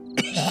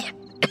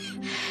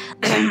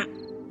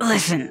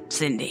 Listen,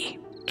 Cindy.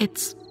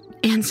 It's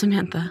Aunt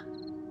Samantha.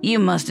 You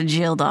must have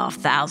jilled off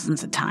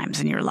thousands of times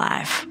in your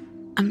life.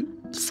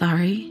 I'm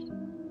sorry.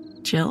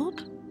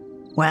 Jilled?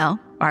 Well,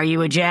 are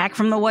you a jack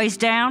from the waist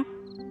down?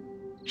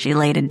 She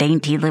laid a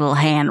dainty little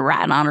hand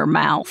right on her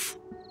mouth.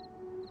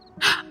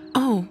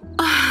 Oh,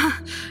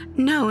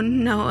 no,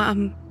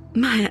 I'm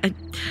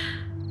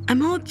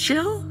all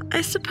Jill,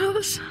 I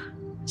suppose.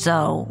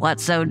 So,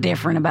 what's so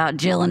different about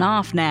jilling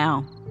off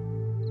now?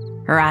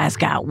 Her eyes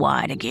got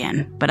wide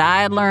again, but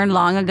I had learned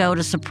long ago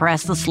to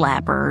suppress the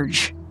slap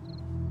urge.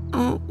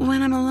 Oh,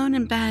 when I'm alone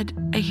in bed,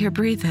 I hear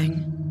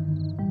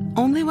breathing.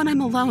 Only when I'm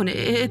alone,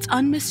 it's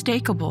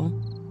unmistakable.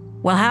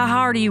 Well, how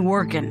hard are you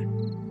working?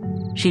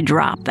 She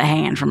dropped the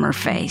hand from her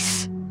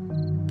face.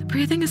 The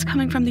breathing is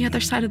coming from the other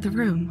side of the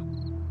room.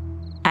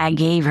 I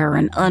gave her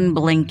an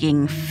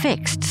unblinking,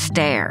 fixed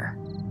stare.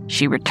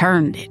 She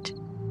returned it.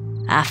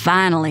 I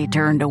finally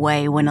turned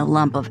away when a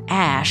lump of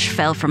ash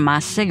fell from my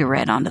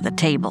cigarette onto the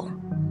table.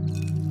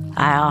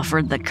 I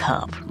offered the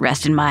cup,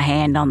 resting my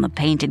hand on the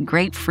painted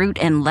grapefruit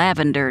and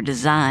lavender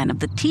design of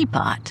the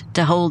teapot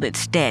to hold it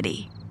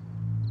steady.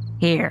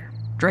 Here,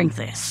 drink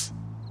this.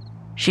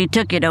 She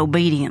took it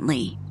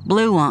obediently,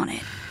 blew on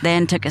it,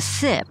 then took a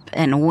sip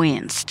and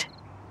winced.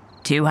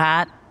 Too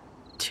hot?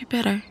 Too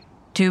bitter.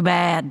 Too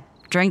bad.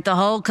 Drink the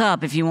whole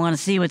cup if you want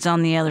to see what's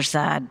on the other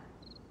side.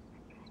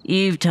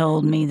 You've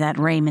told me that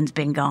Raymond's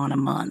been gone a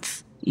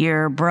month.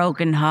 You're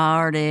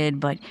broken-hearted,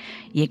 but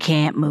you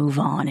can't move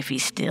on if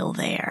he's still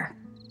there.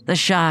 The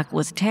shock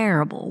was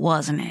terrible,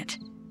 wasn't it?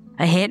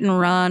 A hit and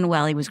run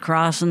while he was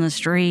crossing the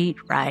street,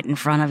 right in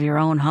front of your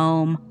own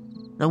home.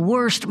 The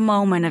worst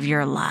moment of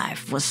your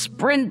life was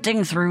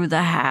sprinting through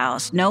the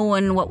house,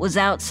 knowing what was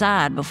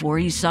outside before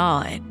you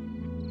saw it.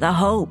 The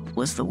hope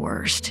was the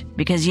worst,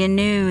 because you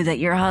knew that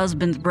your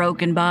husband's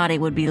broken body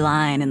would be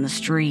lying in the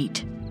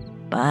street.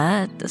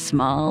 But the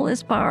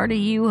smallest part of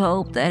you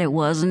hoped that it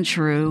wasn't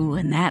true,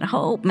 and that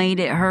hope made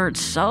it hurt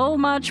so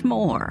much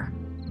more.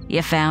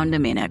 You found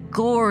him in a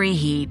gory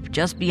heap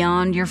just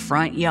beyond your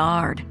front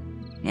yard,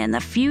 and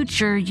the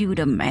future you'd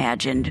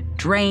imagined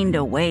drained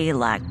away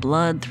like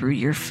blood through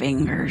your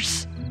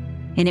fingers.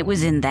 And it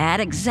was in that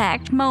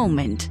exact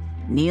moment,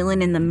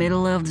 kneeling in the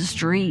middle of the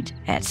street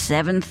at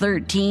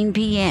 7:13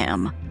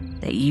 p.m.,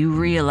 that you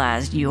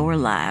realized your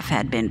life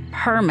had been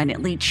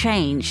permanently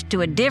changed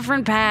to a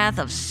different path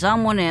of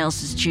someone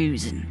else's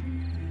choosing.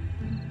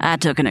 I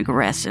took an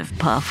aggressive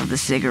puff of the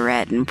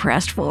cigarette and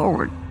pressed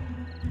forward.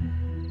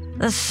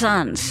 The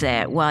sun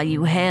set while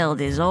you held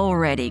his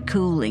already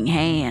cooling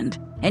hand,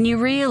 and you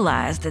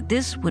realized that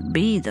this would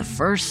be the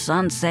first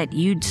sunset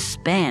you'd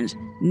spend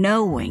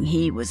knowing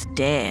he was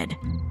dead,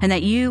 and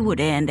that you would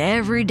end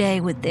every day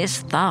with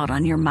this thought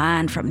on your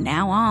mind from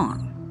now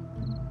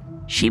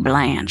on. She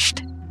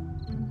blanched.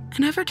 I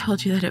never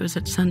told you that it was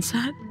at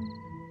sunset.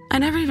 I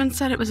never even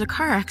said it was a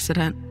car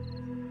accident.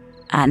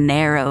 I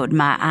narrowed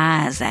my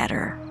eyes at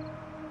her.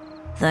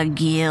 The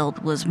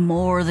guilt was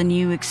more than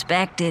you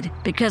expected,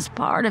 because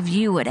part of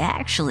you had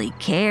actually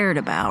cared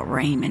about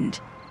Raymond.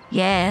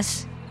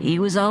 Yes, he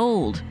was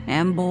old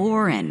and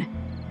boring.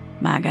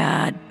 My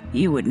God,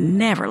 you would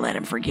never let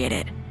him forget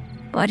it.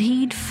 But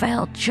he'd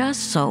felt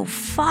just so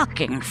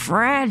fucking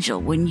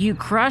fragile when you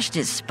crushed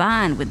his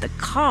spine with the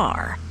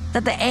car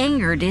that the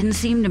anger didn't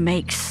seem to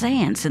make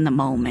sense in the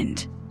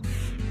moment.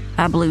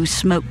 I blew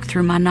smoke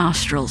through my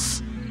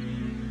nostrils.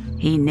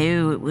 He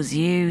knew it was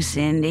you,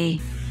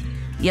 Cindy.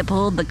 You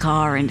pulled the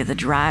car into the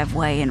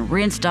driveway and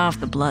rinsed off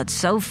the blood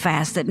so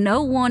fast that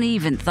no one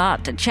even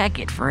thought to check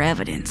it for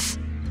evidence.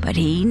 But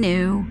he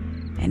knew,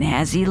 and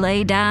as he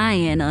lay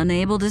dying,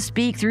 unable to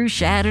speak through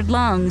shattered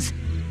lungs,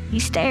 he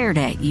stared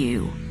at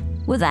you,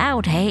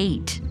 without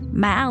hate,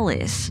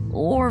 malice,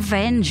 or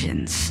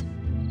vengeance.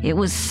 It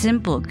was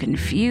simple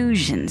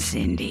confusion,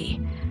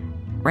 Cindy.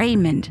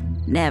 Raymond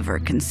never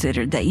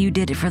considered that you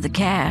did it for the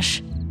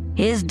cash.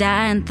 His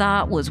dying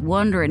thought was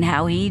wondering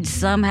how he'd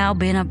somehow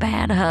been a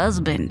bad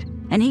husband,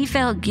 and he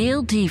felt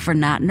guilty for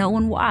not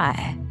knowing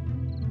why.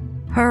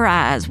 Her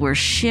eyes were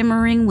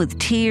shimmering with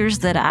tears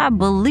that I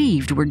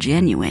believed were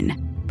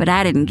genuine, but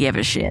I didn't give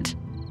a shit.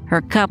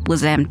 Her cup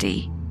was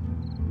empty.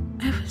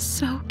 I was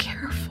so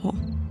careful.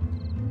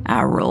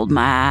 I rolled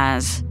my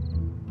eyes.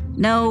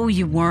 No,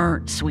 you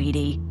weren't,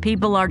 sweetie.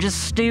 People are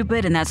just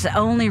stupid, and that's the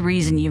only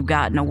reason you've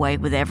gotten away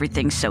with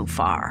everything so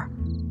far.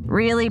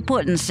 Really,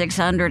 putting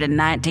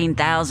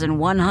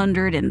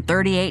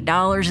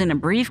 $619,138 in a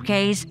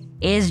briefcase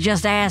is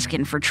just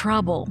asking for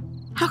trouble.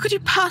 How could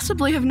you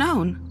possibly have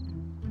known?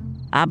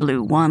 I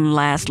blew one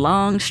last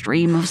long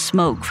stream of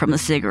smoke from the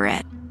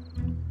cigarette.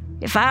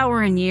 If I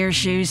were in your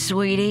shoes,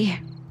 sweetie,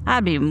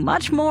 I'd be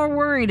much more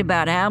worried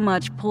about how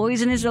much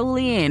poisonous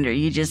oleander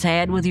you just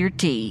had with your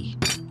tea.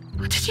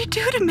 What did you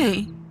do to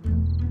me?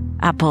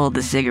 I pulled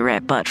the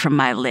cigarette butt from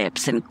my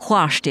lips and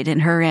quashed it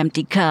in her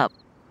empty cup.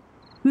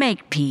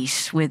 Make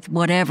peace with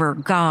whatever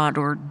god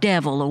or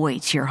devil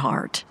awaits your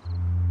heart.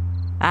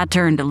 I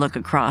turned to look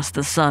across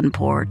the sun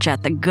porch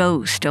at the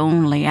ghost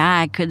only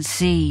I could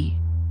see.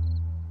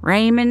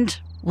 Raymond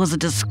was a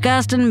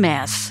disgusting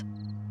mess.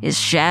 His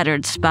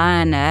shattered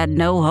spine had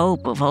no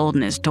hope of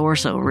holding his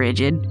torso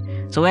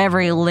rigid, so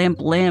every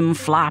limp limb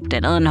flopped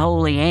at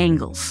unholy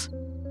angles.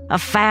 A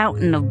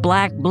fountain of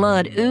black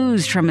blood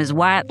oozed from his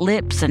white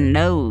lips and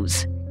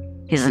nose.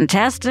 His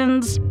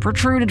intestines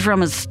protruded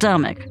from his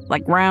stomach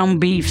like ground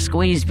beef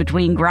squeezed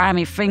between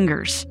grimy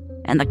fingers,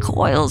 and the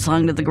coils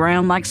hung to the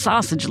ground like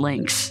sausage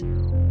links.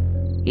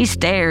 He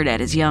stared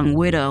at his young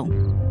widow,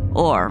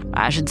 or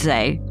I should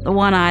say, the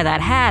one eye that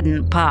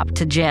hadn't popped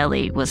to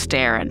jelly was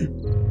staring.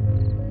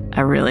 I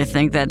really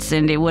think that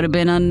Cindy would have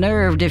been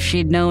unnerved if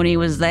she'd known he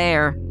was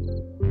there.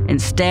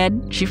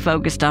 Instead, she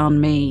focused on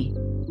me.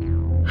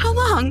 How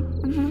long?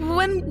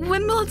 When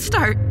will it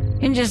start?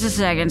 In just a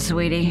second,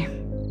 sweetie.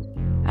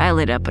 I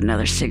lit up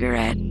another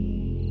cigarette.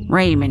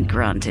 Raymond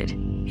grunted.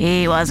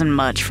 He wasn't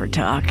much for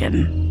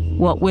talking.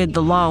 What with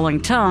the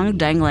lolling tongue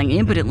dangling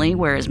impotently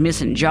where his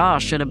missing jaw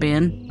should have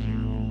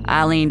been.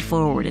 I leaned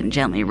forward and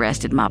gently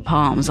rested my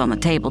palms on the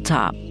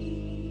tabletop.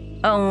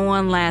 Oh,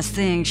 one last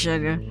thing,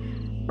 sugar.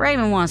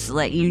 Raymond wants to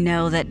let you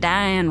know that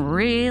dying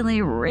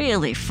really,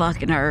 really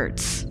fucking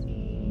hurts.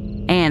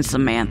 And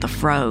Samantha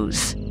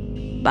froze.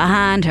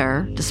 Behind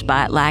her,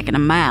 despite lacking a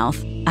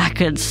mouth, I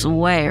could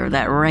swear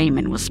that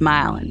Raymond was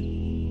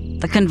smiling.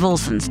 The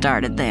convulsions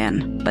started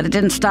then, but it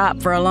didn't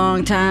stop for a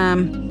long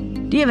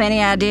time. Do you have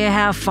any idea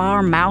how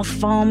far mouth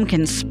foam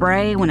can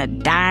spray when a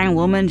dying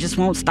woman just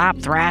won't stop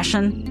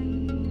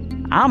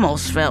thrashing? I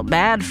almost felt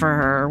bad for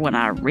her when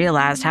I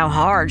realized how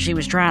hard she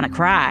was trying to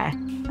cry.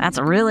 That's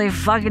a really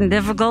fucking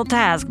difficult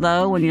task,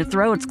 though, when your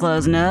throat's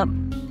closing up.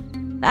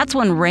 That's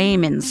when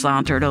Raymond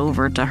sauntered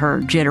over to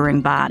her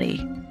jittering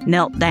body,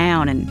 knelt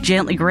down and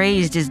gently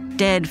grazed his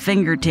dead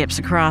fingertips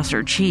across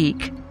her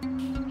cheek.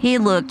 He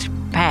looked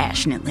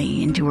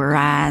passionately into her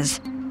eyes,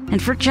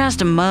 and for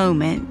just a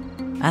moment,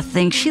 I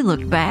think she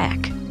looked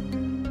back.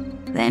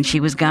 Then she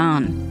was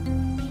gone.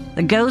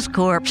 The ghost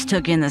corpse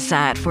took in the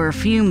sight for a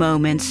few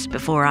moments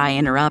before I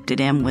interrupted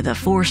him with a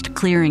forced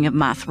clearing of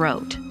my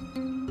throat.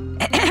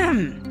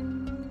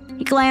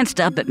 He glanced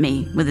up at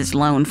me with his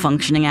lone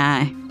functioning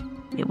eye.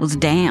 It was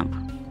damp.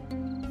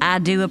 I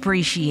do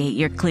appreciate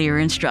your clear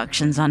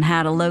instructions on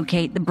how to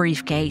locate the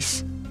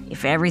briefcase.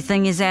 If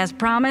everything is as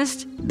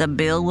promised, the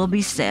bill will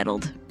be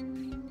settled.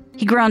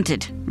 He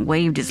grunted and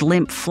waved his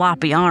limp,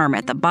 floppy arm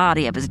at the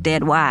body of his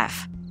dead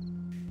wife.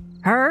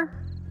 Her?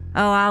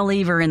 Oh, I'll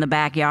leave her in the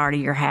backyard of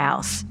your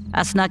house.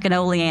 I snuck an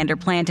oleander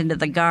plant into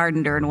the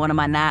garden during one of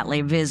my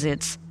nightly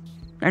visits.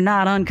 They're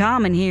not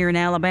uncommon here in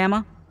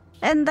Alabama,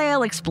 and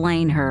they'll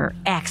explain her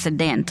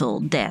accidental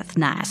death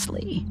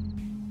nicely.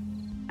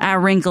 I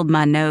wrinkled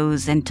my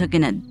nose and took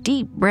in a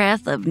deep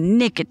breath of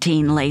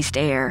nicotine-laced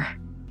air.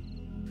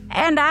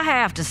 And I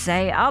have to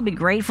say, I'll be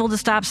grateful to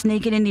stop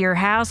sneaking into your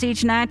house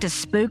each night to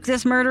spook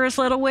this murderous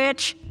little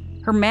witch.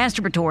 Her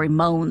masturbatory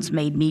moans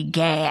made me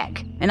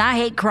gag, and I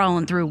hate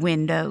crawling through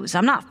windows.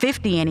 I'm not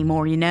 50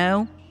 anymore, you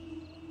know.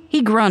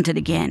 He grunted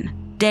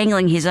again,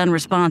 dangling his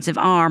unresponsive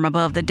arm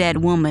above the dead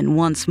woman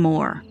once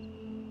more.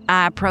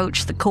 I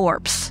approached the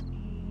corpse.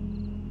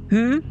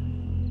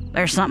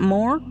 There's something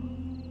more?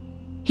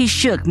 He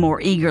shook more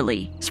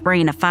eagerly,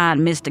 spraying a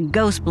fine mist of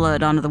ghost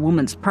blood onto the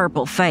woman's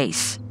purple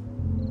face.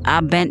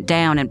 I bent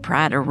down and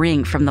pried a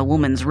ring from the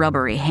woman's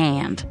rubbery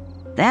hand.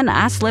 Then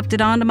I slipped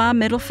it onto my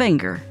middle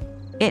finger.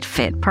 It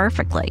fit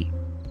perfectly.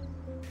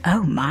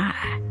 Oh my.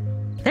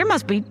 There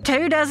must be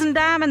 24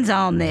 diamonds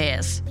on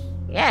this.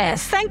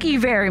 Yes, thank you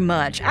very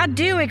much. I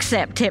do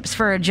accept tips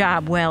for a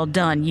job well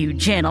done, you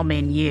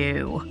gentlemen,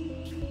 you.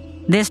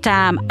 This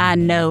time, I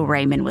know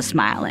Raymond was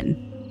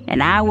smiling.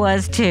 And I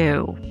was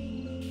too.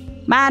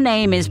 My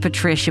name is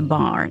Patricia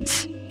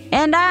Barnes,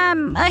 and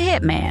I'm a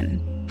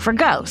hitman for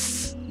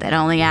ghosts that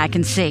only I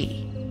can see.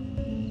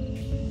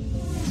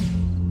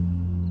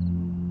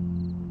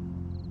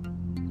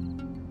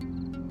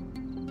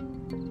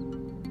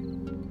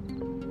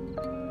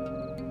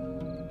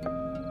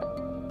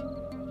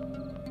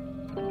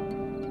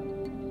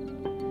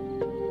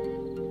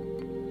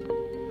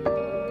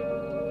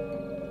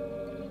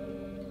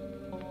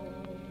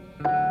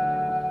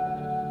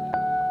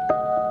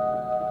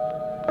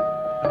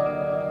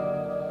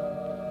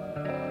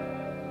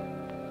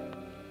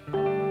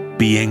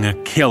 Being a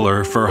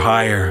killer for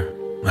hire.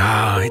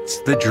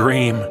 It's the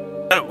dream.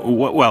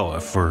 Well,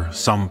 for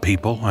some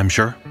people, I'm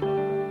sure.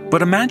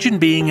 But imagine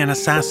being an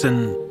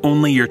assassin,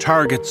 only your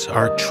targets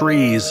are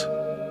trees.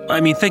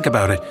 I mean, think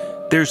about it.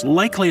 There's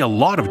likely a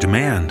lot of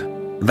demand.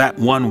 That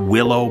one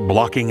willow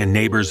blocking a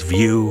neighbor's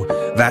view,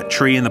 that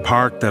tree in the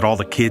park that all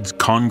the kids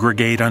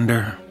congregate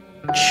under.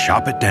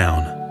 Chop it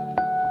down.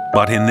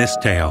 But in this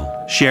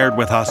tale, shared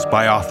with us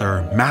by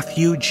author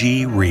Matthew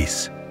G.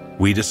 Reese,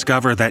 we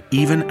discover that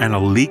even an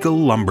illegal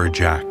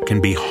lumberjack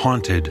can be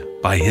haunted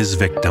by his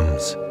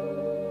victims.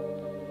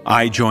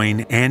 I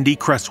join Andy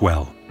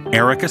Cresswell,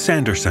 Erica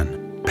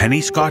Sanderson,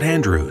 Penny Scott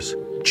Andrews,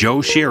 Joe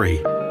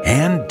Sheary,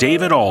 and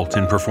David Alt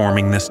in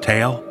performing this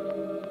tale.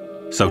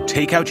 So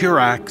take out your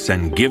axe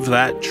and give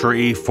that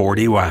tree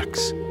 40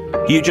 whacks.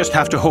 You just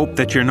have to hope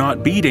that you're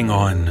not beating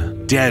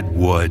on dead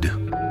wood.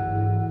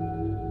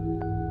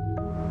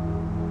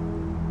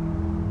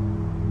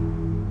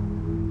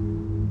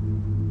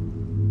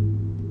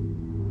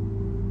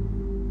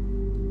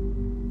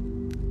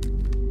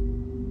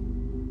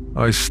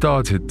 I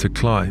started to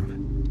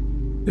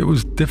climb. It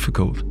was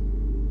difficult.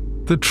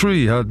 The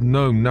tree had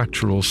no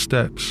natural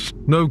steps,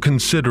 no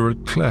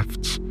considerate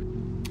clefts.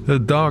 Her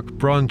dark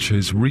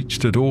branches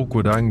reached at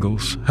awkward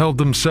angles, held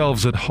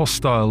themselves at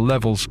hostile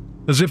levels,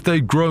 as if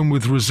they'd grown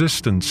with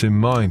resistance in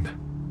mind.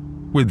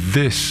 With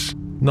this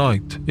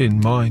night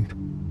in mind.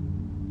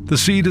 The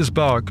cedar's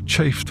bark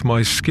chafed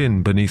my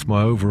skin beneath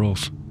my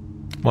overalls.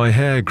 My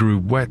hair grew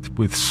wet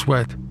with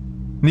sweat.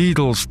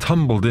 Needles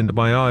tumbled into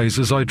my eyes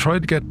as I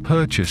tried to get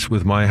purchase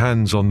with my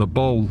hands on the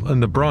bole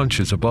and the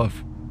branches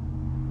above.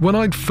 When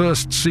I'd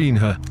first seen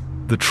her,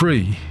 the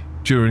tree,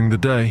 during the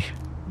day,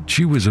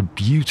 she was a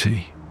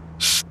beauty,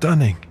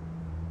 stunning,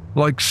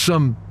 like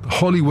some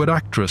Hollywood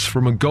actress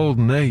from a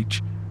golden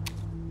age.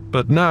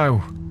 But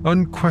now,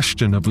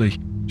 unquestionably,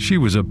 she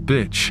was a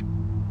bitch,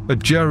 a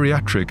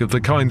geriatric of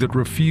the kind that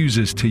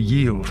refuses to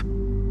yield.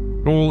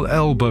 All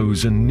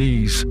elbows and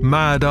knees,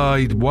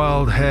 mad-eyed,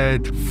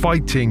 wild-haired,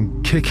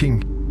 fighting,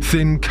 kicking,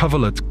 thin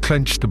coverlet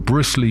clenched a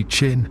bristly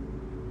chin.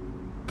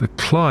 The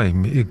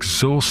climb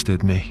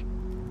exhausted me.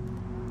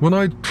 When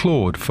I'd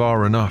clawed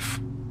far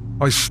enough,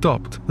 I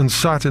stopped and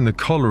sat in the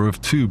collar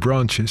of 2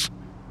 branches,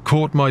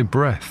 caught my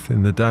breath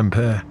in the damp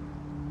air.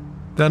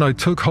 Then I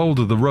took hold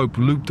of the rope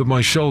looped at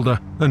my shoulder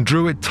and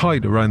drew it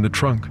tight around the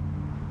trunk.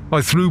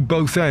 I threw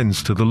both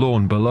ends to the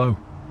lawn below.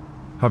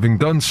 Having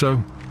done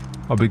so,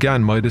 I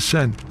began my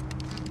descent.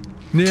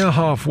 Near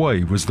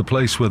halfway was the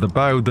place where the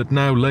bough that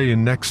now lay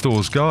in next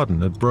door's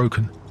garden had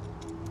broken.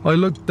 I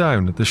looked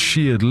down at the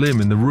sheared limb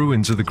in the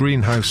ruins of the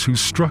greenhouse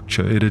whose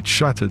structure it had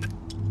shattered,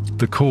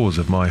 the cause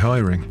of my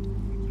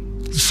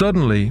hiring.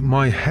 Suddenly,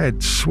 my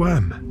head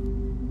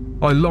swam.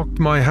 I locked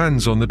my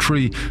hands on the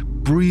tree,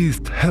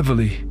 breathed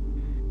heavily,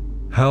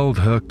 held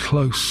her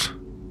close,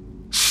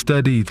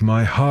 steadied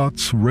my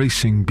heart's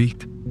racing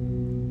beat.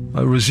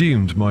 I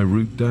resumed my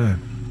route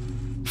down.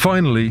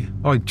 Finally,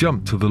 I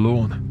jumped to the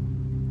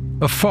lawn.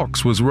 A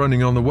fox was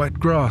running on the wet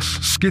grass,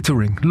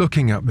 skittering,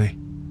 looking at me.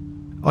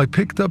 I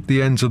picked up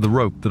the ends of the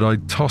rope that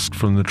I'd tossed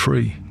from the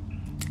tree.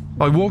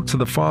 I walked to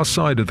the far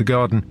side of the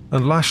garden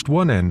and lashed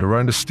one end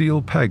around a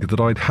steel peg that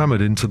I'd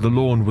hammered into the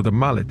lawn with a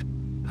mallet,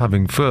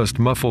 having first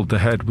muffled the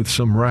head with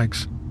some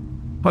rags.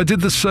 I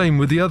did the same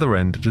with the other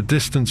end at a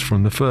distance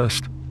from the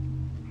first.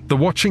 The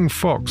watching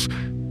fox,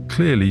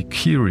 clearly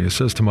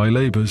curious as to my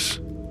labours,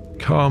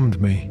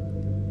 calmed me.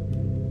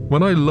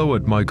 When I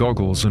lowered my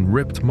goggles and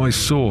ripped my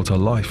saw to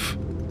life,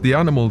 the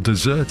animal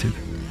deserted,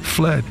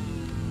 fled,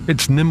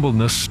 its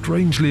nimbleness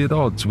strangely at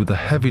odds with the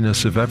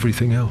heaviness of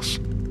everything else.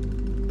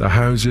 The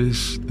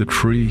houses, the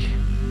tree,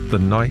 the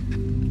night.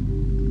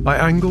 I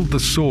angled the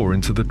saw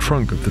into the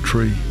trunk of the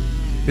tree.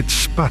 It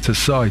spat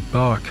aside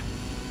bark.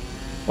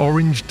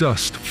 Orange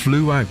dust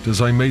flew out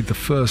as I made the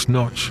first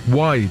notch,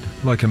 wide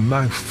like a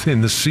mouth in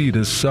the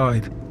cedar's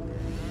side.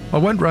 I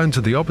went round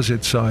to the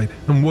opposite side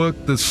and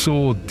worked the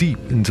saw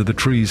deep into the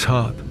tree's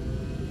heart.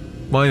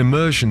 My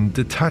immersion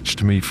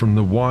detached me from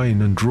the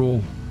whine and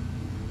drawl,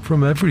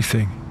 from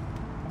everything.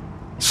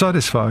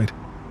 Satisfied,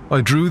 I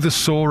drew the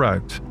saw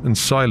out and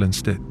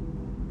silenced it.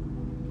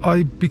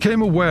 I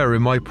became aware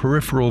in my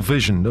peripheral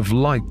vision of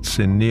lights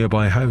in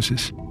nearby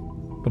houses,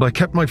 but I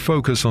kept my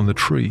focus on the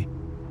tree.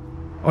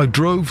 I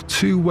drove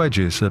 2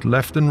 wedges at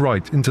left and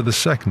right into the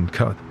second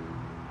cut.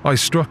 I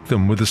struck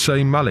them with the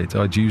same mallet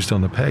I'd used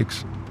on the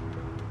pegs.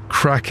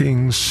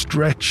 Cracking,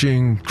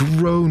 stretching,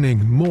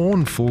 groaning,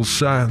 mournful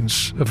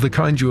sounds of the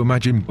kind you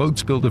imagine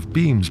boats built of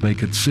beams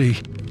make at sea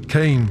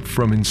came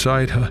from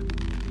inside her.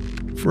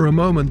 For a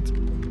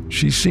moment,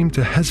 she seemed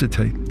to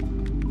hesitate,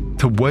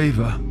 to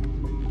waver.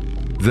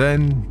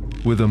 Then,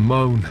 with a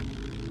moan,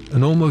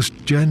 an almost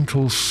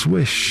gentle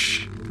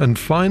swish, and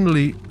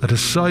finally a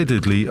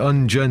decidedly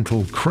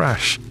ungentle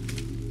crash,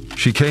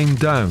 she came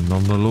down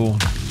on the lawn.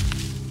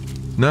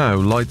 Now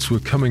lights were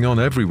coming on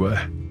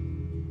everywhere.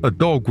 A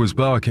dog was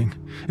barking,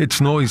 its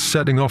noise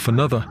setting off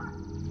another.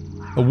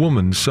 A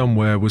woman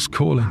somewhere was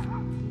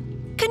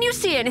calling. Can you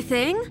see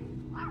anything?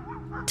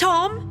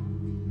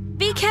 Tom?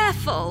 Be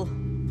careful.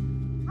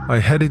 I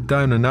headed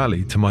down an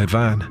alley to my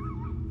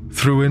van,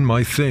 threw in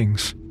my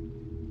things,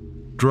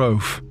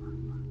 drove.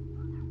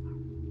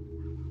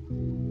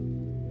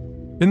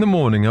 In the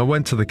morning, I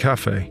went to the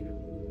cafe.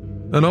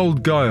 An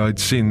old guy I'd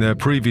seen there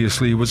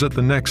previously was at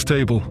the next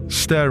table,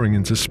 staring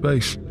into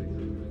space.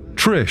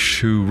 Trish,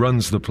 who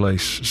runs the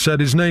place, said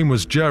his name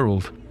was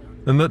Gerald,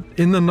 and that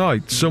in the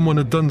night someone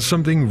had done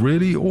something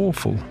really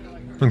awful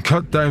and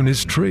cut down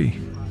his tree.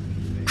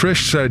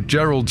 Trish said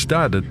Gerald's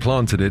dad had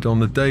planted it on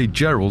the day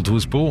Gerald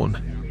was born.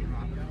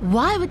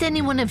 Why would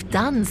anyone have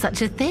done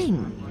such a thing?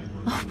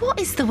 What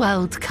is the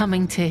world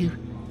coming to?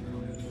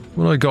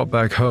 When I got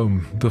back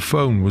home, the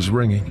phone was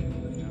ringing.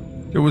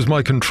 It was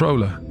my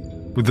controller,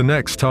 with the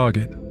next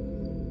target.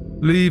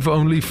 "Leave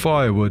only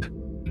firewood,"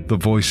 the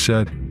voice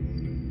said,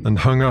 and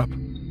hung up.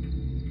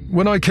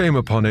 When I came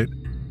upon it,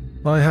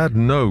 I had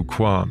no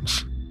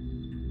qualms.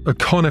 A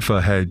conifer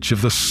hedge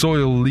of the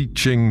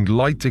soil-leaching,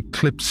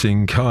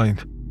 light-eclipsing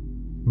kind.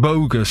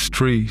 Bogus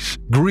trees,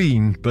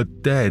 green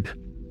but dead,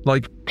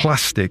 like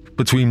plastic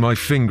between my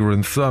finger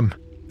and thumb.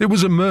 It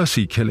was a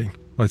mercy killing,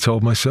 I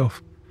told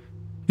myself.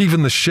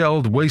 Even the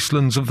shelled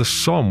wastelands of the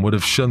Somme would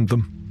have shunned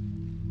them.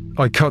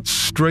 I cut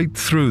straight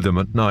through them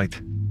at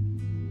night.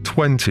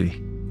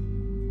 20.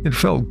 It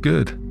felt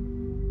good,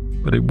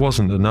 but it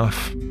wasn't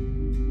enough.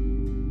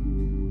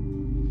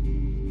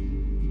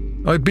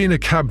 I'd been a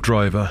cab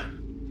driver,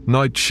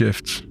 night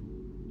shifts.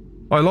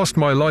 I lost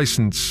my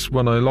license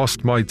when I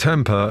lost my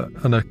temper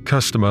and a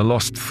customer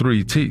lost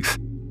 3 teeth.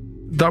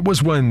 That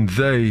was when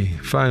they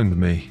found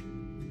me,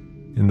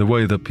 in the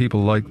way that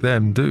people like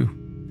them do.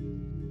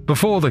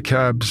 Before the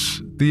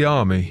cabs, the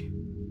army,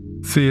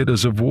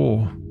 theatres of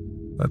war,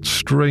 that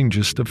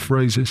strangest of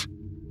phrases.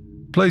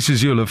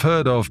 Places you'll have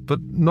heard of, but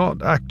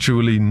not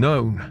actually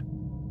known,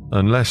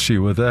 unless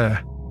you were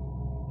there.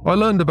 I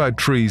learned about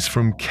trees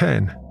from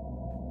Ken.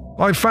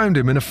 I found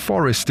him in a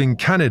forest in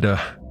Canada,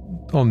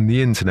 on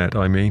the internet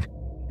I mean,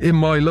 in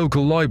my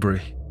local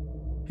library.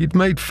 He'd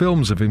made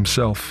films of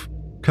himself,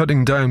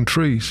 cutting down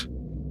trees.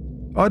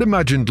 I'd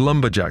imagined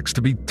lumberjacks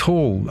to be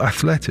tall,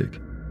 athletic,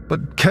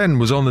 but Ken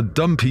was on the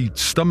dumpy,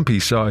 stumpy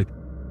side.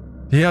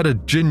 He had a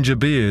ginger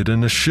beard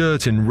and a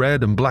shirt in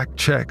red and black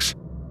checks.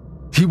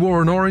 He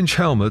wore an orange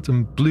helmet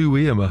and blue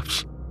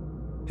earmuffs.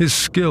 His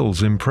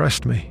skills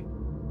impressed me,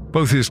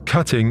 both his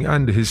cutting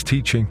and his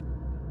teaching.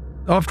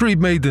 After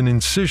he'd made an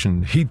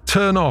incision, he'd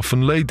turn off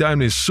and lay down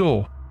his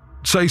saw,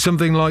 say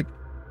something like,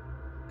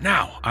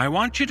 "Now, I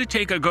want you to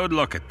take a good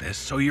look at this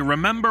so you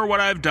remember what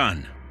I've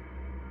done."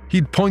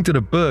 He'd point at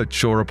a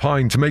birch or a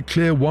pine to make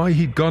clear why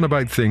he'd gone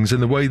about things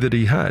in the way that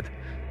he had.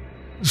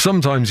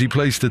 Sometimes he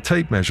placed a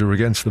tape measure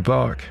against the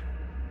bark.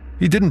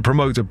 He didn't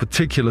promote a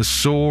particular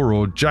saw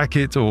or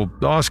jacket or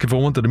ask if I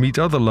wanted to meet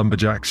other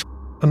lumberjacks,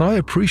 and I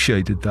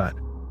appreciated that.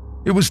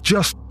 It was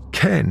just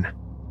Ken,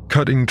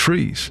 cutting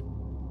trees.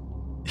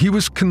 He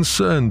was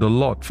concerned a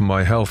lot for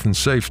my health and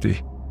safety,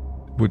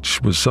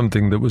 which was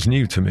something that was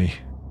new to me.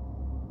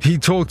 He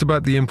talked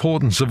about the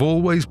importance of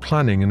always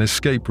planning an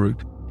escape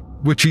route,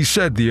 which he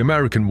said the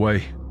American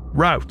way,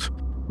 route,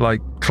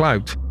 like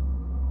clout.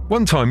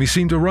 One time he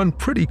seemed to run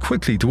pretty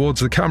quickly towards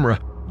the camera,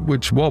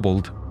 which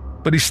wobbled,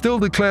 but he still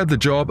declared the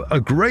job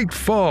a great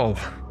fall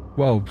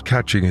while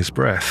catching his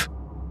breath.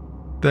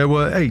 There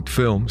were 8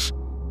 films.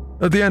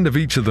 At the end of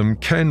each of them,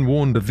 Ken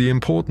warned of the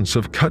importance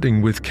of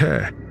cutting with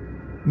care.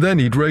 Then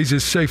he'd raise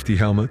his safety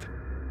helmet.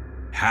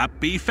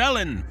 Happy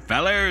felon,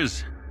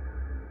 fellers!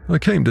 I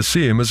came to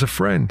see him as a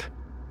friend.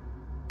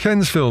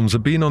 Ken's films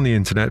had been on the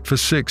internet for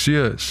 6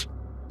 years.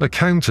 A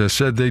counter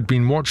said they'd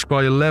been watched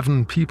by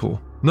 11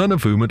 people, none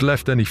of whom had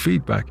left any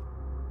feedback.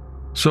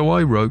 So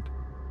I wrote,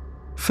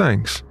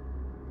 "Thanks."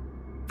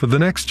 For the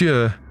next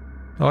year,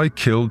 I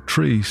killed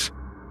trees.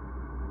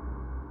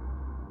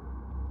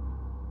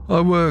 I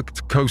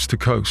worked coast to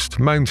coast,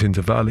 mountain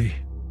to valley.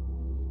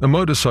 A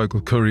motorcycle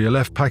courier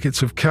left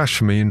packets of cash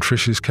for me in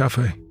Trish's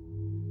cafe.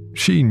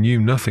 She knew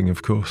nothing,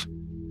 of course.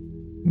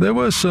 There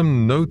were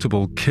some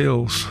notable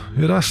kills,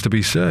 it has to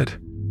be said.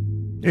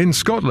 In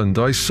Scotland,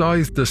 I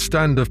scythed a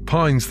stand of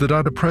pines that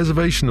had a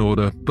preservation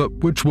order, but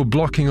which were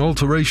blocking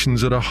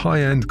alterations at a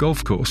high-end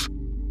golf course.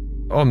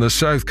 On the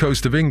south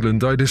coast of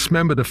England, I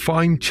dismembered a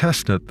fine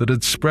chestnut that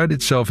had spread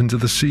itself into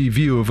the sea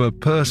view of a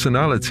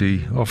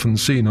personality often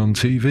seen on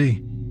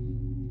TV.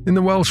 In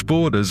the Welsh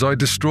borders, I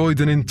destroyed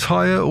an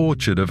entire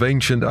orchard of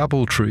ancient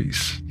apple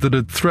trees that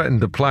had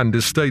threatened a planned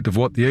estate of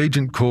what the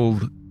agent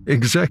called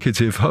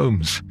executive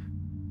homes.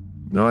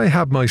 I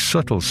had my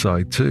subtle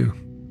side too.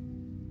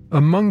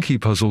 A monkey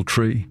puzzle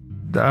tree,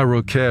 the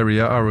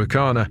Araucaria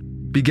araucana,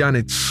 began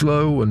its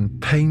slow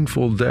and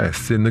painful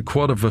death in the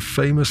quad of a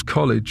famous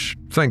college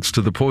thanks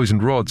to the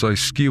poisoned rods I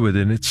skewered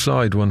in its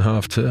side one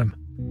half-term.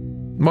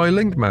 My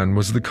linkman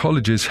was the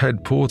college's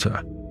head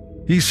porter.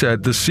 He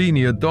said the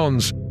senior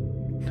dons,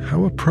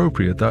 how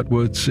appropriate that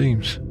word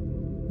seems,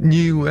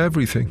 knew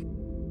everything.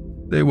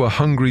 They were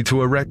hungry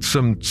to erect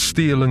some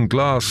steel and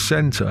glass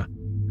centre.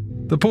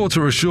 The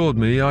porter assured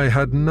me I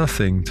had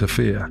nothing to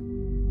fear.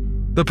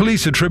 The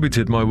police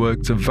attributed my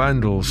work to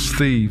vandals,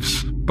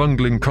 thieves,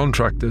 bungling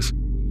contractors.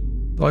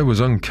 I was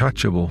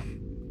uncatchable,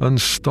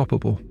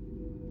 unstoppable.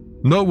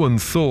 No one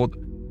thought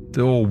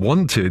or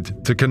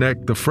wanted to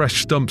connect the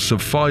fresh stumps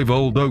of 5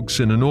 old oaks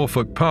in a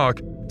Norfolk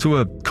park to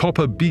a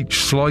copper beech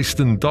sliced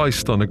and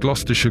diced on a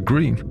Gloucestershire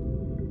green.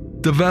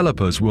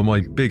 Developers were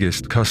my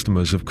biggest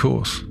customers, of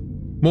course.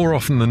 More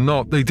often than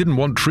not, they didn't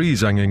want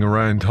trees hanging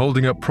around,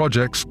 holding up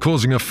projects,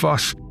 causing a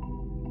fuss.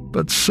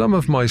 But some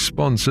of my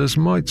sponsors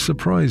might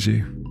surprise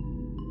you.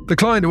 The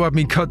client who had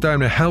me cut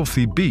down a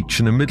healthy beech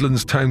in a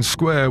Midlands town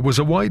square was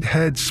a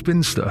white-haired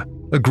spinster,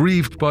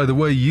 aggrieved by the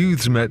way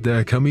youths met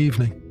there come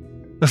evening.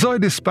 As I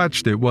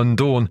dispatched it one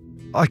dawn,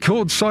 I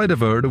caught sight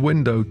of her at a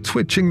window,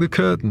 twitching the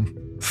curtain,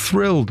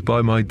 thrilled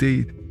by my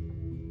deed.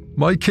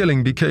 My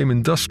killing became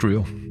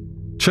industrial.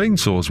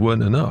 Chainsaws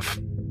weren't enough.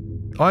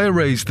 I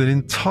erased an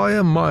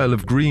entire mile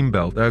of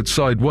greenbelt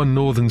outside one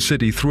northern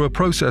city through a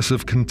process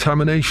of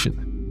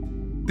contamination.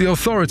 The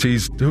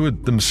authorities, who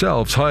had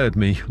themselves hired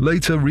me,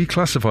 later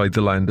reclassified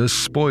the land as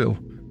spoil,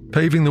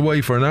 paving the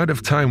way for an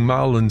out-of-town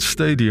Marland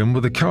stadium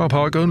with a car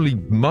park only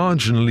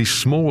marginally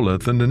smaller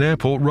than an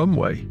airport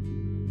runway.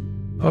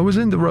 I was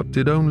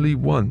interrupted only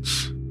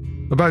once,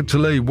 about to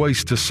lay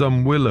waste to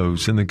some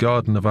willows in the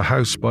garden of a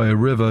house by a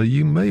river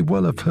you may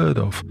well have heard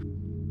of.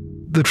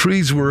 The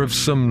trees were of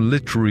some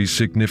literary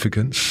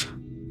significance.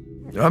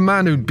 A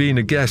man who'd been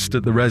a guest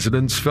at the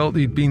residence felt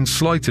he'd been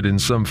slighted in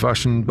some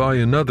fashion by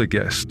another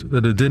guest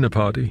at a dinner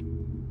party.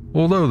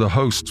 Although the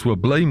hosts were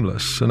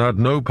blameless and had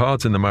no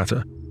part in the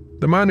matter,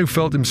 the man who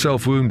felt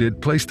himself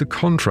wounded placed a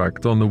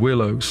contract on the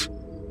willows.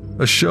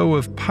 A show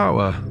of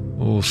power,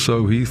 or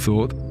so he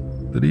thought,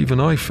 that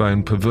even I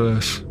found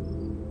perverse.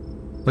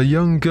 A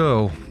young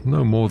girl,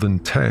 no more than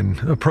 10,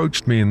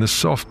 approached me in the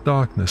soft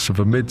darkness of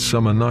a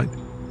midsummer night,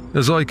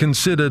 as I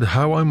considered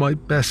how I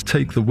might best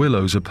take the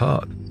willows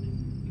apart.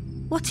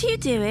 What are you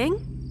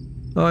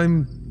doing?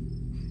 I'm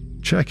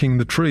checking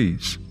the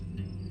trees.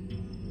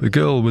 The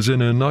girl was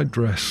in her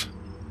nightdress.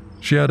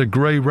 She had a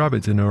grey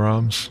rabbit in her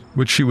arms,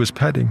 which she was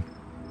petting.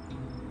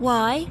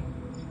 Why?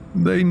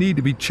 They need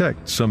to be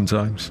checked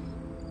sometimes.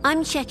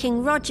 I'm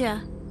checking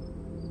Roger.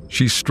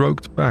 She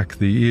stroked back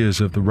the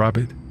ears of the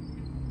rabbit.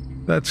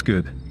 That's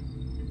good.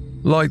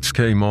 Lights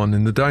came on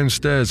in the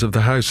downstairs of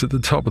the house at the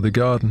top of the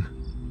garden.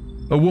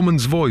 A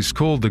woman's voice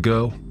called the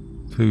girl,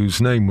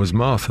 whose name was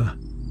Martha.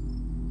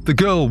 The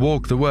girl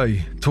walked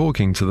away,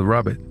 talking to the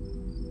rabbit.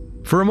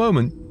 For a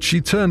moment, she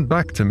turned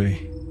back to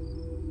me.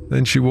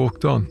 Then she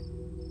walked on.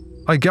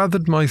 I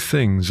gathered my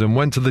things and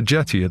went to the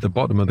jetty at the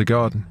bottom of the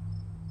garden.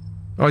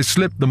 I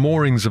slipped the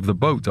moorings of the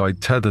boat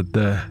I'd tethered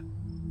there,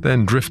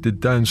 then drifted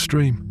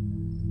downstream.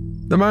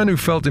 The man who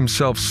felt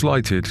himself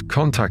slighted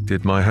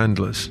contacted my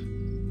handlers.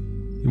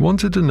 He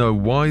wanted to know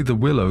why the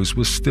willows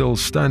were still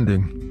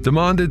standing,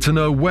 demanded to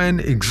know when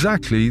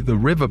exactly the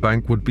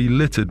riverbank would be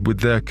littered with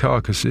their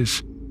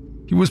carcasses.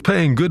 He was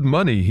paying good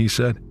money, he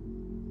said.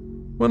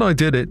 When I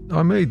did it,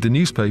 I made the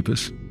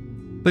newspapers.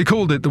 They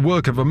called it the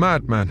work of a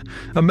madman,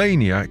 a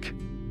maniac.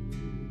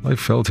 I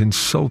felt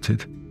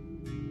insulted.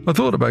 I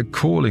thought about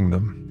calling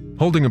them,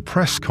 holding a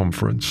press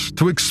conference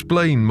to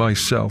explain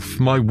myself,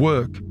 my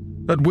work,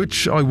 at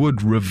which I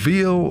would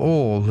reveal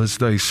all, as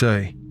they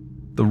say.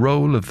 The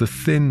role of the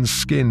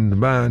thin-skinned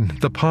man,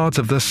 the part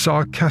of the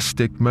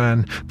sarcastic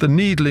man, the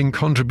needling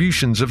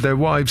contributions of their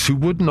wives who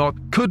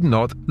could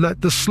not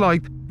let the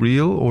slight,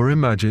 real or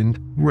imagined,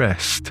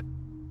 rest.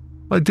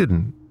 I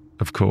didn't,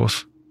 of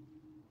course.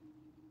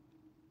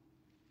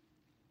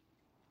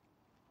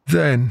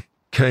 Then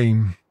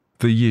came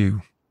the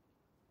yew,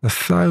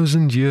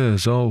 1,000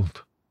 years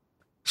old.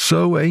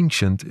 So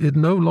ancient it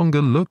no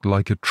longer looked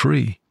like a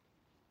tree.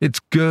 Its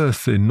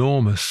girth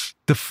enormous,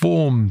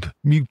 deformed,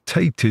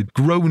 mutated,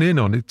 grown in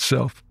on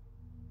itself.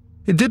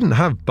 It didn't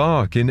have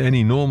bark in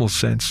any normal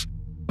sense,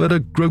 but a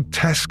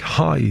grotesque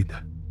hide,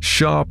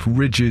 sharp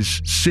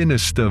ridges,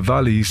 sinister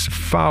valleys,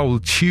 foul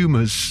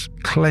tumours,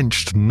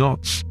 clenched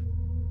knots.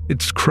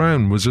 Its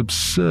crown was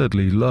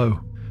absurdly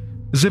low,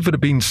 as if it had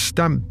been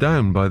stamped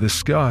down by the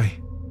sky.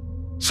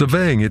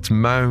 Surveying its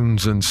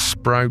mounds and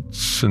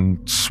sprouts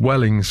and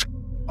swellings,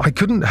 I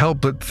couldn't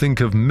help but think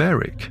of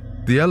Merrick,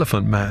 the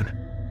elephant man.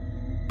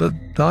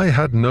 But I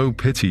had no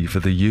pity for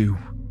the yew,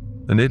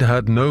 and it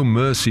had no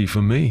mercy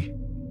for me.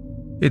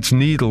 Its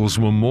needles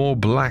were more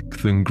black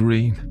than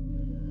green,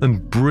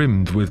 and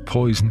brimmed with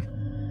poison.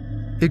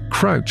 It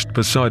crouched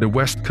beside a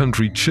West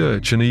Country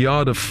church in a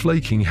yard of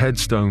flaking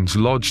headstones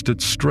lodged at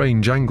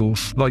strange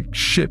angles, like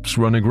ships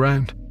run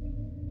aground.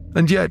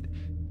 And yet,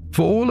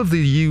 for all of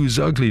the yew's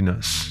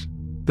ugliness,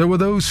 there were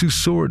those who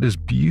saw it as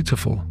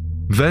beautiful,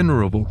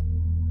 venerable,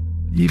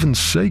 even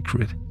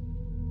sacred.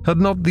 Had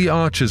not the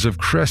archers of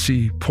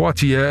Crécy,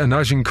 Poitiers and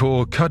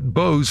Agincourt cut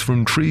bows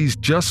from trees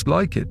just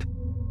like it?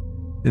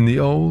 In the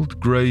old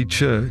grey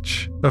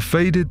church, a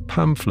faded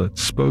pamphlet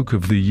spoke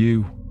of the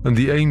yew and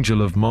the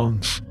angel of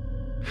Mons,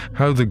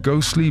 how the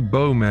ghostly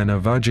bowmen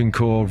of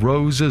Agincourt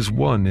rose as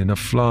one in a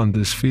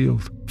Flanders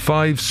field,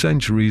 5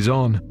 centuries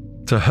on,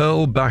 to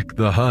hurl back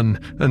the Hun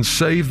and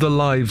save the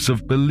lives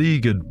of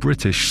beleaguered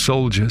British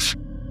soldiers,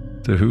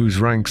 to whose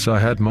ranks I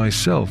had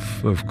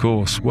myself, of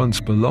course, once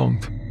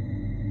belonged.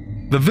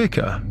 The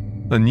vicar,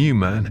 a new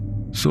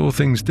man, saw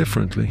things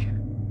differently,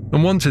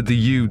 and wanted the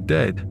yew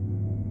dead.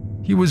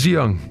 He was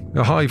young,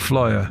 a high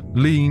flyer,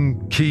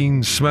 lean,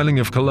 keen, smelling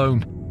of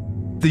cologne.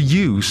 The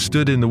yew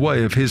stood in the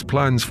way of his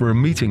plans for a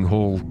meeting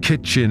hall,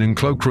 kitchen and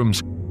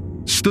cloakrooms,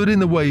 stood in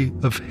the way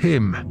of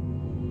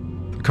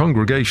him. The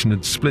congregation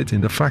had split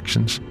into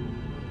factions.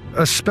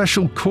 A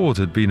special court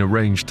had been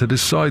arranged to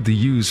decide the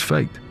yew's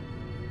fate,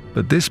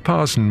 but this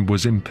parson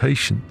was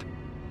impatient.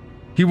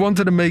 He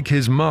wanted to make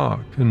his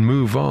mark and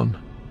move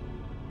on.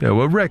 There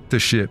were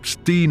rectorships,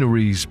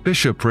 deaneries,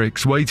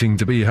 bishoprics waiting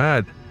to be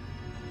had.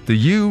 The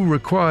yew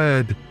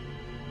required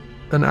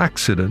an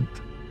accident.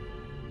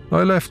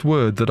 I left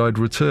word that I'd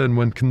return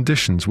when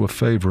conditions were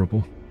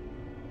favourable.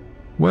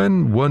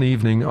 When, one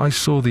evening, I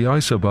saw the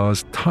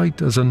isobars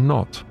tight as a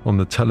knot on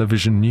the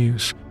television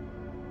news,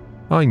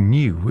 I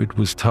knew it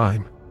was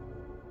time.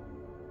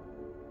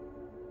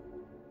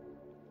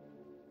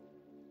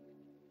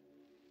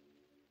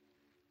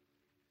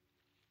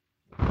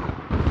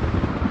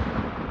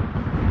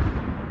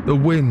 The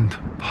wind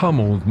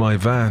pummeled my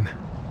van.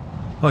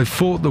 I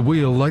fought the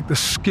wheel like the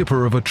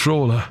skipper of a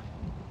trawler.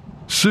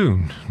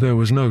 Soon there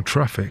was no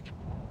traffic.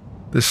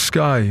 The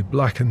sky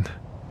blackened,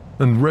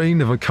 and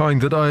rain of a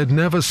kind that I had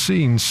never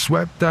seen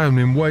swept down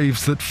in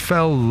waves that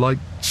fell like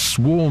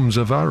swarms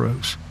of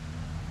arrows.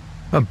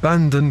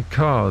 Abandoned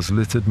cars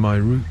littered my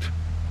route.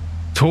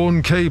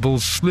 Torn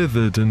cables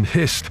slithered and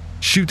hissed,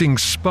 shooting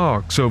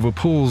sparks over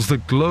pools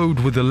that glowed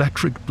with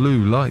electric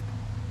blue light.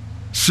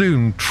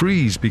 Soon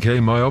trees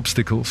became my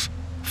obstacles,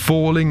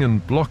 falling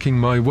and blocking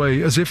my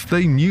way as if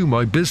they knew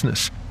my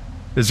business,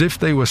 as if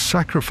they were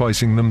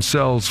sacrificing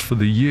themselves for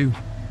the yew.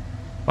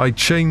 I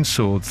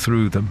chainsawed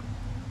through them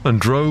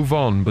and drove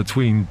on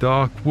between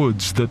dark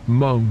woods that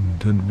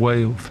moaned and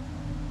wailed.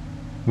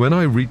 When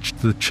I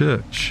reached the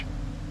church,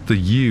 the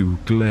yew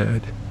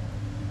glared.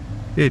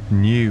 It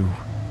knew.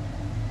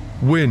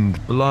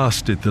 Wind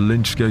blasted the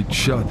lynch gate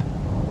shut.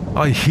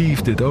 I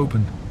heaved it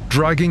open,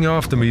 dragging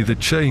after me the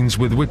chains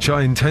with which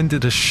I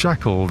intended to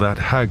shackle that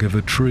hag of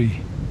a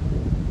tree.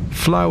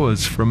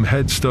 Flowers from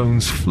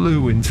headstones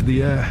flew into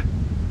the air.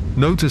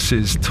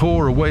 Notices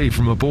tore away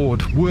from a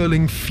board,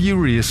 whirling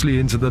furiously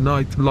into the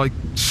night like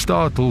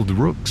startled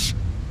rooks.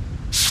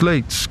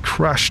 Slates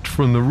crashed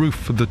from the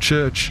roof of the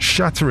church,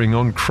 shattering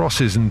on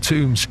crosses and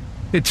tombs,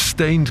 its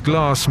stained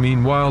glass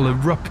meanwhile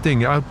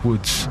erupting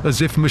outwards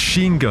as if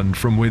machine-gunned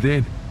from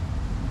within.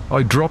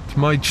 I dropped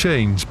my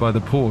chains by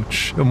the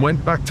porch and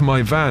went back to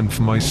my van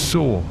for my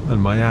saw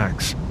and my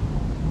axe.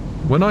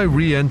 When I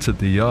re-entered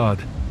the yard,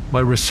 my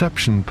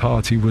reception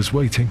party was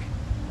waiting.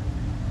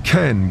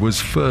 Ken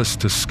was first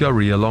to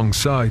scurry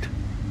alongside.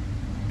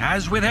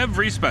 As with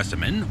every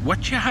specimen,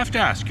 what you have to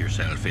ask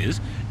yourself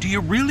is, do you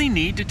really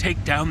need to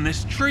take down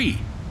this tree?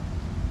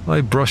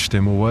 I brushed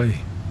him away.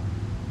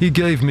 He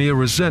gave me a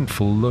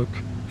resentful look.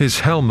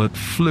 His helmet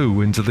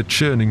flew into the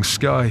churning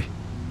sky.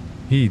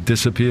 He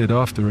disappeared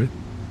after it.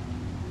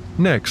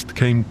 Next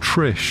came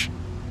Trish,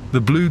 the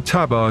blue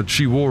tabard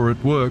she wore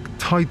at work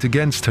tight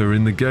against her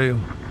in the gale.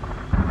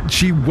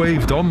 She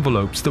waved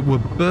envelopes that were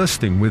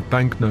bursting with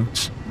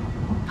banknotes.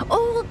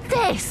 All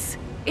this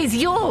is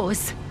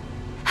yours.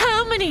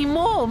 How many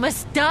more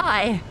must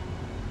die?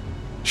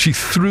 She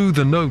threw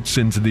the notes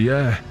into the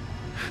air.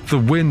 The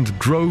wind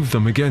drove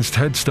them against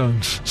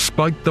headstones,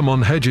 spiked them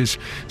on hedges,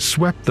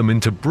 swept them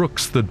into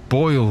brooks that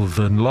boiled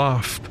and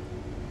laughed.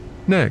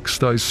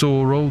 Next, I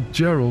saw old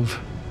Gerald,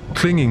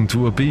 clinging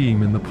to a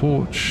beam in the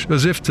porch,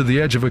 as if to the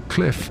edge of a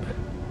cliff,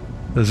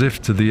 as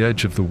if to the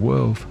edge of the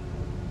world.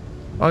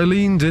 I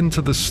leaned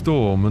into the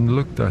storm and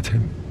looked at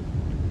him.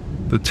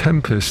 The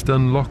tempest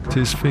unlocked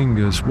his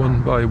fingers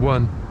one by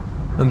one,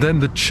 and then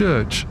the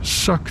church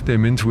sucked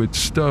him into its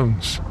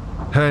stones,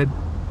 head,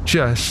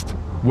 chest,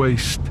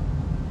 waist,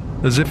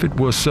 as if it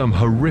were some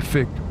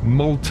horrific,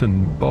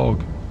 molten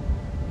bog.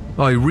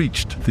 I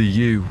reached the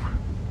yew.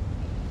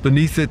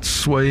 Beneath its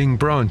swaying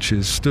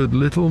branches stood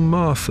little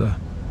Martha,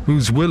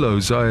 whose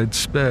willows I had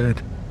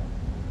spared,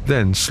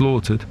 then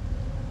slaughtered.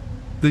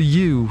 The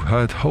yew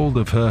had hold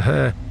of her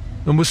hair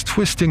and was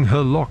twisting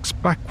her locks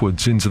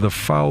backwards into the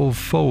foul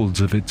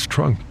folds of its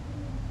trunk.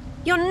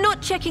 You're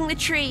not checking the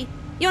tree!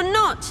 You're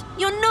not!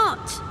 You're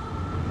not!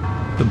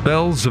 The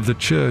bells of the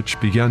church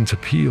began to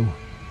peal.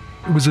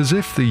 It was as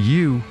if the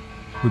yew,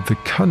 with the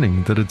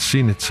cunning that had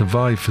seen it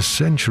survive for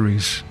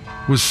centuries,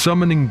 was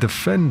summoning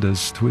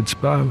defenders to its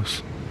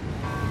boughs.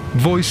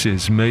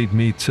 Voices made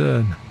me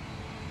turn.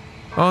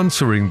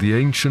 Answering the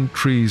ancient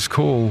tree's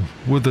call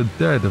were the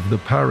dead of the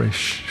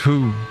parish,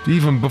 who,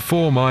 even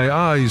before my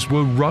eyes,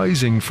 were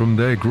rising from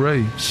their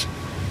graves.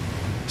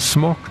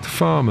 Smocked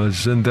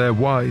farmers and their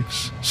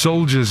wives,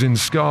 soldiers in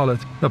scarlet,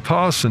 a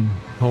parson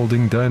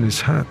holding down his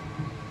hat.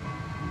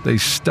 They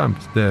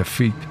stamped their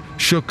feet,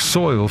 shook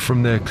soil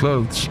from their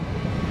clothes.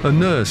 A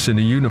nurse in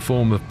a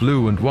uniform of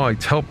blue and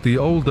white helped the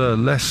older,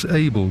 less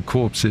able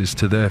corpses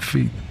to their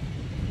feet.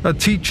 A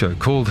teacher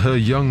called her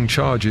young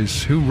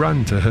charges, who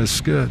ran to her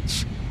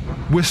skirts.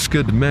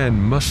 Whiskered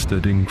men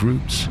mustered in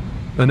groups.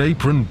 An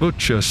aproned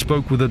butcher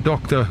spoke with a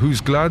doctor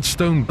whose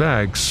Gladstone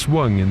bag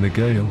swung in the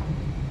gale.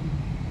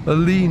 A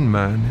lean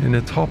man in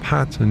a top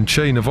hat and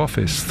chain of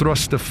office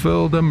thrust a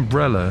furled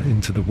umbrella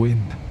into the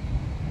wind.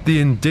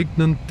 The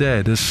indignant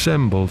dead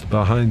assembled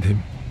behind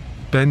him,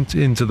 bent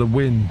into the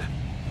wind,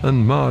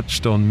 and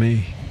marched on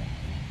me.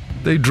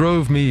 They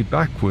drove me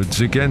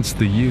backwards against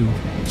the yew,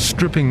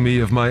 stripping me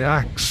of my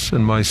axe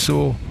and my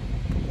saw.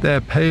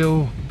 Their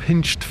pale,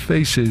 pinched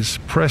faces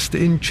pressed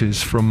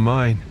inches from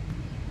mine.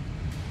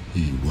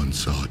 He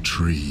wants our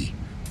tree.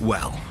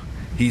 Well,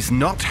 he's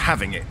not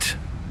having it.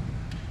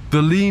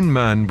 The lean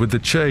man with the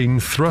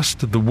chain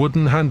thrust the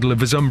wooden handle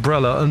of his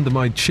umbrella under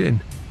my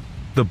chin.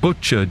 The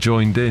butcher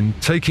joined in,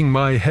 taking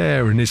my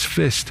hair in his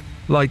fist,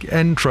 like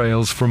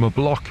entrails from a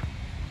block.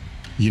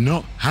 You're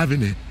not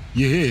having it,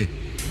 you hear?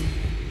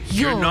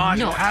 You're not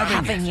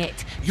having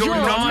it. You're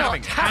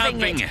not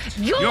having it.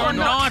 You're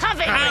not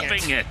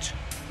having it.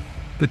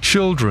 The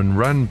children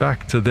ran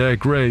back to their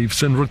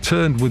graves and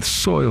returned with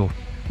soil,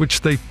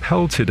 which they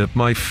pelted at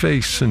my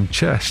face and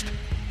chest.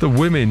 The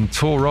women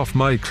tore off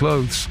my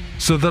clothes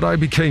so that I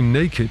became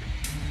naked.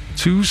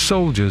 2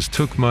 soldiers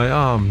took my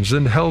arms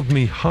and held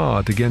me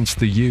hard against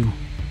the yew.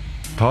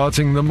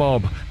 Parting the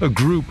mob, a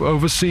group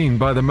overseen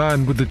by the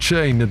man with the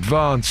chain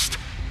advanced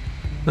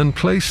and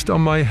placed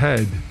on my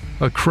head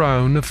a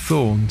crown of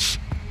thorns.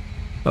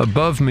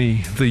 Above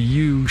me, the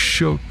yew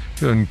shook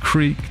and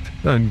creaked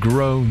and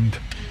groaned.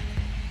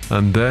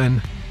 And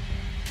then,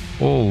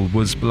 all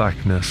was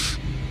blackness.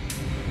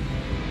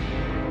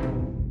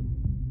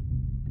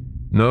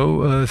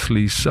 No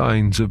earthly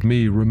signs of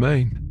me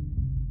remained.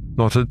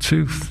 Not a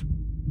tooth,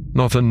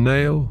 not a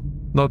nail,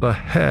 not a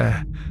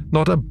hair,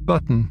 not a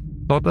button,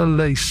 not a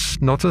lace,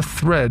 not a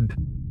thread,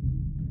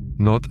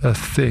 not a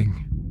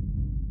thing.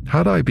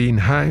 Had I been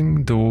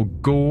hanged or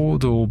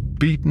gored or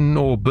beaten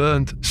or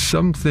burnt,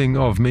 something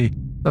of me,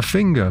 a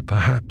finger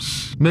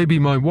perhaps, maybe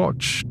my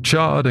watch,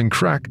 charred and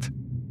cracked,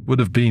 would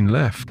have been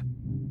left.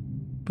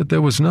 But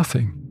there was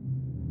nothing.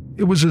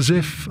 It was as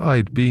if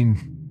I'd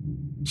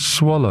been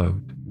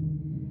swallowed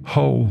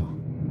whole.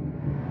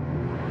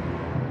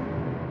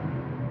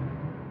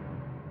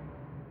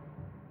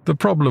 The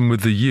problem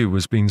with the yew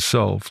has been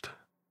solved.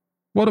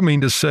 What I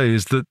mean to say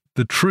is that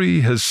the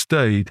tree has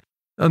stayed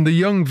and the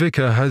young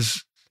vicar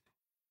has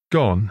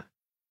gone.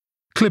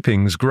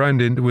 Clippings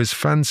ground into his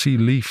fancy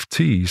leaf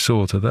tea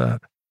saw to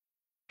that.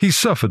 He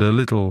suffered a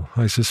little,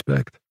 I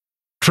suspect,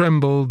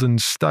 trembled and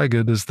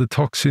staggered as the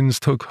toxins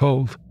took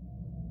hold,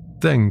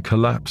 then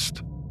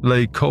collapsed,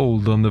 lay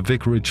cold on the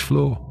vicarage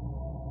floor.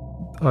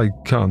 I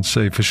can't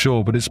say for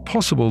sure, but it's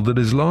possible that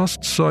his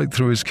last sight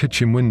through his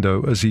kitchen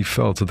window as he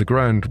fell to the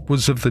ground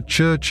was of the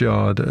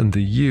churchyard and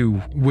the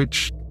yew,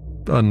 which,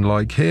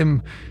 unlike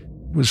him,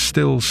 was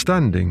still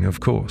standing, of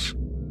course.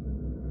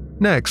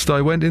 Next, I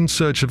went in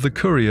search of the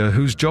courier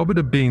whose job it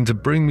had been to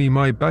bring me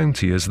my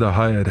bounty as the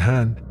hired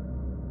hand.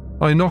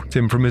 I knocked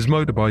him from his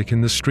motorbike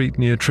in the street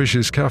near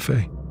Trish's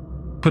cafe,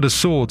 put a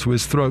saw to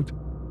his throat,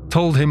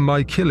 told him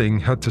my killing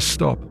had to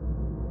stop.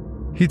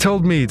 He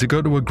told me to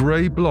go to a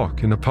grey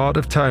block in a part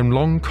of town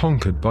long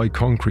conquered by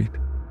concrete.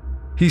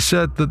 He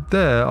said that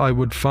there I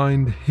would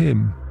find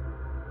him,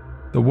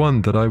 the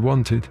one that I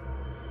wanted.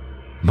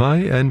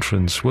 My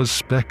entrance was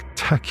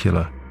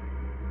spectacular.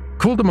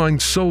 Called to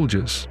mind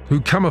soldiers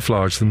who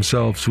camouflage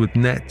themselves with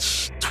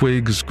nets,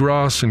 twigs,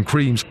 grass and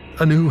creams,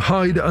 and who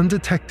hide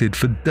undetected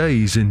for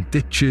days in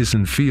ditches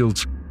and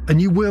fields,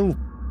 and you will,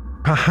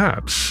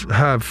 perhaps,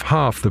 have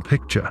half the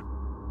picture.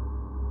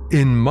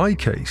 In my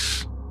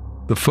case,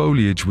 the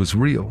foliage was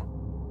real.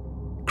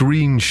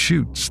 Green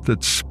shoots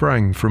that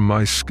sprang from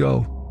my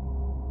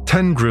skull,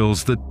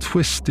 tendrils that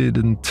twisted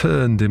and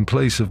turned in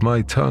place of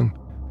my tongue,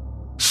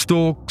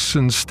 stalks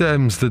and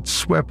stems that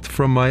swept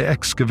from my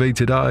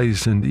excavated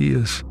eyes and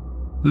ears,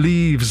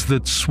 leaves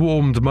that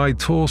swarmed my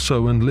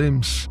torso and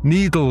limbs,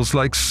 needles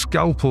like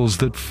scalpels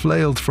that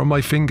flailed from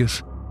my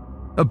fingers,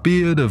 a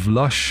beard of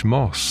lush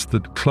moss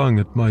that clung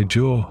at my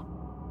jaw.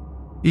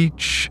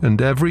 Each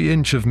and every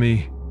inch of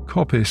me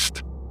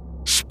coppiced,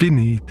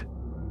 spinneyed,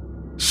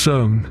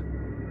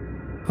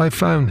 sewn. I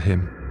found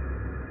him,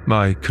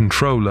 my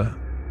controller,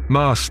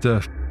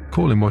 master,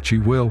 call him what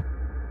you will,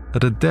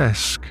 at a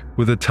desk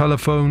with a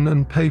telephone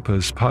and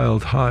papers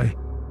piled high.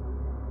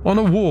 On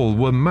a wall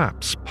were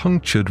maps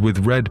punctured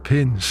with red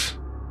pins.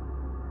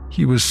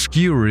 He was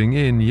skewering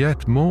in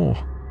yet more.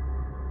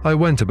 I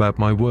went about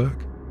my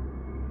work.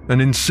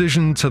 An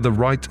incision to the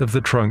right of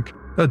the trunk,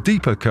 a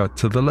deeper cut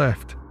to the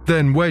left,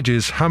 then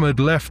wedges hammered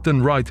left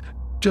and right,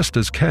 just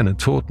as Ken had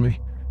taught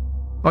me.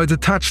 I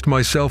detached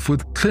myself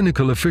with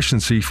clinical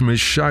efficiency from his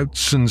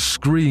shouts and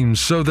screams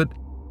so that,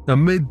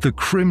 amid the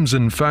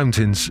crimson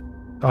fountains,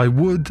 I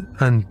would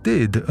and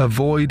did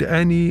avoid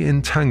any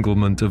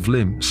entanglement of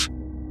limbs.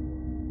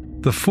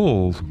 The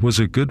fall was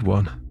a good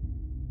one.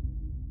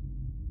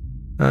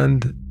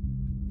 And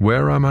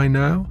where am I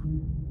now?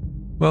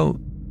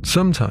 Well,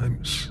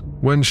 sometimes,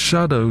 when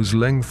shadows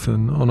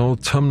lengthen on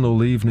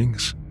autumnal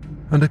evenings,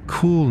 and a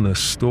coolness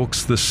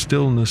stalks the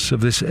stillness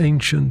of this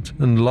ancient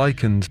and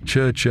lichened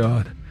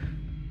churchyard,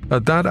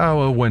 at that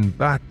hour when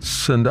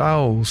bats and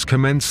owls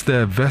commence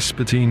their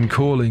vespertine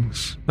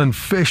callings, and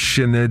fish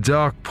in their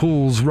dark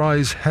pools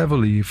rise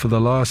heavily for the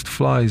last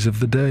flies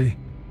of the day,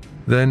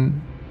 then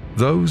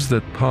those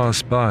that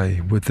pass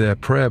by with their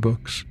prayer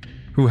books,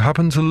 who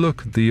happen to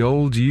look at the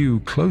old yew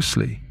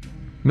closely,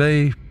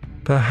 may,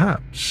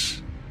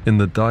 perhaps, in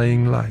the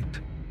dying light,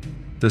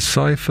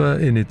 decipher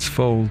in its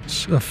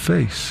folds a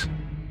face,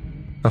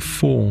 a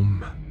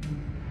form,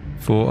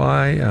 for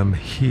I am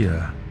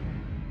here,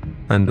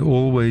 and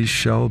always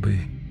shall be.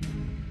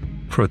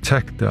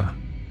 Protector,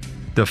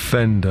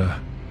 defender,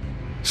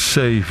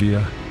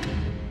 savior.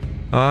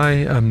 I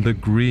am the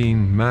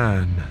Green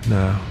Man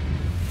now.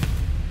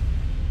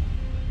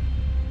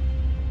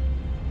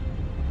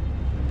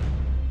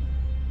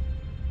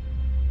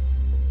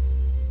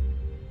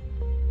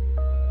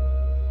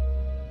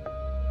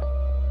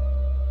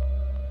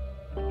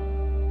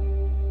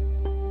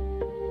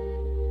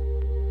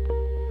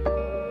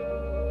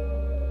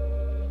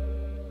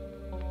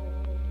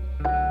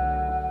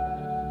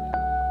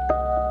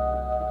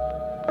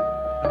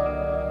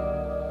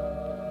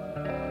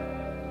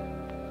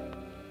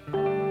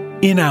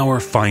 In our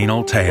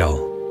final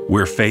tale,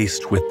 we're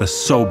faced with the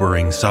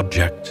sobering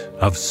subject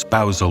of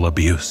spousal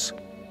abuse.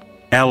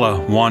 Ella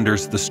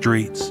wanders the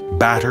streets,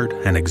 battered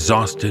and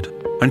exhausted,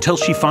 until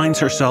she finds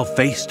herself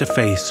face to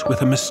face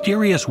with a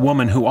mysterious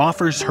woman who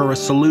offers her a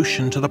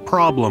solution to the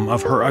problem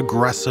of her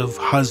aggressive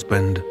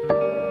husband.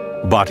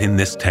 But in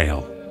this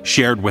tale,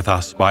 shared with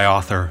us by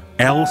author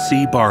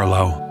L.C.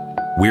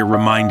 Barlow, we're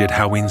reminded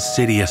how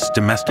insidious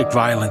domestic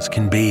violence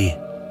can be,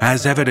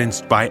 as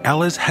evidenced by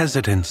Ella's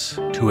hesitance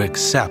to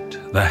accept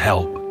the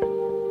help.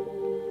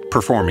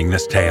 Performing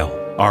this tale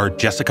are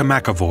Jessica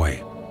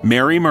McAvoy,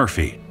 Mary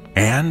Murphy,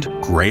 and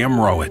Graham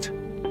Rowett.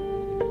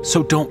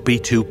 So don't be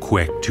too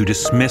quick to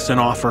dismiss an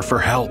offer for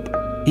help,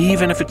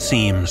 even if it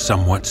seems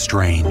somewhat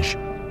strange,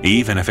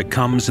 even if it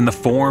comes in the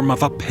form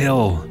of a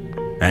pill,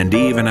 and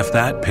even if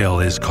that pill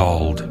is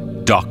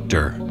called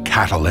Dr.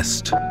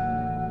 Catalyst.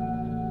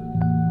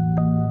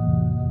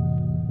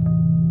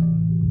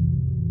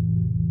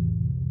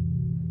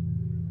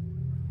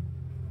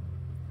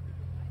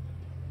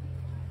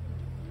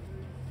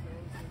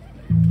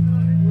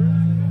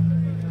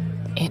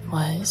 It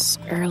was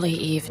early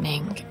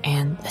evening,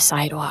 and the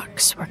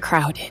sidewalks were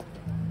crowded.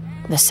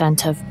 The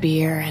scent of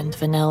beer and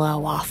vanilla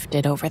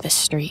wafted over the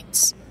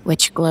streets,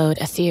 which glowed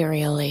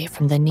ethereally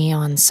from the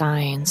neon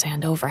signs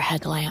and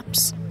overhead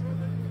lamps.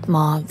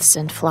 Moths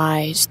and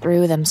flies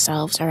threw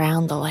themselves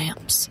around the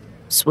lamps,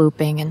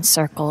 swooping in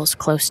circles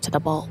close to the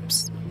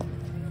bulbs.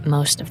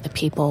 Most of the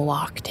people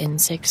walked in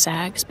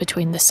zigzags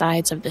between the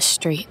sides of the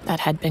street that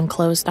had been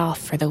closed off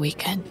for the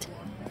weekend.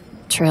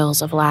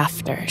 Trills of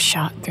laughter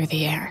shot through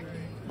the air.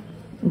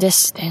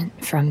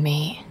 Distant from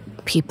me,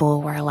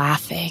 People were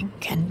laughing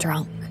and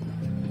drunk.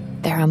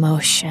 Their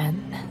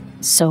emotion,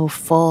 so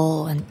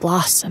full and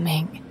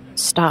blossoming,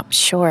 stopped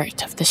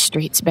short of the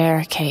street's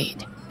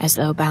barricade, as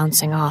though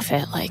bouncing off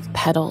it like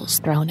petals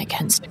thrown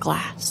against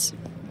glass.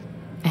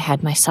 I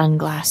had my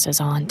sunglasses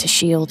on to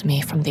shield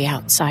me from the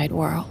outside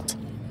world.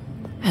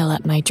 I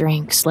let my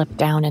drink slip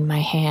down in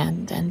my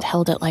hand and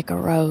held it like a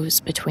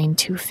rose between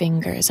two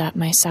fingers at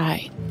my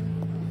side.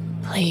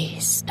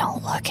 Please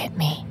don't look at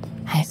me,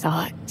 I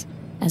thought,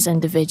 as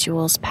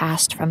individuals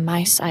passed from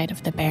my side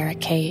of the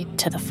barricade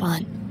to the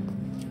fun.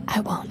 I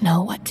won't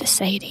know what to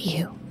say to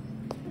you.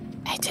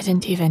 I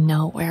didn't even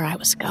know where I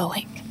was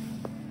going.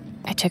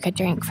 I took a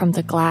drink from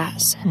the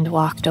glass and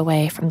walked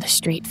away from the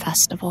street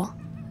festival.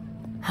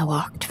 I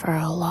walked for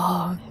a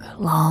long,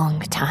 long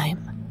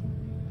time.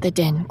 The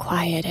din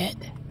quieted,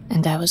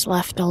 and I was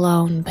left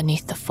alone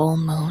beneath the full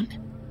moon.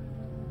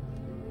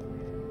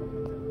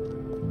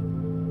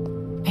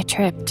 I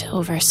tripped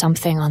over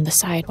something on the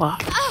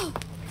sidewalk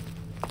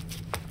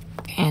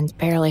and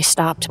barely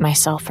stopped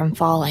myself from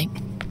falling.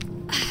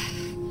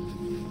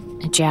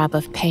 A jab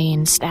of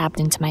pain stabbed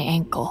into my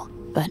ankle,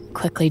 but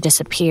quickly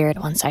disappeared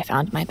once I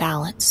found my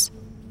balance.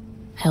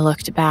 I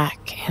looked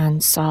back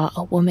and saw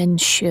a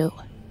woman's shoe.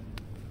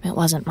 It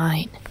wasn't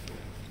mine.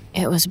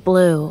 It was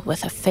blue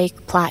with a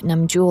fake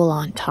platinum jewel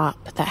on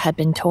top that had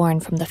been torn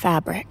from the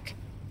fabric.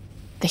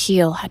 The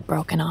heel had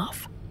broken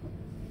off.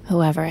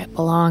 Whoever it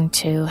belonged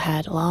to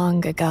had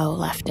long ago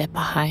left it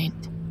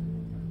behind.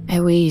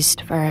 I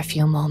wheezed for a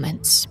few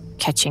moments,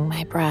 catching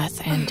my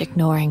breath and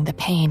ignoring the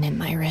pain in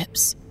my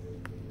ribs.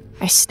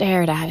 I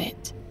stared at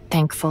it,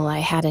 thankful I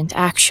hadn't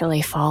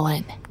actually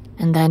fallen,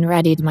 and then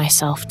readied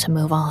myself to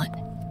move on.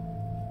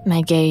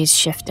 My gaze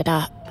shifted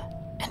up,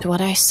 and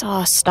what I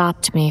saw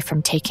stopped me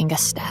from taking a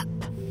step.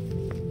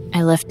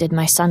 I lifted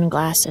my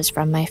sunglasses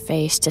from my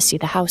face to see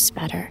the house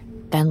better,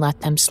 then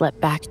let them slip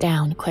back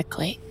down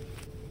quickly.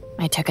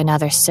 I took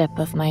another sip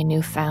of my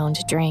newfound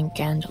drink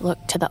and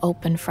looked to the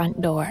open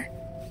front door.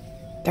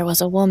 There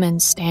was a woman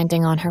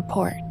standing on her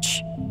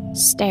porch,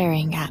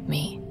 staring at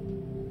me.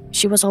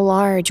 She was a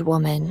large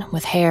woman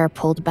with hair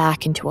pulled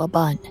back into a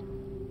bun.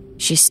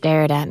 She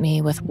stared at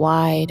me with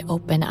wide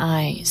open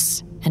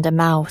eyes and a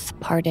mouth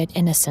parted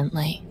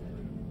innocently.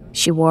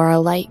 She wore a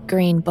light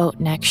green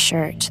boatneck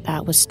shirt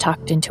that was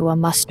tucked into a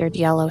mustard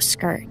yellow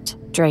skirt,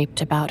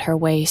 draped about her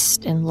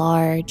waist in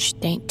large,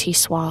 dainty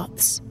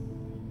swaths.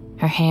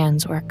 Her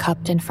hands were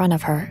cupped in front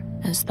of her,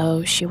 as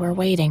though she were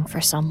waiting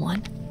for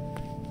someone.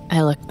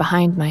 I looked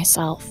behind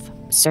myself,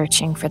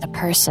 searching for the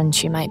person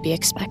she might be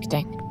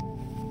expecting.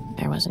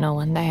 There was no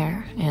one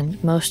there,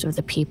 and most of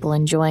the people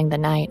enjoying the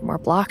night were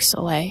blocks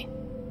away.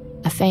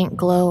 A faint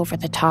glow over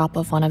the top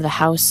of one of the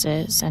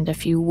houses and a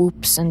few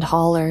whoops and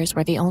hollers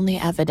were the only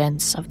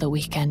evidence of the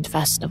weekend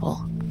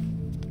festival.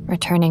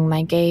 Returning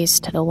my gaze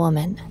to the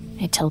woman,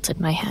 I tilted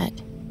my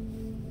head.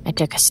 I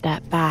took a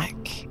step back,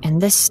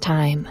 and this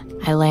time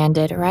I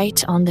landed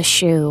right on the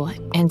shoe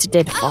and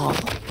did fall.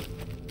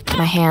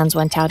 My hands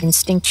went out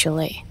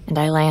instinctually, and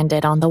I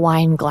landed on the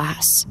wine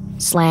glass,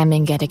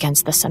 slamming it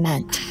against the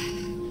cement.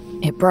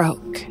 It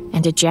broke,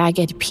 and a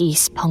jagged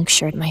piece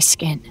punctured my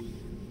skin.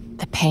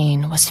 The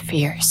pain was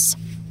fierce.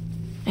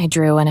 I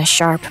drew in a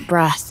sharp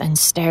breath and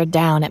stared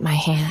down at my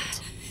hand.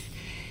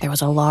 There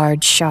was a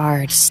large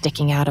shard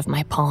sticking out of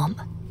my palm.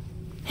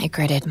 I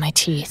gritted my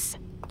teeth.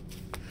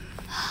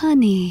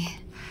 Honey.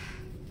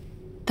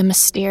 The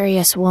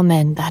mysterious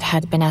woman that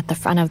had been at the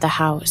front of the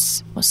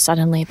house was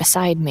suddenly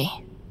beside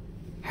me.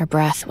 Her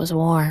breath was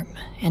warm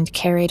and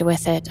carried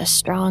with it a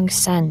strong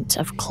scent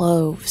of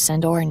cloves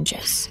and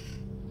oranges.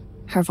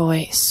 Her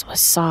voice was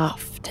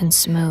soft and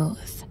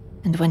smooth,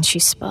 and when she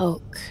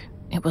spoke,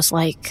 it was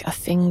like a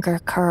finger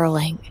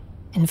curling,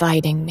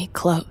 inviting me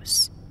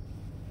close.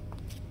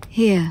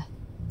 Here,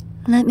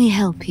 let me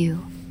help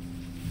you.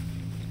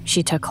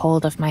 She took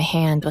hold of my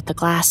hand with the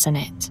glass in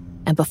it,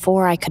 and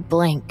before I could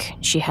blink,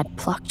 she had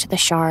plucked the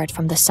shard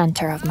from the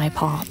center of my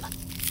palm.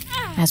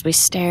 As we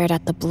stared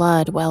at the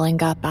blood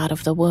welling up out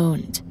of the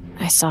wound,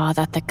 I saw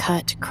that the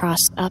cut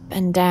crossed up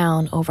and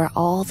down over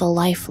all the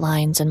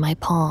lifelines in my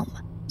palm,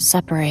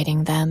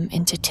 separating them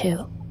into two.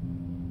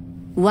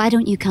 Why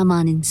don't you come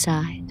on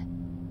inside?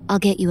 I'll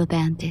get you a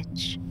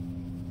bandage.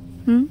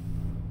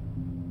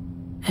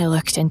 I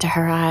looked into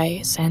her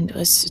eyes and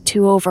was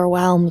too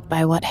overwhelmed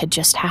by what had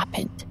just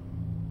happened.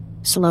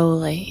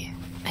 Slowly,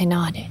 I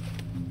nodded.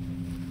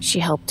 She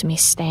helped me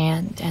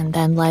stand and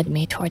then led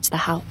me towards the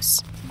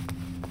house.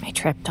 I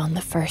tripped on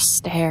the first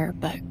stair,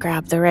 but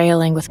grabbed the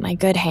railing with my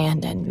good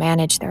hand and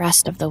managed the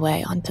rest of the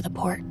way onto the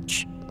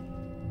porch.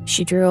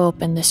 She drew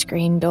open the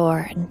screen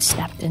door and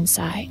stepped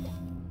inside.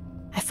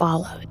 I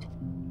followed.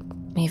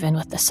 Even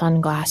with the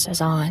sunglasses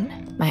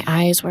on, my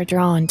eyes were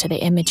drawn to the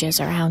images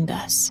around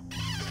us.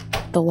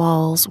 The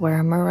walls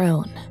were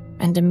maroon,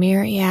 and a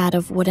myriad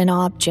of wooden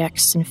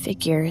objects and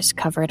figures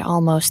covered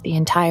almost the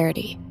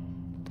entirety.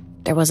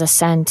 There was a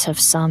scent of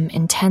some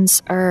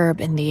intense herb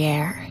in the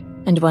air,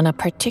 and when a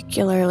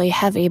particularly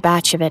heavy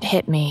batch of it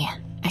hit me,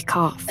 I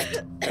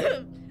coughed.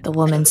 The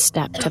woman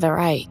stepped to the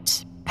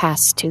right,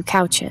 past 2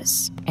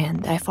 couches,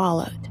 and I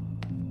followed.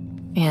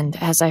 And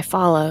as I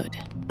followed,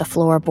 the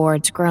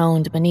floorboards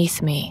groaned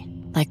beneath me,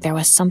 like there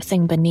was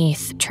something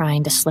beneath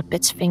trying to slip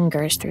its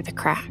fingers through the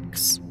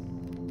cracks.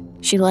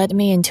 She led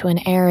me into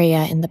an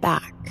area in the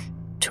back,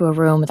 to a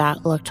room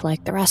that looked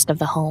like the rest of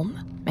the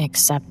home,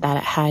 except that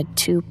it had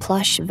 2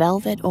 plush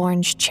velvet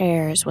orange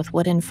chairs with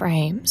wooden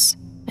frames,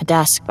 a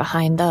desk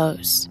behind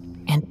those,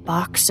 and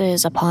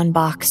boxes upon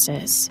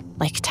boxes,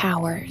 like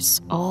towers,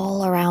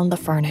 all around the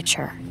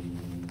furniture.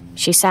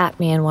 She sat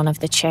me in one of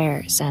the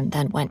chairs and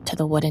then went to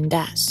the wooden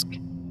desk.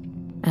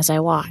 As I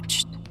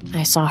watched,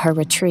 I saw her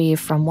retrieve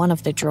from one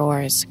of the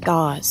drawers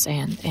gauze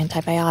and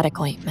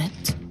antibiotic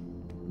ointment.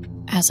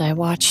 As I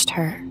watched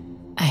her,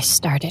 I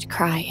started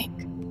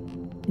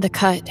crying. The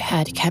cut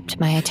had kept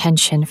my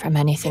attention from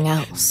anything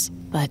else,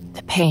 but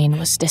the pain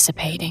was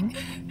dissipating.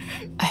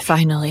 I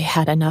finally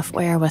had enough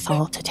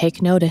wherewithal to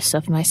take notice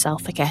of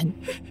myself again.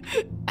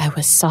 I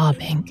was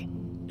sobbing.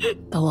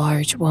 The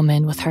large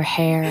woman with her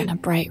hair in a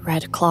bright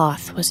red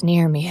cloth was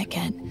near me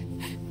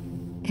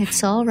again.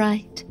 It's all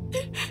right.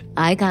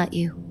 I got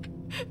you.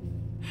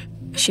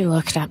 She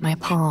looked at my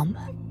palm,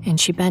 and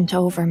she bent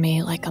over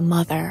me like a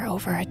mother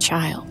over a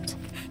child.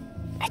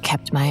 I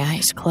kept my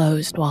eyes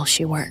closed while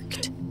she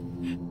worked.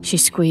 She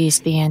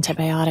squeezed the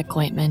antibiotic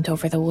ointment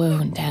over the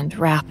wound and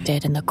wrapped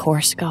it in the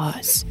coarse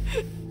gauze.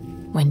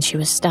 When she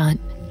was done,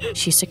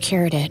 she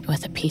secured it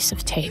with a piece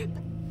of tape.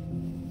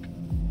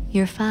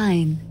 You're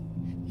fine.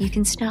 You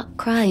can stop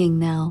crying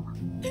now.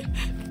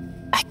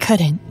 I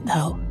couldn't,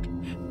 though.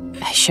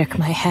 I shook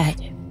my head,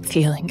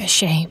 feeling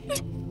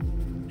ashamed.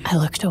 I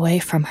looked away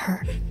from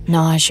her,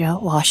 nausea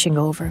washing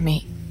over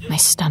me, my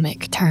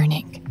stomach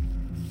turning.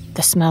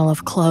 The smell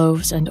of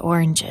cloves and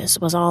oranges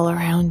was all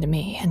around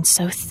me and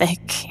so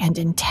thick and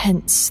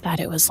intense that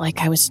it was like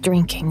I was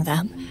drinking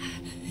them.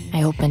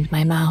 I opened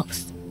my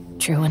mouth,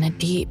 drew in a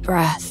deep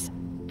breath,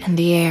 and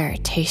the air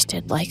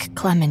tasted like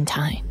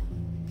clementine.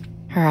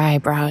 Her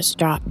eyebrows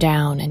dropped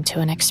down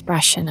into an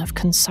expression of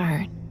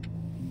concern.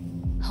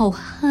 Oh,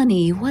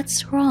 honey,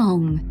 what's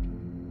wrong?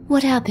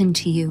 What happened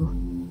to you?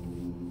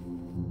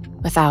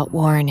 Without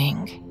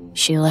warning,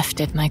 she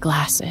lifted my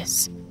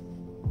glasses.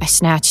 I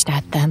snatched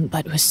at them,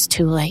 but was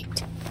too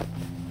late.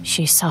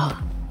 She saw.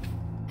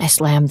 I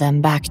slammed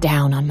them back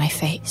down on my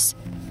face.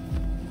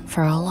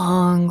 For a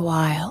long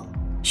while,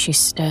 she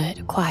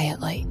stood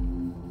quietly.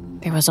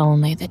 There was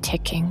only the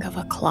ticking of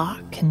a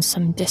clock in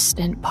some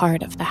distant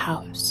part of the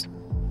house.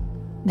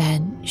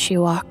 Then she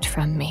walked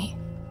from me,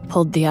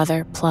 pulled the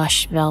other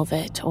plush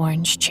velvet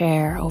orange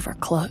chair over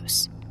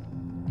close.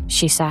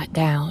 She sat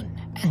down,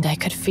 and I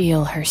could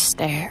feel her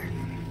stare.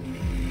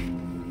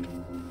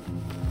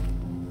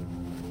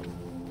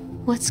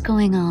 What's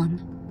going on?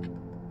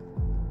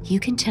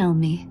 You can tell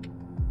me.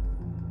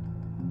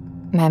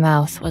 My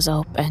mouth was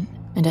open,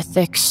 and a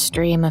thick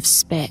stream of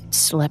spit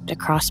slipped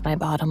across my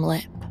bottom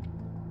lip.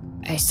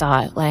 I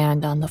saw it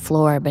land on the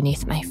floor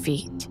beneath my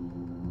feet.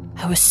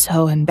 I was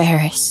so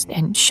embarrassed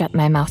and shut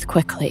my mouth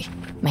quickly,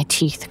 my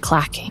teeth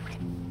clacking.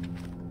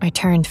 I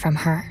turned from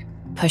her,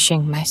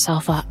 pushing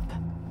myself up.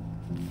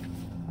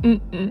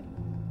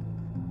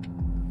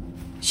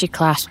 She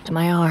clasped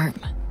my arm,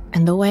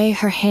 and the way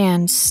her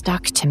hands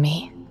stuck to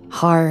me,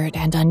 hard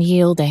and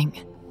unyielding,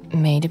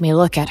 made me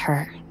look at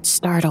her,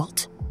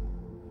 startled.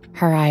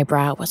 Her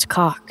eyebrow was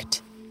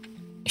cocked.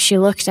 She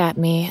looked at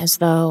me as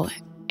though,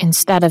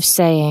 instead of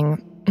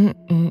saying,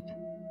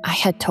 I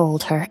had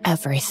told her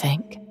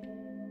everything.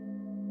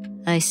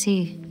 I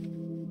see.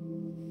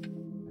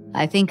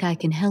 I think I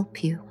can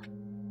help you.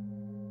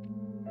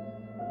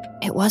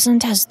 It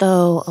wasn't as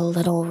though a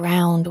little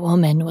round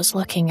woman was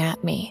looking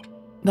at me,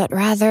 but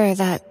rather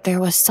that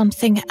there was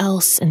something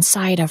else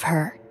inside of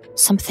her,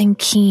 something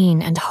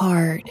keen and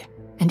hard,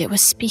 and it was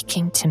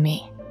speaking to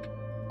me.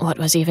 What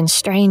was even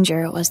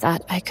stranger was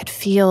that I could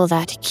feel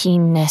that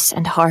keenness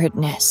and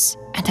hardness,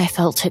 and I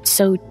felt it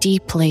so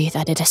deeply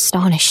that it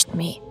astonished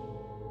me.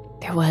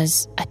 There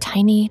was a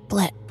tiny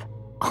blip,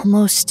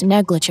 almost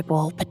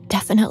negligible, but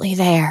definitely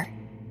there,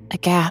 a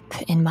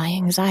gap in my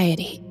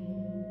anxiety.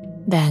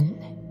 Then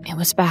it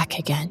was back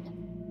again.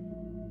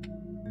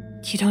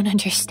 You don't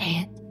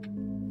understand.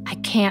 I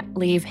can't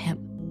leave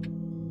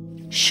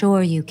him.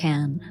 Sure you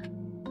can.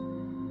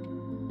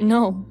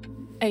 No,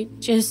 I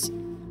just...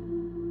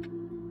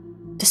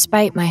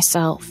 Despite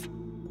myself,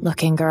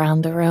 looking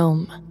around the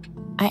room,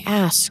 I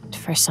asked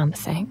for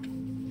something.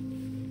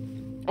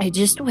 I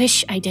just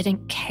wish I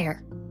didn't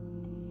care.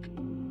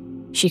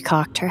 She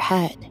cocked her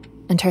head,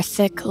 and her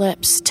thick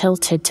lips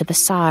tilted to the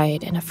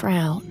side in a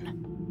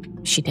frown.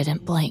 She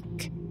didn't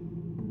blink.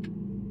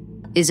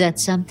 Is that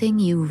something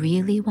you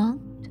really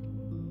want?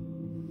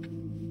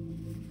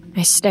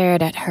 I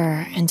stared at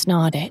her and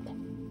nodded.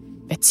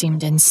 It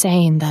seemed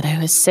insane that I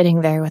was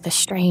sitting there with a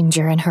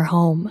stranger in her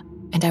home,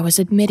 and I was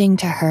admitting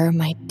to her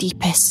my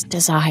deepest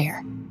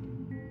desire.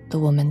 The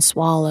woman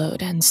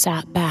swallowed and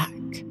sat back,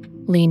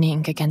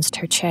 leaning against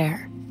her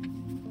chair.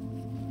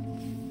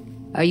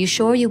 Are you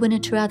sure you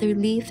wouldn't rather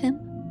leave him?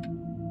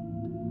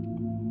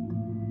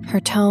 Her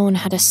tone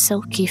had a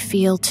silky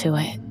feel to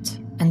it,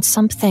 and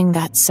something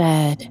that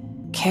said,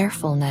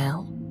 "Careful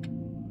now."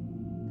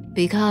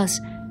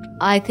 Because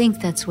I think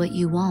that's what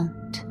you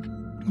want.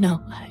 No,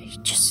 I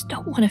just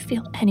don't want to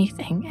feel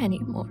anything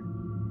anymore.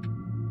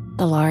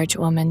 The large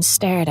woman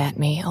stared at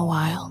me a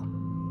while.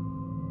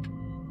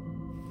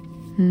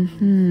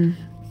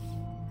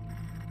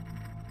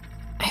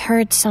 I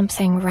heard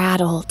something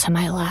rattle to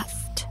my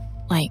left,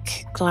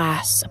 like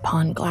glass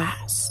upon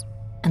glass,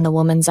 and the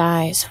woman's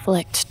eyes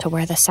flicked to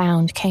where the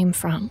sound came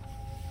from.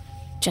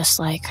 Just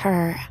like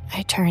her,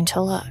 I turned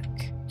to look,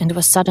 and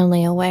was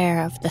suddenly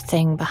aware of the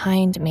thing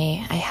behind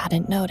me I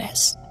hadn't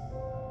noticed.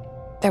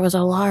 There was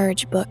a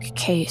large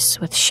bookcase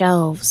with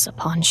shelves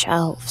upon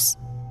shelves.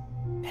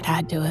 It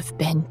had to have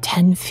been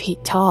 10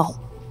 feet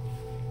tall.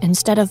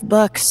 Instead of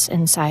books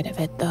inside of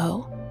it,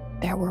 though,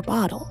 there were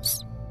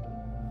bottles.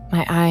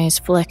 My eyes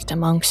flicked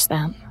amongst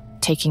them,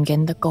 taking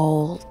in the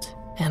gold,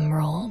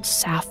 emerald,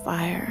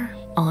 sapphire,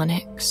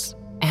 onyx,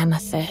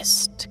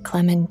 amethyst,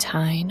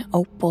 clementine,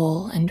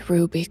 opal, and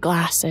ruby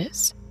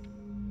glasses.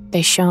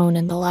 They shone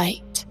in the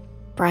light,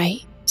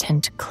 bright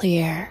and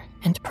clear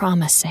and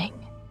promising.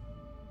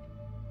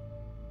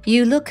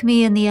 You look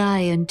me in the eye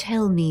and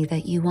tell me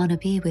that you want to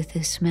be with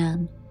this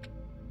man,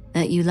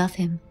 that you love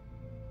him.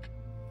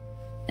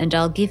 And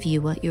I'll give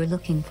you what you're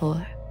looking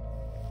for.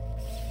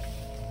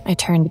 I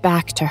turned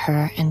back to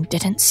her and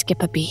didn't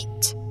skip a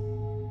beat.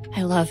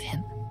 I love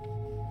him.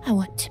 I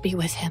want to be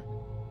with him.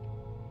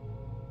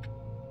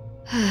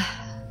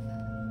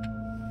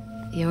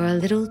 You're a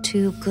little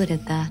too good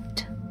at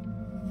that.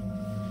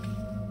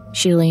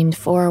 She leaned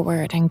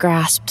forward and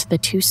grasped the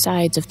two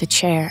sides of the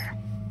chair.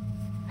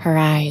 Her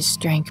eyes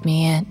drank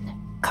me in,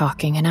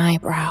 cocking an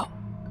eyebrow.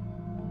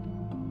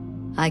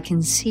 I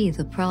can see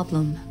the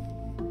problem.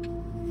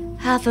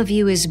 Half of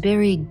you is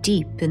buried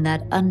deep in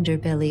that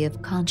underbelly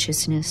of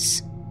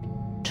consciousness,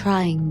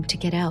 trying to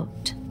get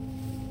out.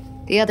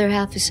 The other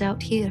half is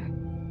out here,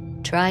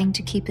 trying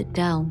to keep it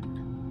down.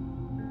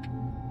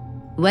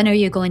 When are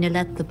you going to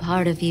let the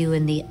part of you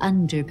in the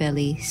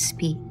underbelly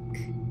speak?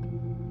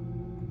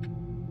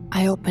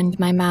 I opened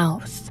my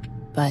mouth,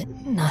 but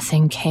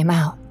nothing came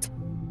out.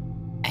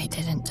 I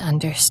didn't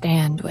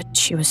understand what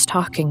she was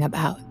talking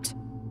about.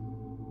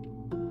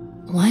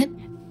 What?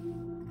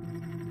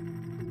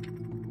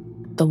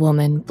 The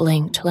woman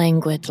blinked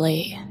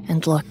languidly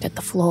and looked at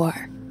the floor.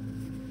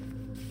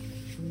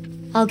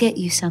 I'll get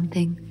you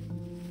something.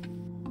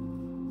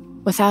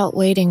 Without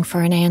waiting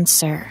for an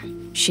answer,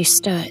 she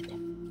stood.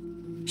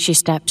 She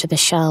stepped to the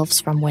shelves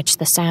from which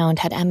the sound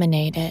had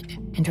emanated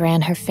and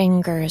ran her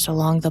fingers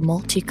along the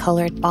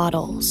multicolored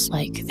bottles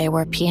like they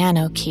were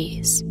piano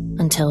keys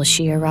until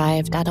she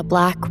arrived at a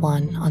black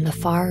one on the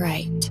far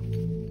right.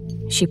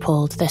 She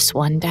pulled this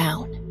one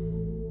down.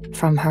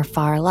 From her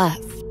far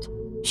left,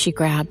 she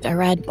grabbed a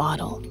red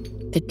bottle,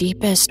 the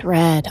deepest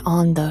red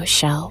on those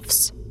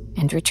shelves,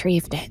 and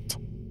retrieved it.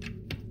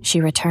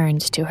 She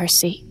returned to her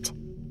seat.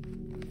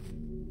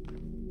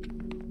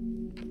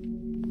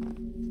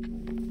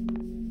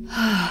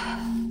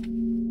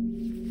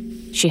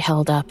 She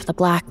held up the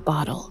black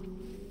bottle.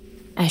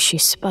 As she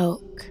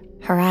spoke,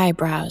 her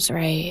eyebrows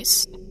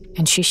raised,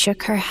 and she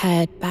shook her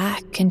head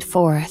back and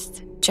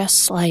forth just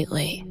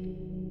slightly.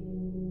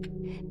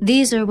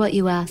 These are what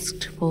you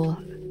asked for.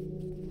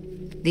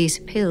 These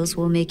pills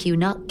will make you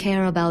not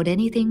care about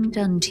anything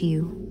done to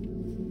you.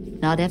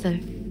 Not ever.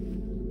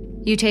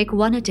 You take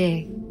one a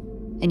day,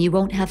 and you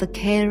won't have a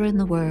care in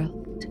the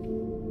world,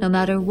 no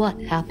matter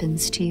what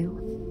happens to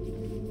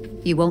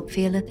you. You won't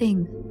feel a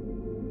thing.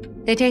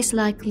 They taste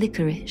like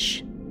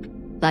licorice,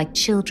 like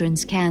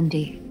children's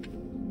candy.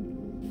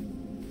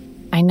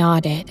 I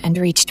nodded and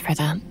reached for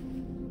them.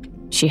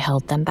 She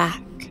held them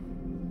back.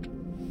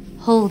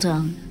 Hold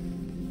on.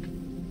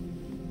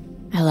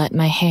 I let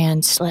my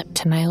hand slip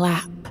to my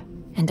lap,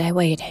 and I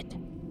waited.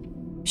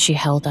 She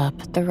held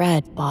up the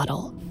red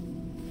bottle.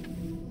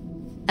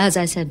 As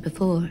I said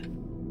before,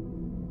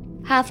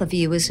 half of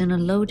you is in a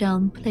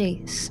low-down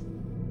place.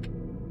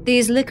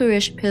 These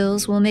licorice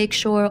pills will make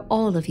sure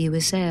all of you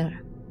is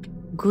there,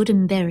 good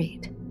and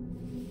buried.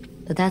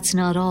 But that's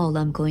not all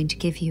I'm going to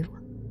give you.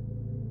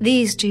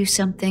 These do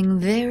something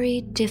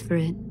very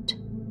different.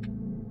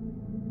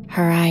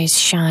 Her eyes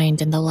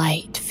shined in the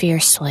light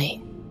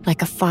fiercely,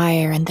 like a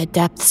fire in the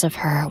depths of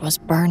her was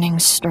burning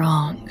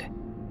strong.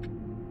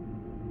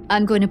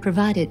 I'm going to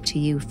provide it to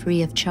you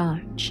free of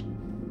charge.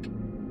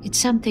 It's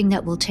something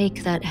that will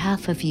take that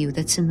half of you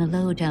that's in the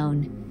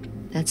lowdown,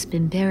 that's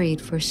been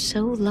buried for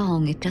so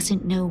long it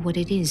doesn't know what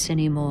it is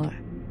anymore,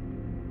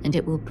 and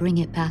it will bring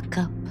it back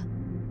up.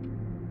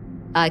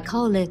 I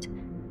call it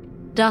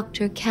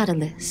Dr.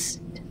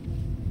 Catalyst.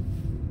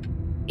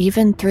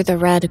 Even through the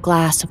red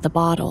glass of the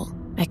bottle,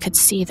 I could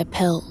see the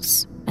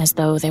pills, as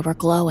though they were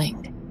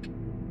glowing.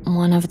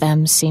 One of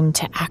them seemed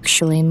to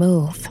actually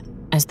move,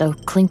 as though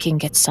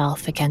clinking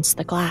itself against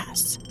the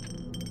glass.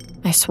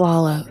 I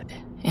swallowed,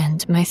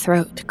 and my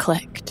throat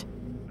clicked.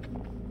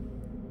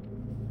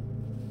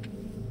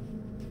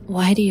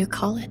 Why do you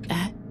call it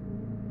that?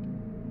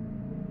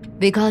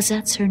 Because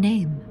that's her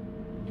name.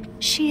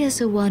 She is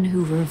the one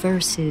who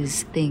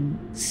reverses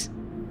things,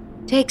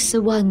 takes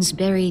the ones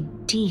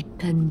buried deep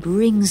and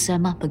brings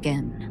them up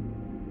again.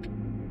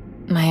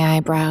 My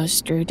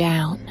eyebrows drew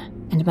down,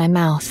 and my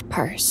mouth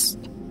pursed.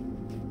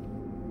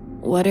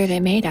 What are they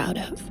made out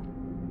of?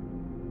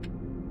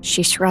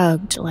 She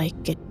shrugged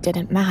like it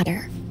didn't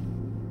matter.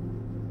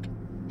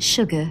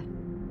 Sugar.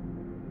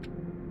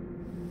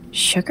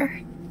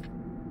 Sugar?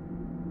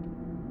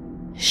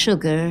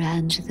 Sugar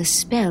and the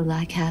spell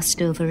I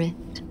cast over it.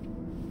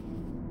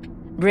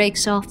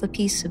 Breaks off a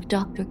piece of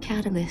Dr.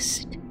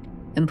 Catalyst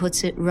and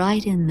puts it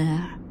right in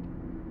there.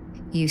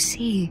 You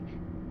see,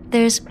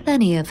 there's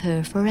plenty of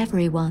her for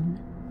everyone.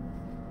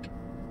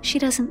 She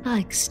doesn't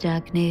like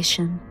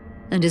stagnation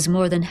and is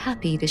more than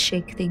happy to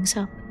shake things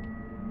up,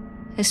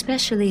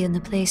 especially in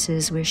the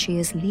places where she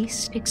is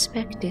least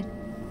expected.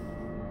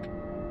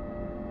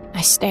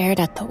 I stared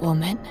at the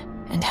woman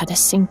and had a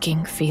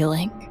sinking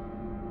feeling.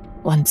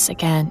 Once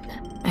again,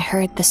 I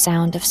heard the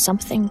sound of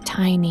something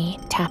tiny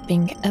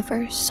tapping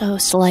ever so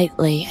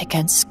slightly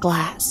against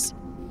glass.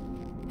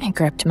 I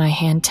gripped my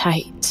hand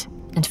tight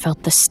and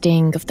felt the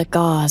sting of the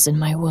gauze in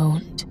my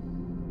wound.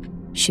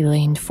 She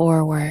leaned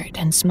forward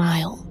and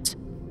smiled.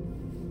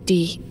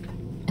 Deep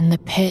in the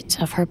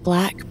pit of her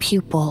black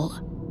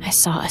pupil, I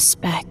saw a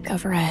speck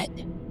of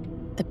red,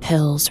 the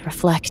pills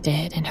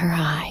reflected in her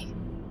eye.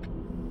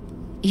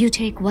 You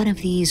take one of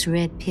these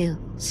red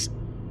pills,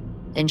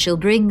 and she'll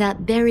bring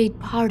that buried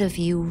part of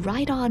you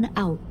right on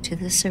out to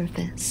the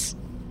surface.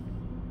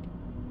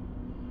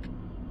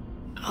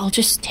 I'll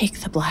just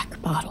take the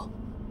black bottle.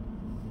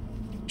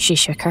 She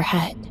shook her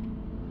head.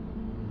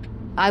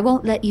 I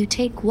won't let you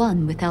take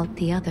one without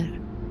the other.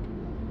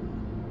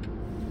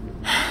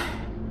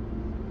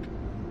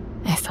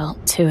 I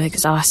felt too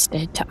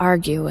exhausted to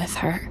argue with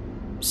her,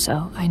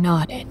 so I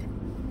nodded.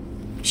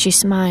 She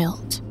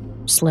smiled,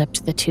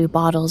 slipped the 2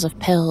 bottles of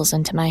pills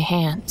into my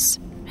hands,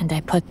 and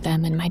I put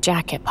them in my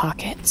jacket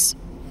pockets.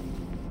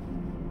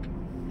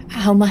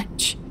 How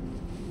much?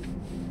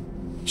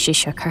 She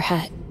shook her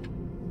head.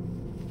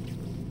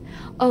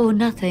 Oh,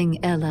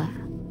 nothing, Ella.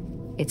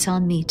 It's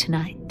on me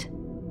tonight.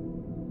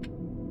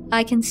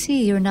 I can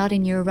see you're not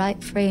in your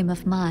right frame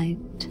of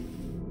mind.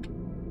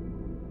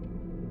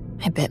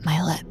 I bit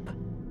my lip.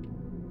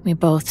 We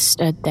both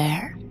stood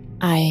there,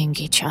 eyeing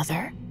each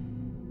other.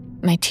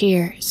 My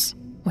tears,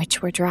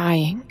 which were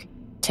drying,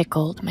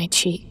 tickled my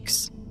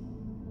cheeks.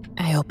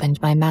 I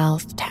opened my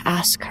mouth to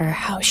ask her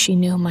how she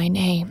knew my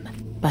name,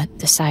 but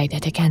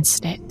decided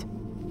against it.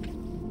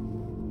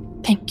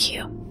 Thank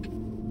you.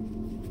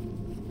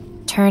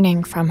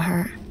 Turning from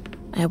her,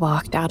 I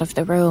walked out of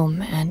the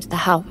room and the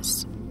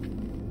house.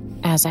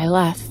 As I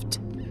left,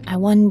 I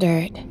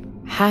wondered,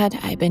 had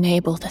I been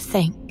able to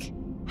think,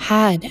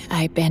 had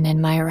I been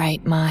in my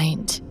right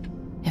mind,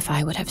 if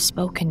I would have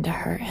spoken to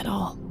her at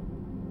all.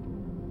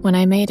 When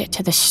I made it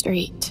to the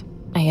street,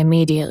 I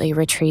immediately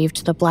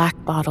retrieved the black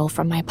bottle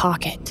from my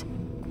pocket.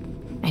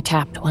 I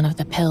tapped one of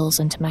the pills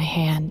into my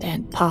hand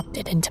and popped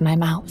it into my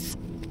mouth.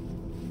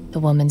 The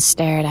woman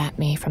stared at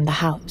me from the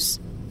house.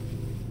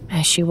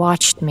 As she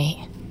watched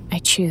me, I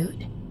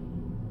chewed.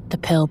 The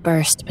pill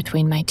burst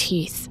between my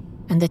teeth,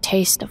 and the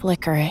taste of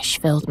licorice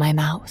filled my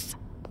mouth.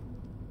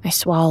 I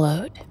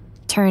swallowed,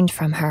 turned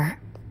from her,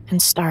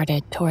 and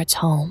started towards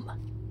home.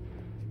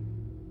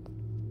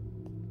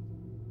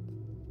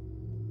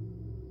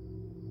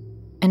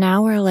 An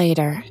hour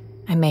later,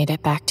 I made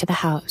it back to the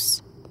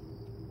house.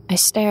 I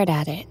stared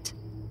at it,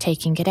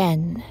 taking it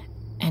in,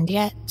 and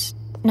yet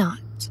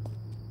not.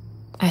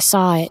 I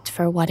saw it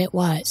for what it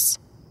was,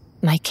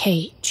 my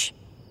cage,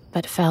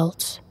 but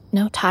felt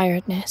no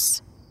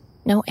tiredness,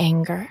 no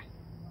anger,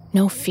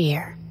 no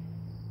fear.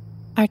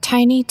 Our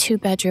tiny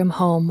 2-bedroom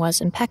home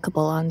was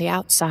impeccable on the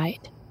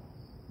outside.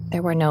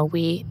 There were no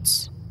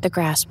weeds, the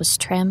grass was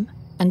trim,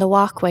 and the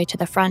walkway to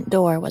the front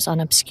door was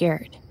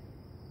unobscured.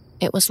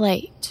 It was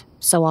late,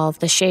 so all of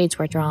the shades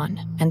were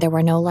drawn, and there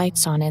were no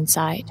lights on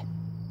inside.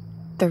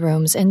 The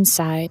rooms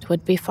inside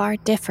would be far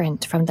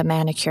different from the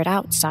manicured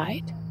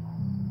outside.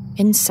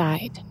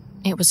 Inside,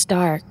 it was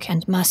dark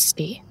and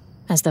musty,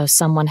 as though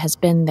someone has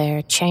been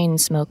there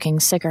chain-smoking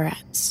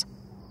cigarettes.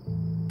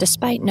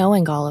 Despite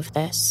knowing all of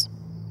this,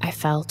 I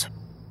felt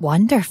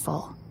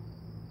wonderful.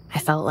 I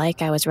felt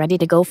like I was ready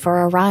to go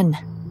for a run,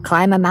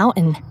 climb a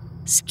mountain,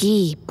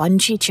 ski,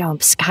 bungee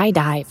jump,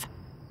 skydive.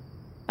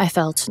 I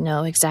felt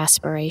no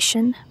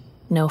exasperation,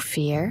 no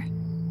fear,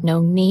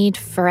 no need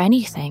for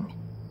anything.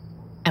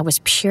 I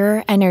was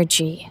pure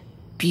energy,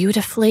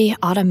 beautifully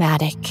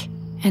automatic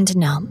and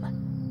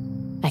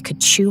numb. I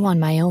could chew on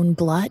my own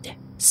blood,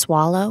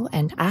 swallow,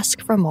 and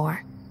ask for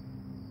more.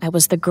 I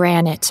was the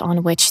granite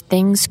on which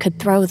things could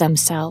throw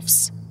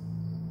themselves,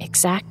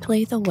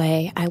 exactly the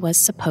way I was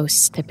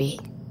supposed to be.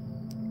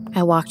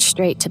 I walked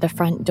straight to the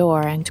front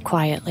door and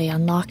quietly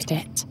unlocked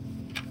it.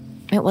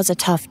 It was a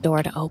tough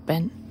door to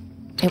open.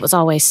 It was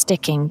always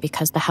sticking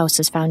because the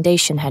house's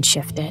foundation had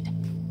shifted.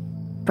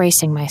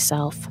 Bracing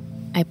myself,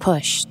 I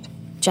pushed,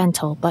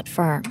 gentle but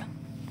firm.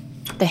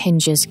 The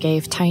hinges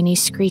gave tiny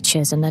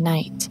screeches in the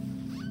night.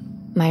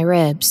 My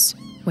ribs,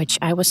 which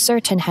I was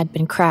certain had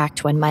been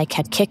cracked when Mike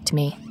had kicked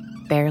me,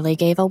 barely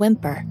gave a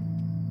whimper.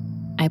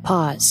 I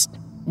paused,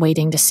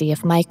 waiting to see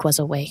if Mike was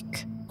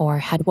awake or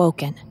had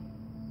woken.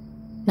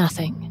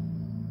 Nothing.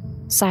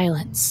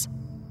 Silence.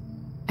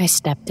 I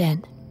stepped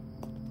in.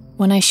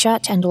 When I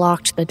shut and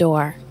locked the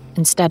door,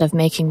 instead of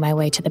making my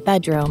way to the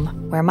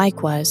bedroom where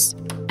Mike was,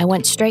 I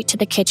went straight to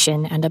the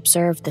kitchen and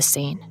observed the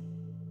scene.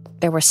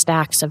 There were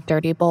stacks of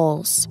dirty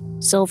bowls,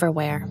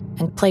 silverware,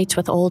 and plates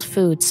with old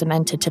food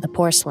cemented to the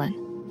porcelain.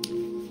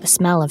 The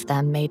smell of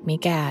them made me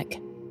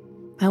gag.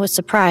 I was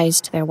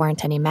surprised there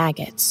weren't any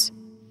maggots.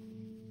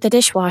 The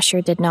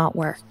dishwasher did not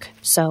work,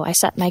 so I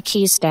set my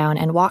keys down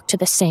and walked to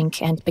the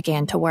sink and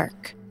began to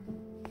work.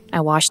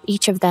 I washed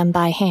each of them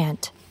by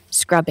hand,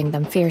 scrubbing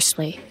them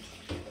fiercely.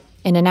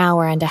 In an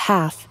hour and a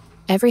half,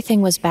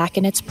 everything was back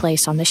in its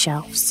place on the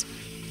shelves.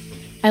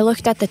 I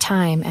looked at the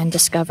time and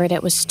discovered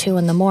it was 2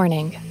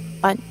 a.m,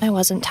 but I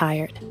wasn't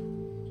tired.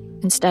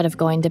 Instead of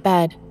going to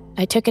bed,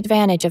 I took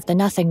advantage of the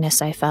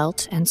nothingness I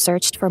felt and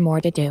searched for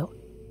more to do.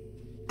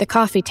 The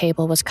coffee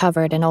table was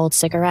covered in old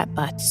cigarette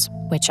butts,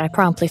 which I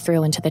promptly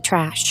threw into the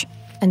trash,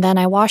 and then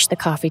I washed the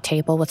coffee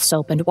table with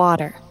soap and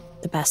water,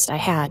 the best I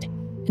had,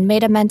 and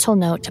made a mental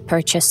note to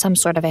purchase some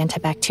sort of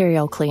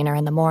antibacterial cleaner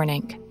in the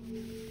morning.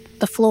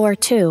 The floor,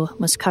 too,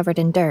 was covered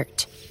in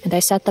dirt, and I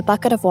set the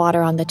bucket of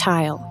water on the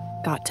tile,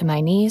 got to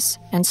my knees,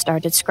 and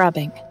started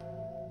scrubbing.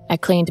 I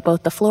cleaned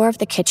both the floor of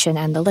the kitchen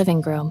and the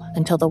living room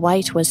until the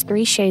white was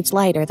 3 shades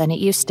lighter than it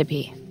used to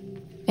be.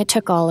 It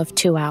took all of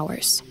 2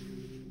 hours.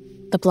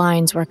 The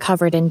blinds were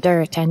covered in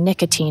dirt and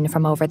nicotine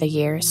from over the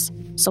years,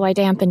 so I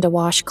dampened a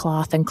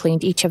washcloth and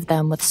cleaned each of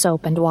them with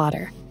soap and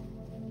water.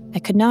 I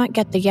could not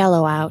get the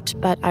yellow out,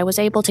 but I was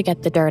able to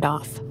get the dirt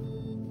off.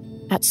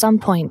 At some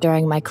point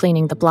during my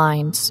cleaning the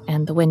blinds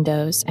and the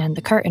windows and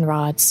the curtain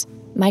rods,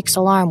 Mike's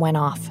alarm went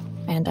off,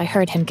 and I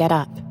heard him get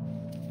up.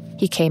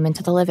 He came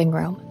into the living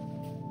room.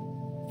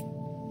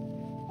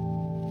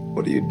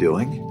 What are you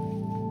doing?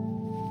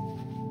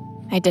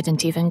 I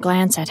didn't even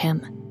glance at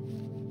him.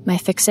 My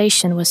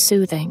fixation was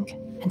soothing,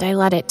 and I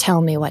let it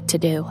tell me what to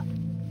do.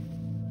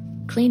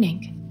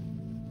 Cleaning.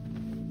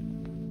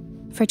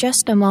 For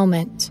just a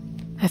moment,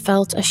 I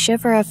felt a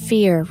shiver of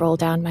fear roll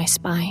down my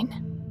spine,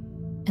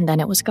 and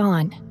then it was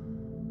gone.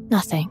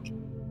 Nothing.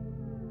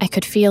 I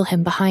could feel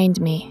him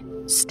behind me,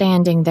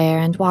 standing there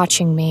and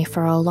watching me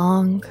for a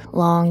long,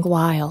 long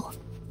while.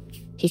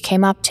 He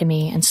came up to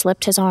me and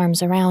slipped his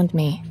arms around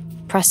me,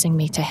 pressing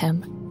me to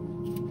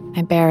him.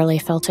 I barely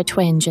felt a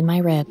twinge in my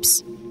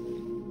ribs.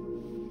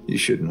 You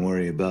shouldn't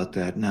worry about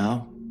that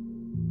now.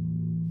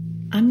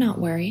 I'm not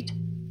worried.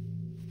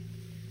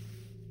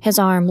 His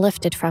arm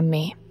lifted from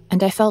me,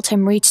 and I felt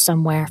him reach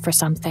somewhere for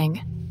something.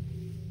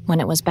 When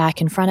it was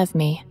back in front of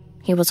me,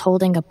 he was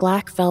holding a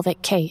black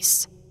velvet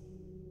case.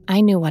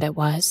 I knew what it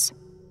was.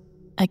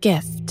 A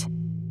gift.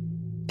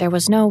 There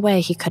was no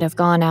way he could have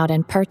gone out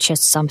and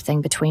purchased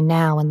something between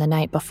now and the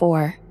night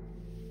before.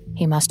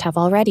 He must have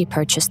already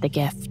purchased the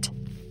gift.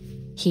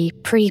 He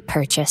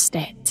pre-purchased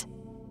it.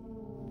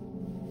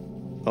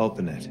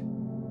 Open it.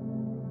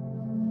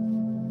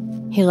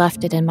 He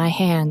left it in my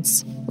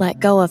hands, let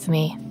go of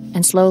me,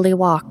 and slowly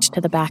walked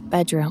to the back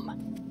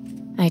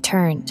bedroom. I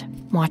turned,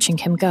 watching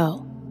him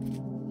go.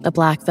 The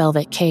black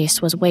velvet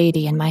case was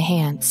weighty in my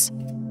hands.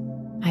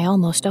 I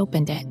almost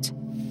opened it.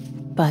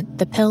 But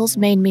the pills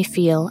made me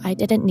feel I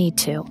didn't need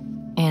to,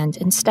 and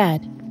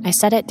instead, I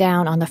set it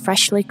down on the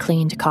freshly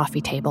cleaned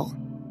coffee table.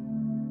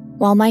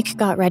 While Mike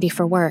got ready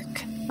for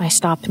work, I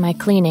stopped my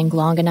cleaning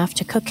long enough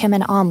to cook him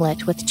an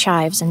omelet with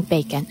chives and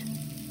bacon.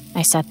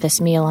 I set this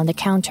meal on the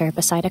counter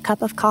beside a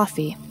cup of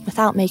coffee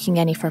without making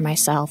any for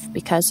myself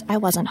because I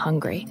wasn't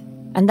hungry,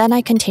 and then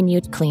I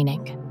continued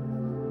cleaning.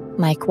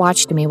 Mike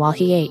watched me while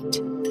he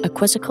ate, a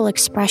quizzical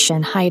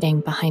expression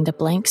hiding behind a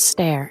blank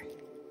stare.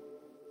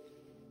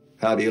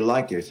 How do you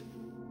like it?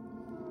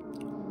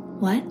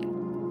 What?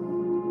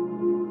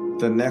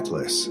 The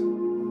necklace.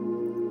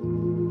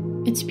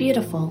 It's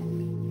beautiful.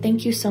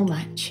 Thank you so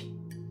much.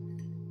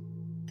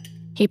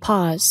 He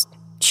paused,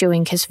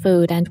 chewing his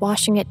food and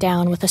washing it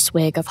down with a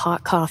swig of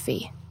hot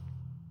coffee.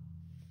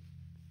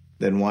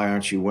 Then why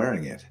aren't you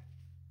wearing it?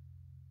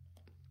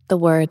 The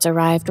words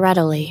arrived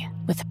readily,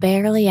 with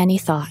barely any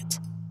thought.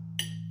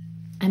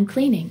 I'm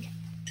cleaning.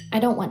 I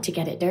don't want to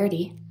get it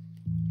dirty.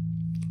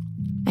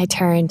 I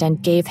turned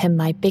and gave him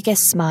my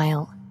biggest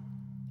smile.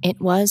 It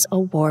was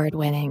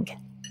award-winning.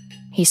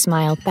 He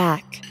smiled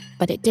back,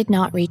 but it did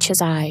not reach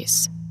his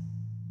eyes.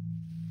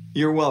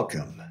 You're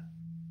welcome.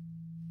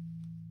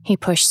 He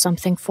pushed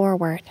something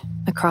forward,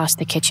 across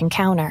the kitchen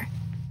counter.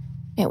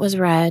 It was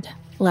red,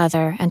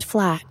 leather, and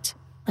flat,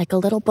 like a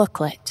little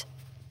booklet.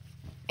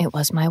 It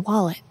was my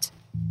wallet.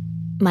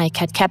 Mike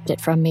had kept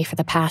it from me for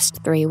the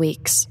past 3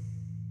 weeks.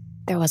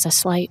 There was a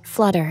slight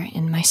flutter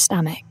in my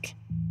stomach.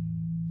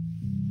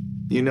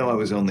 You know I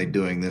was only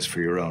doing this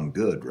for your own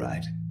good,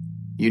 right?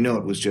 You know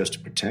it was just to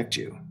protect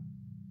you.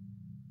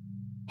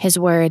 His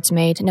words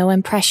made no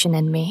impression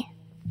in me.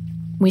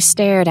 We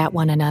stared at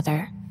one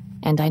another,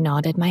 and I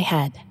nodded my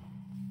head.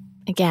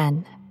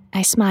 Again,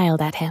 I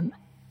smiled at him.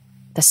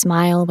 The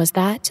smile was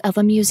that of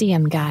a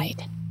museum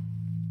guide.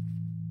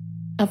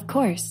 Of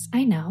course,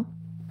 I know.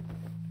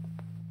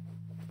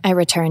 I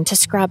returned to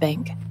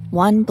scrubbing,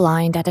 one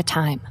blind at a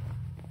time.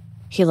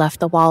 He left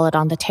the wallet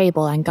on the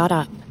table and got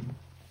up.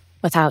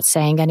 Without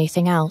saying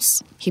anything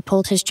else, he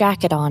pulled his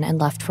jacket on and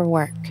left for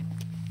work.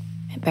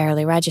 It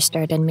barely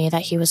registered in me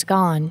that he was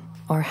gone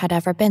or had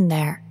ever been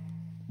there.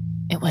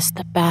 It was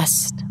the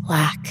best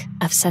lack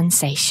of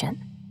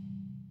sensation.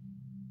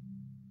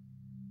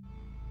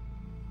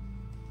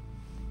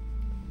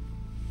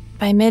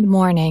 By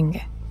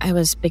mid-morning, I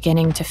was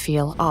beginning to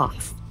feel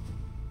off.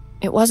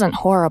 It wasn't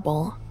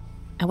horrible.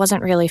 I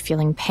wasn't really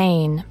feeling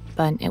pain,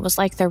 but it was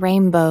like the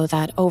rainbow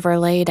that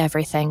overlaid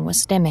everything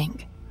was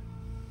dimming.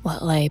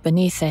 What lay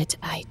beneath it,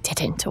 I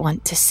didn't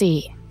want to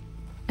see.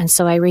 And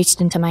so I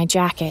reached into my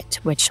jacket,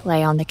 which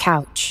lay on the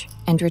couch,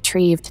 and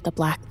retrieved the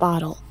black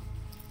bottle.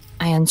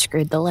 I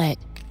unscrewed the lid,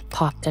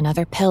 popped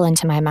another pill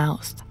into my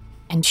mouth,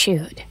 and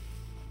chewed.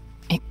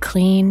 It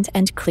cleaned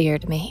and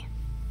cleared me.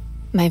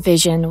 My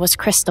vision was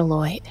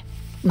crystalloid,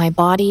 my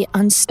body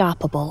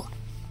unstoppable,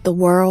 the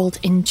world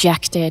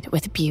injected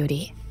with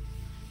beauty.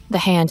 The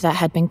hand that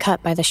had been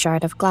cut by the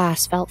shard of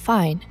glass felt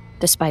fine,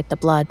 despite the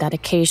blood that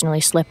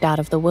occasionally slipped out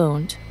of the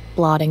wound,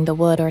 blotting the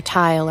wood or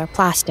tile or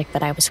plastic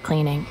that I was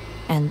cleaning,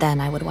 and then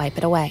I would wipe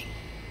it away.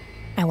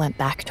 I went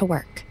back to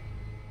work.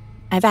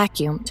 I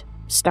vacuumed,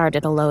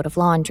 started a load of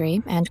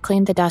laundry, and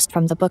cleaned the dust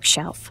from the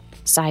bookshelf,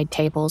 side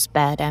tables,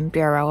 bed, and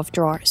bureau of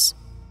drawers.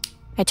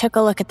 I took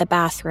a look at the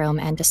bathroom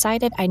and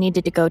decided I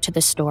needed to go to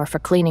the store for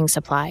cleaning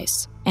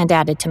supplies, and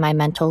added to my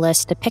mental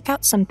list to pick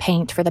out some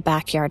paint for the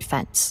backyard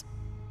fence.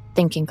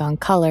 Thinking on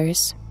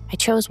colors, I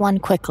chose one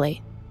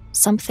quickly,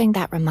 something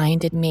that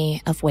reminded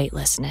me of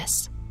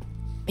weightlessness.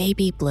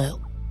 Baby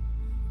blue.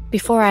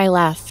 Before I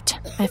left,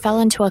 I fell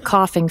into a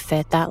coughing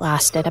fit that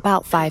lasted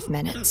about 5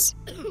 minutes.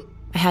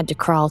 I had to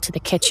crawl to the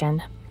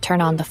kitchen,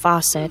 turn on the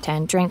faucet,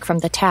 and drink from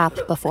the tap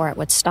before it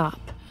would stop.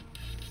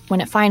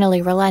 When it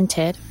finally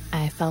relented,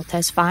 I felt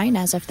as fine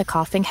as if the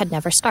coughing had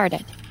never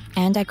started,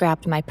 and I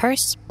grabbed my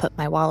purse, put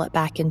my wallet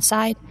back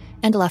inside,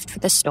 and left for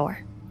the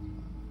store.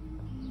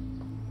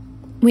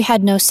 We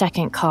had no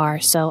second car,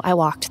 so I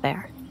walked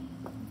there.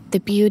 The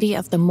beauty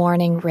of the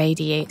morning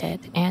radiated,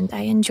 and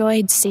I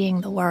enjoyed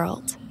seeing the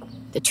world.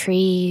 The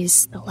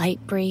trees, the light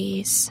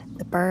breeze,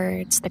 the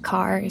birds, the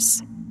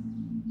cars.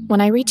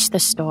 When I reached the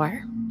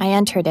store, I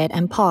entered it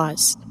and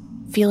paused,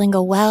 feeling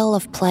a well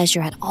of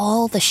pleasure at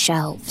all the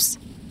shelves.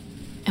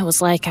 It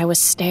was like I was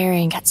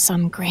staring at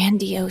some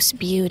grandiose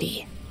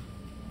beauty.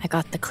 I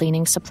got the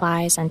cleaning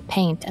supplies and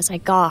paint as I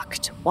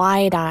gawked,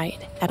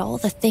 wide-eyed, at all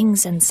the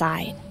things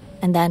inside,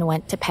 and then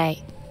went to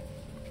pay.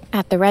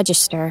 At the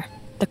register,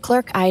 the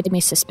clerk eyed me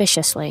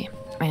suspiciously,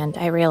 and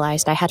I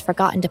realized I had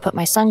forgotten to put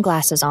my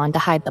sunglasses on to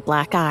hide the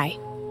black eye.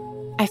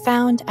 I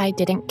found I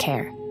didn't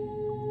care.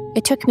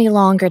 It took me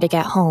longer to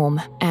get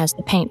home, as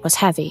the paint was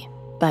heavy,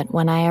 but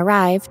when I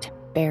arrived,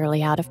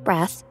 barely out of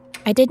breath,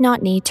 I did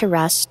not need to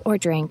rest or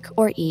drink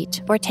or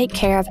eat or take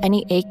care of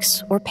any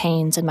aches or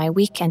pains in my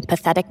weak and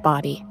pathetic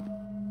body.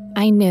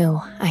 I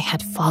knew I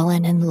had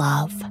fallen in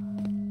love.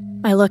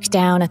 I looked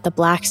down at the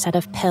black set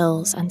of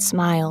pills and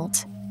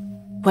smiled.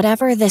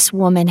 Whatever this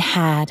woman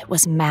had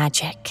was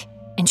magic,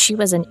 and she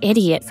was an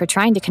idiot for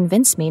trying to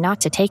convince me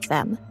not to take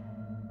them.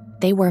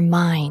 They were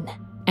mine,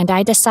 and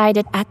I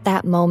decided at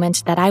that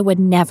moment that I would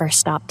never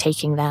stop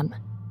taking them.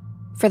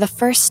 For the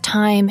first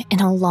time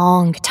in a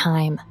long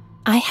time,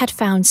 I had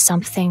found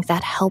something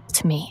that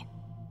helped me.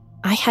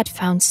 I had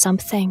found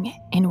something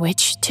in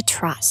which to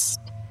trust.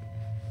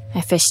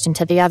 I fished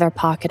into the other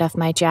pocket of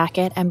my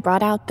jacket and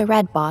brought out the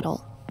red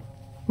bottle.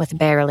 With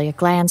barely a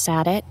glance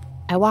at it,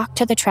 I walked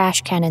to the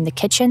trash can in the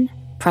kitchen,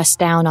 pressed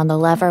down on the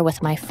lever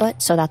with my foot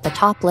so that the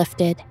top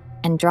lifted,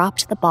 and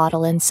dropped the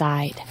bottle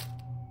inside.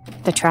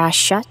 The trash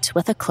shut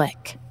with a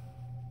click.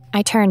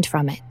 I turned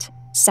from it,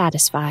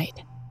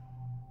 satisfied.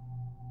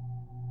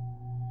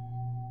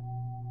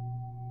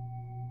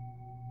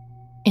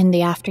 In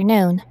the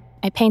afternoon,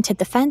 I painted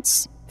the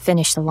fence,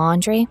 finished the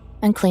laundry,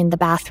 and cleaned the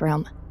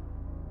bathroom.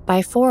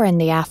 By 4 in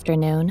the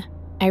afternoon,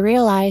 I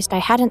realized I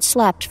hadn't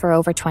slept for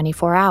over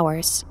 24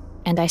 hours,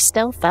 and I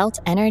still felt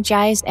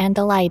energized and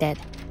delighted.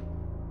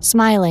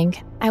 Smiling,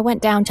 I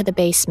went down to the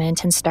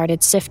basement and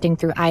started sifting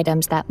through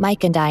items that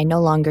Mike and I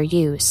no longer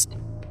used.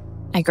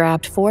 I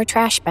grabbed 4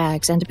 trash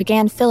bags and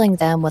began filling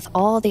them with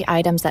all the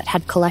items that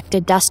had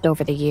collected dust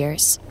over the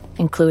years,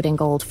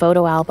 including old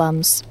photo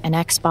albums, an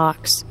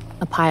Xbox,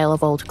 a pile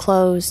of old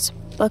clothes,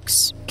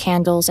 books,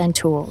 candles, and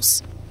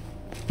tools.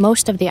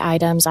 Most of the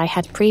items I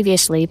had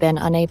previously been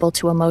unable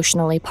to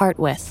emotionally part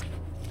with.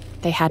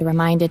 They had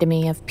reminded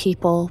me of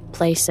people,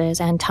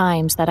 places, and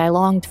times that I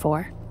longed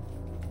for.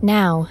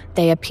 Now,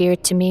 they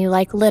appeared to me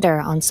like litter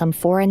on some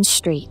foreign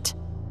street.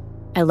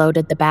 I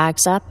loaded the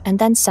bags up and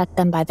then set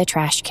them by the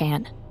trash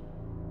can.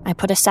 I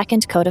put a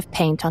second coat of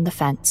paint on the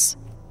fence.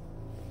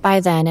 By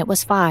then, it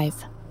was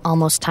 5,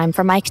 almost time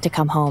for Mike to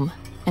come home,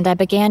 and I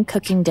began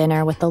cooking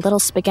dinner with the little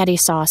spaghetti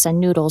sauce and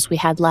noodles we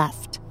had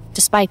left,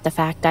 despite the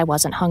fact I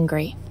wasn't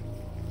hungry.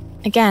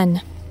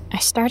 Again, I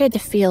started to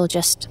feel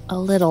just a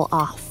little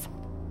off.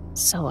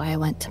 So I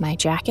went to my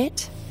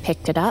jacket,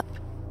 picked it up,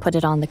 put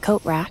it on the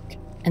coat rack,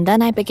 and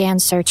then I began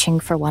searching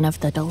for one of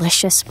the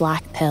delicious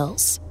black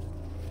pills.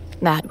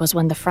 That was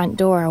when the front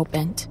door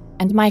opened,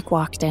 and Mike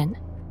walked in.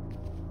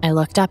 I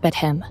looked up at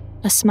him,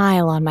 a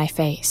smile on my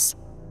face.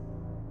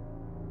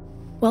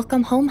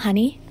 "Welcome home,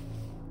 honey."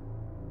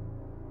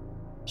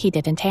 He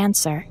didn't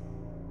answer.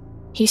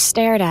 He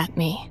stared at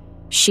me,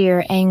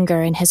 sheer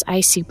anger in his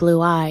icy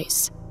blue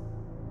eyes.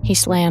 He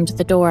slammed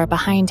the door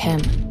behind him,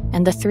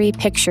 and the 3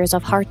 pictures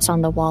of hearts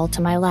on the wall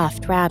to my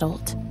left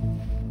rattled.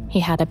 He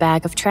had a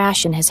bag of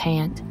trash in his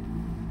hand.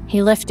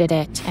 He lifted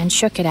it and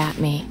shook it at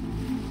me.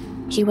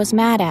 He was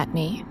mad at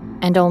me,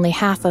 and only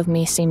half of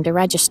me seemed to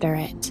register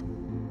it.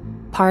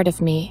 Part of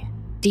me,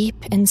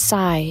 deep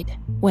inside,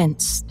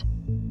 winced,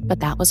 but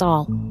that was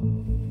all.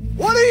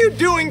 "What are you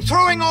doing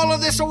throwing all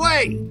of this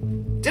away?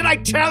 Did I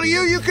tell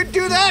you you could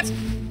do that?"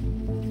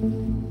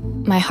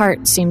 My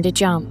heart seemed to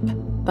jump,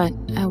 but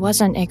I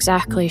wasn't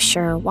exactly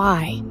sure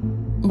why.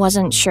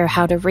 Wasn't sure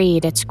how to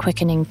read its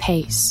quickening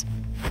pace.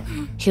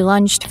 He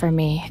lunged for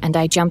me, and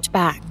I jumped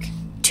back,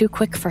 too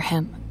quick for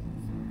him.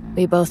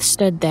 We both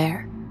stood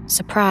there,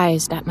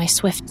 surprised at my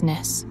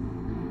swiftness.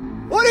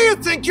 "What do you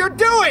think you're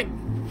doing?"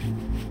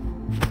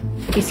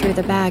 He threw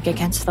the bag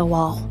against the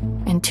wall,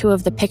 and 2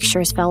 of the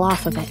pictures fell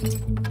off of it.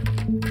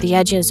 The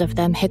edges of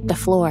them hit the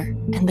floor,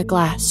 and the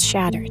glass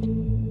shattered.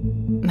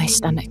 My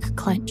stomach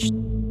clenched.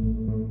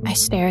 I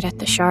stared at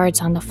the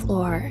shards on the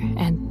floor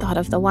and thought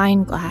of the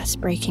wine glass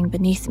breaking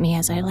beneath me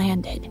as I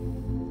landed.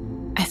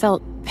 I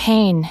felt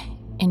pain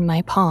in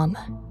my palm.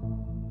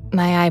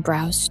 My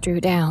eyebrows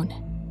drew down.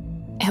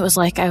 It was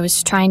like I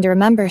was trying to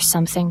remember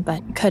something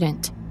but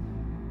couldn't.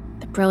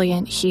 The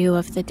brilliant hue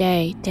of the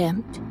day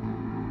dimmed.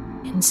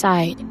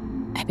 Inside,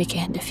 I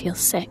began to feel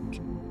sick.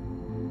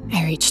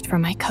 I reached for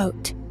my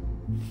coat.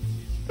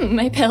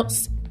 "My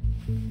pills."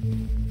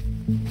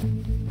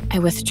 I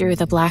withdrew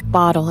the black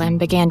bottle and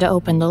began to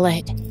open the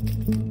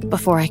lid.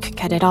 Before I could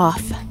get it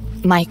off,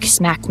 Mike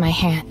smacked my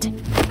hand.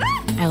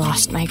 I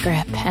lost my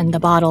grip, and the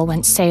bottle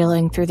went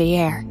sailing through the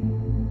air.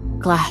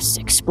 Glass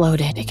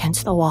exploded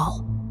against the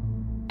wall.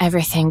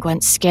 Everything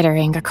went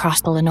skittering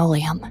across the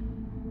linoleum.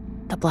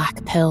 The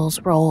black pills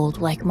rolled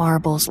like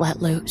marbles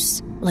let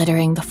loose,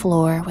 littering the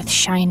floor with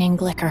shining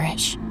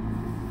licorice.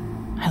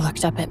 I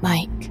looked up at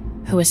Mike,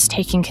 who was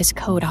taking his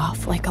coat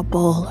off like a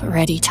bull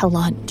ready to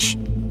lunge.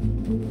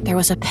 There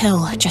was a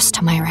pill just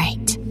to my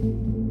right.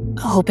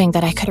 Hoping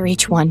that I could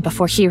reach one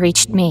before he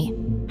reached me,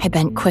 I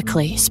bent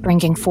quickly,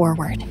 springing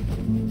forward.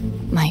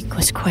 Mike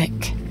was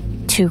quick,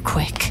 too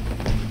quick.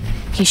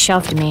 He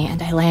shoved me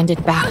and I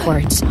landed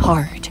backwards,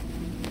 hard.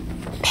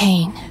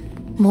 Pain,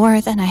 more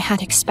than I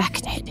had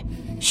expected,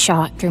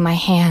 shot through my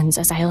hands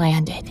as I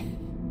landed.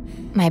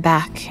 My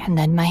back and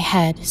then my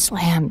head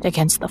slammed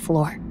against the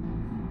floor.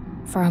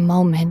 For a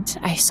moment,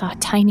 I saw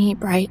tiny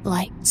bright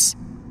lights.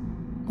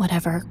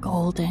 Whatever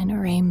golden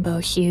rainbow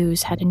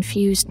hues had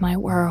infused my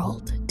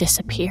world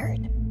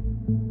disappeared.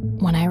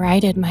 When I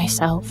righted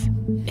myself,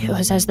 it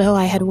was as though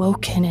I had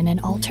woken in an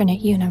alternate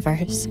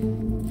universe.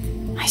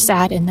 I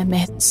sat in the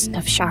midst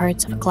of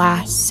shards of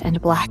glass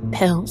and black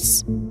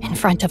pills, in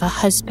front of a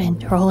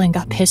husband rolling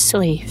up his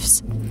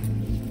sleeves.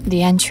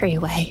 The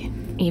entryway,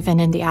 even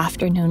in the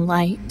afternoon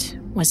light,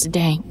 was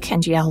dank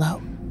and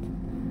yellow.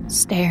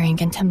 Staring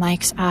into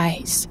Mike's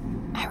eyes,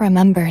 I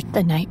remembered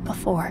the night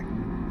before.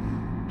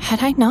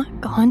 Had I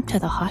not gone to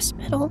the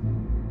hospital?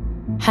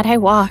 Had I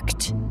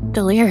walked,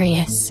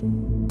 delirious,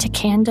 to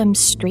Camden's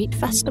street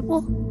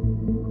festival?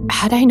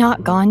 Had I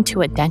not gone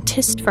to a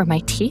dentist for my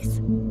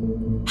teeth?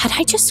 Had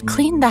I just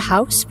cleaned the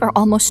house for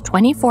almost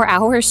 24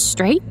 hours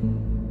straight?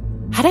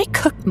 Had I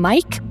cooked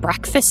Mike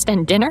breakfast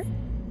and dinner?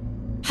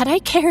 Had I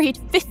carried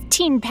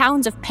 15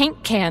 pounds of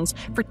paint cans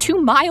for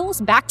 2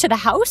 miles back to the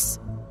house?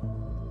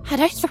 Had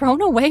I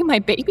thrown away my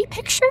baby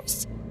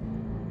pictures?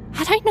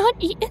 Had I not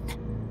eaten?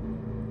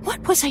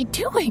 What was I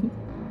doing?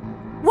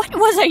 What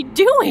was I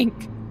doing?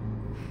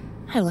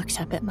 I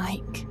looked up at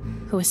Mike,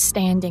 who was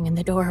standing in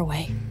the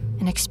doorway,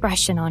 an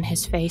expression on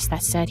his face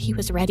that said he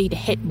was ready to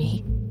hit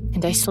me,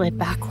 and I slid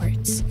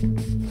backwards.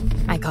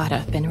 I got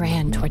up and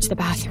ran towards the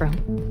bathroom.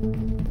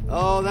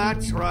 "Oh,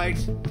 that's right.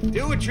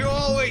 Do what you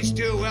always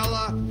do,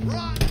 Ella.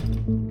 Run!"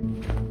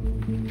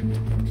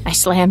 I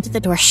slammed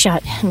the door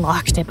shut and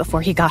locked it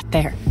before he got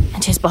there,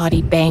 and his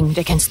body banged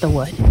against the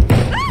wood.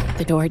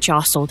 The door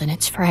jostled in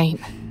its frame,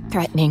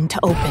 threatening to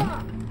open.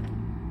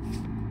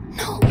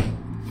 No.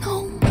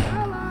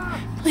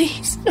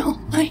 Please, no,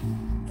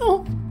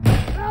 no.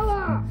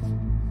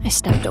 I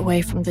stepped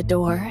away from the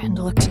door and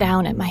looked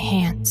down at my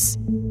hands.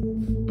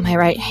 My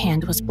right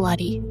hand was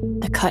bloody,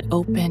 the cut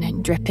open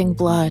and dripping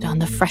blood on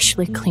the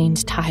freshly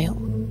cleaned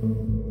tile.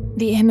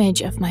 The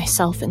image of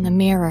myself in the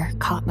mirror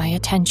caught my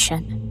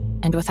attention,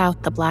 and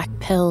without the black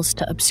pills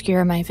to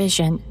obscure my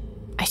vision,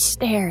 I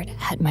stared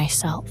at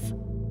myself,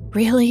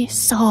 really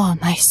saw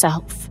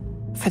myself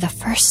for the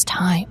first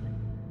time.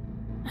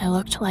 I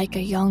looked like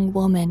a young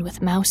woman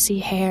with mousy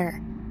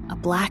hair, a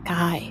black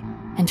eye,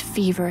 and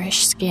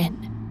feverish skin.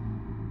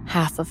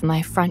 Half of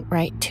my front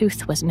right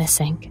tooth was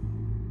missing.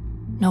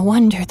 No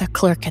wonder the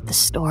clerk at the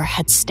store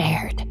had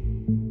stared.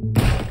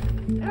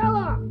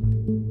 Ella!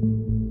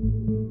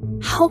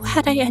 How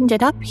had I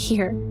ended up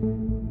here?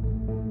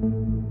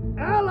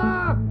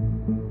 Ella!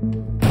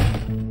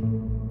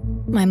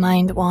 My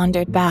mind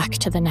wandered back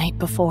to the night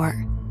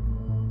before.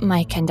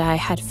 Mike and I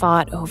had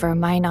fought over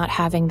my not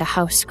having the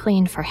house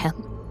clean for him.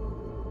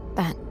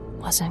 That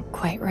wasn't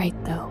quite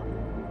right, though.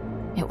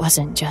 It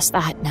wasn't just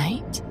that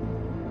night.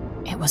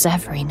 It was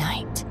every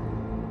night.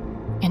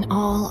 In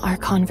all our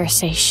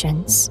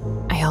conversations,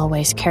 I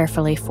always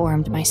carefully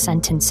formed my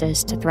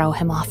sentences to throw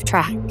him off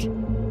track,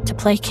 to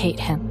placate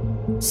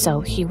him, so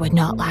he would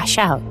not lash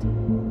out.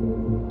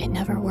 It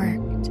never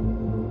worked.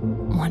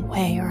 One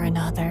way or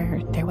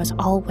another, there was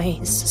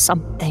always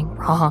something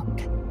wrong.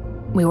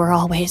 We were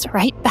always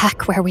right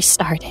back where we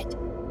started.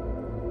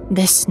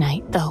 This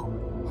night, though,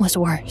 was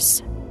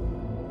worse.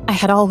 I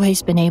had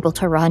always been able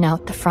to run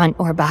out the front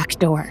or back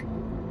door.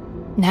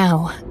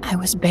 Now, I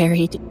was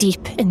buried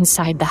deep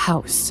inside the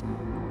house.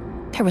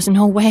 There was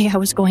no way I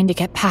was going to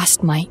get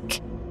past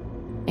Mike.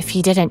 If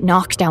he didn't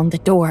knock down the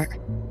door,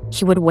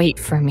 he would wait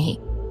for me.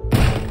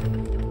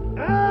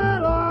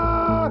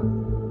 Ella!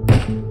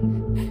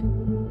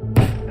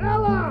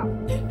 Ella!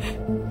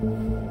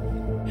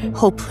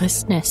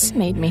 Hopelessness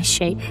made me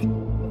shake.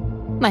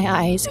 My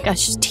eyes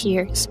gushed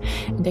tears,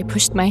 and I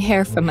pushed my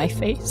hair from my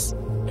face.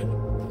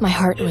 My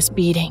heart was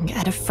beating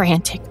at a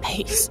frantic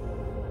pace.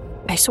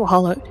 I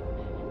swallowed,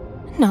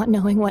 not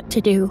knowing what to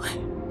do,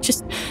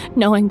 just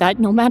knowing that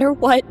no matter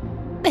what,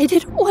 I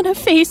didn't want to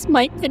face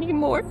Mike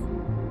anymore.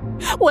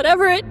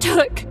 Whatever it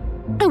took,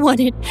 I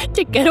wanted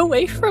to get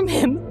away from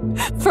him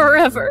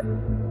forever.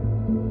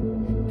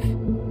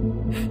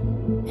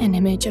 An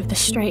image of the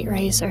straight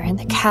razor in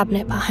the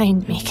cabinet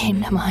behind me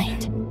came to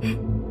mind.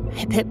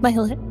 I bit my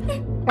lip,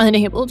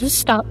 unable to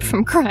stop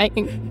from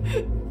crying.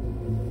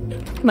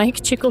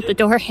 Mike jiggled the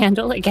door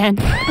handle again,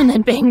 and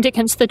then banged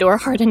against the door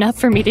hard enough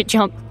for me to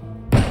jump.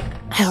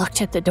 I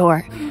looked at the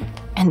door,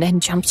 and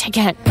then jumped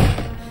again.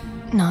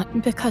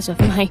 Not because of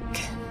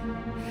Mike,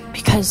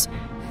 because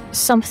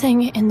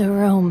something in the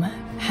room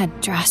had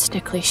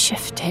drastically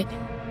shifted.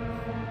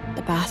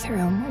 The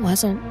bathroom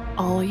wasn't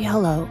all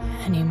yellow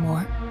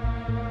anymore.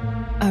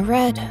 A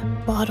red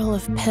bottle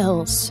of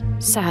pills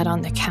sat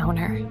on the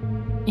counter,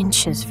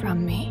 inches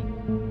from me.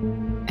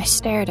 I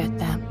stared at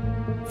them,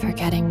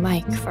 forgetting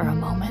Mike for a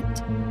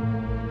moment.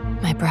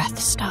 My breath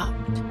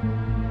stopped.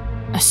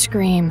 A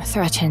scream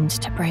threatened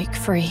to break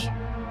free.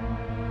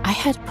 I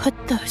had put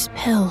those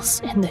pills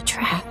in the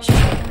trash.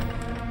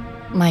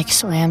 Mike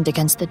slammed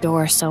against the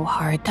door so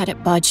hard that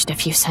it budged a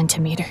few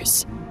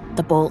centimeters,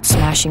 the bolt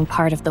smashing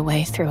part of the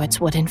way through its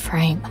wooden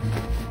frame.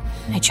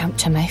 I jumped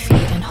to my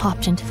feet and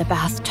hopped into the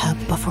bathtub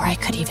before I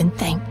could even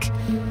think.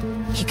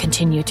 He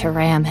continued to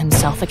ram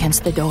himself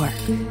against the door,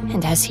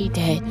 and as he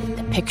did,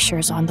 the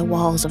pictures on the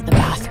walls of the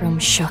bathroom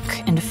shook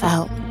and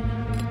fell.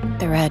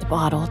 The red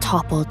bottle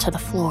toppled to the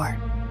floor.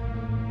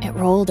 It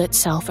rolled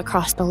itself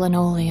across the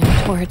linoleum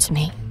towards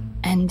me,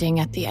 ending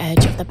at the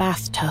edge of the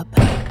bathtub.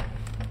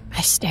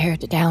 I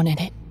stared down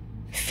at it,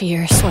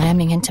 fear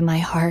slamming into my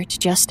heart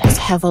just as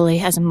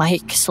heavily as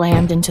Mike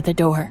slammed into the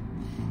door.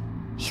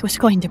 He was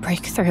going to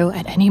break through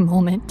at any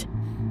moment.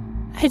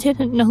 I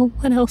didn't know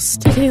what else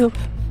to do.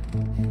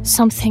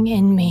 Something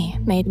in me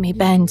made me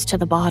bend to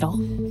the bottle,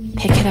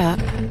 pick it up,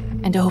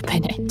 and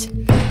open it.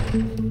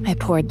 I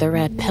poured the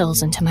red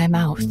pills into my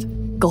mouth,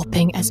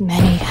 gulping as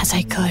many as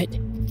I could.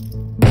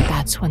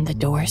 That's when the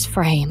door's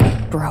frame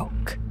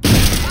broke.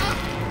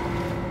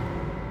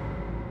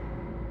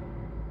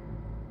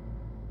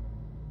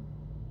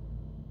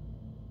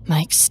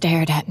 Mike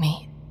stared at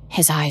me,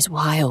 his eyes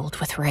wild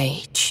with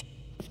rage.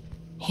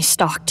 He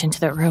stalked into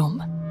the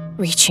room,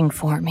 reaching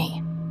for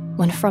me,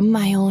 when from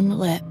my own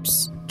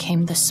lips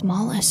came the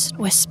smallest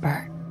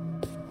whisper.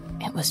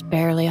 It was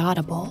barely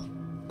audible,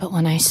 but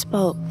when I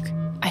spoke,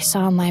 I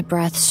saw my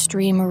breath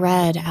stream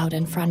red out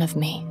in front of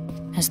me,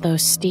 as though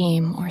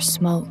steam or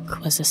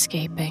smoke was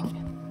escaping.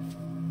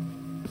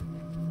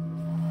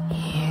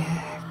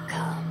 Here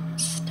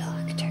comes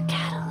Dr.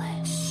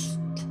 Catalyst.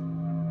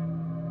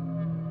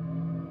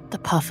 The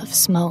puff of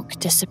smoke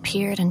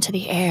disappeared into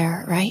the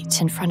air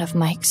right in front of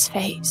Mike's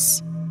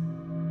face.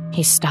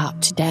 He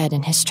stopped dead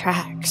in his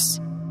tracks.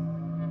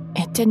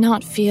 It did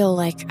not feel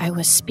like I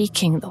was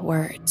speaking the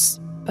words,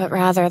 but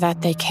rather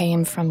that they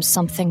came from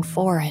something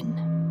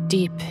foreign,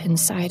 deep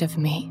inside of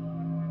me.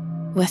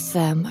 With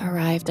them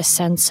arrived a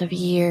sense of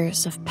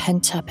years of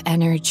pent-up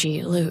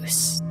energy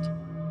loosed.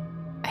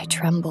 I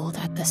trembled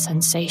at the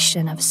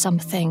sensation of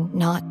something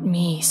not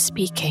me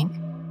speaking,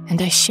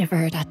 and I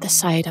shivered at the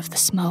sight of the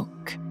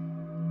smoke.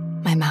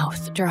 My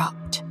mouth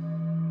dropped.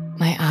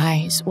 My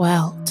eyes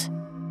welled.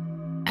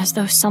 As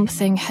though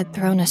something had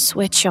thrown a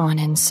switch on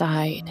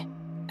inside,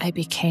 I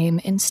became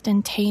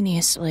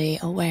instantaneously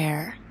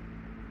aware.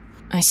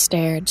 I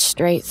stared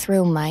straight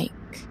through Mike,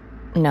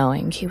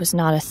 knowing he was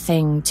not a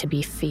thing to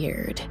be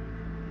feared.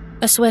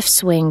 A swift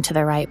swing to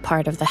the right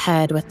part of the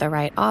head with the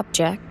right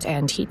object,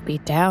 and he'd be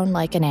down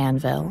like an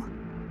anvil.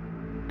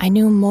 I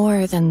knew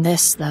more than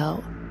this,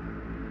 though.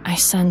 I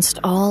sensed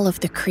all of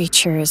the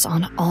creatures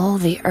on all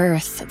the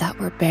earth that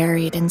were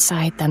buried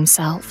inside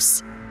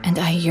themselves, and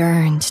I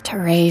yearned to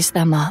raise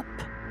them up,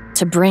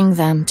 to bring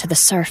them to the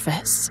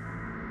surface.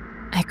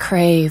 I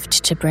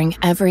craved to bring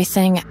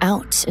everything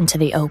out into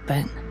the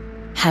open,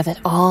 have it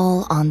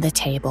all on the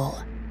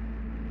table.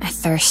 I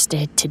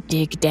thirsted to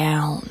dig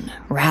down,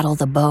 rattle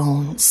the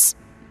bones,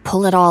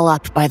 pull it all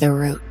up by the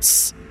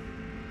roots.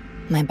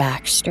 My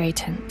back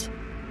straightened.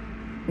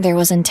 There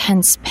was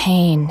intense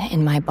pain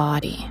in my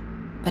body,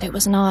 but it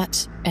was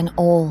not an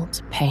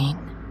old pain.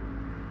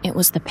 It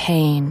was the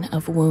pain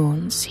of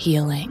wounds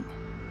healing.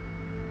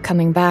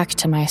 Coming back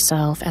to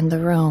myself and the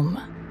room,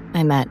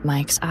 I met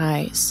Mike's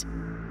eyes.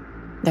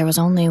 There was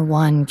only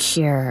one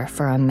cure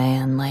for a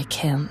man like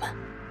him.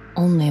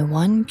 Only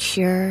one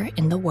cure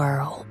in the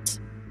world.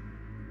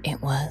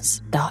 It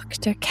was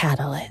Dr.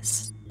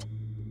 Catalyst.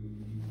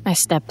 I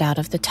stepped out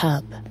of the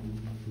tub.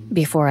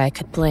 Before I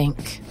could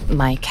blink,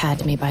 Mike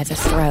had me by the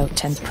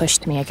throat and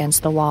pushed me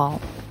against the wall,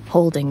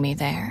 holding me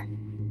there.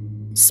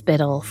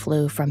 Spittle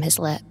flew from his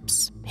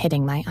lips,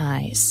 hitting my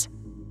eyes.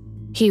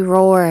 He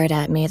roared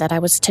at me that I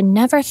was to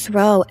never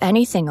throw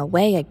anything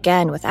away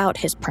again without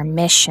his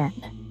permission,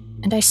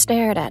 and I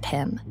stared at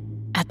him,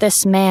 at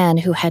this man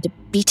who had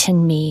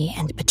beaten me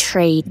and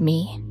betrayed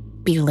me,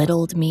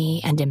 belittled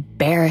me and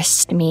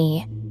embarrassed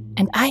me,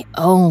 and I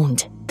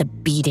owned the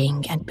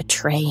beating and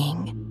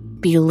betraying,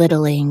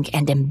 belittling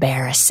and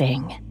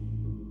embarrassing.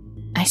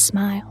 I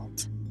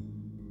smiled.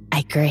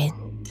 I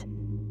grinned.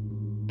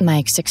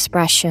 Mike's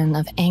expression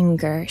of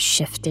anger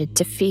shifted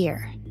to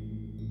fear.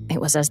 It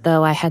was as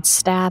though I had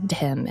stabbed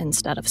him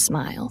instead of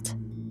smiled.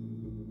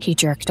 He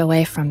jerked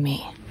away from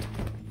me.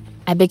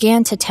 I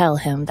began to tell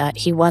him that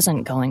he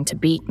wasn't going to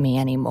beat me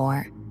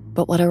anymore,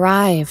 but what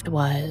arrived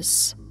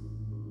was...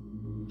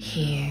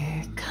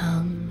 "Here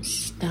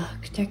comes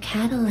Dr.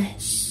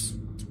 Catalyst."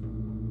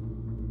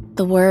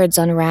 The words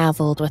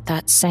unraveled with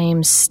that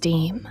same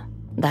steam,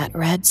 that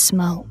red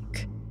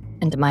smoke,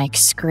 and Mike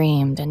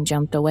screamed and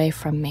jumped away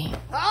from me.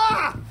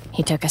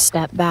 He took a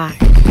step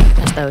back,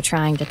 as though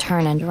trying to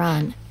turn and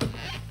run,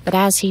 but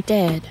as he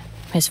did,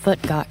 his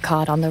foot got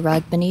caught on the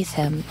rug beneath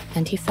him,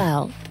 and he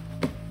fell.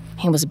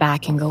 He was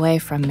backing away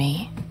from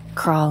me,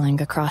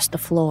 crawling across the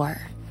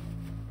floor.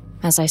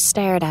 As I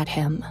stared at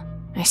him,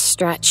 I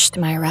stretched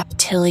my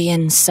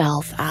reptilian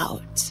self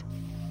out.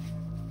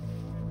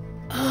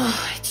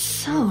 Oh, it's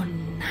so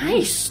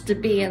nice to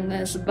be in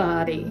this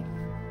body.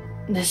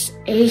 This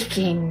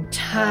aching,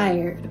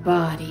 tired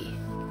body.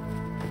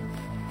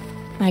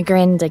 I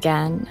grinned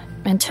again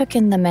and took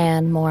in the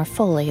man more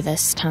fully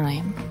this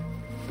time.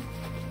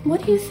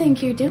 What do you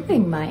think you're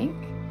doing, Mike?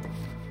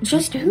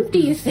 Just who do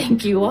you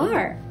think you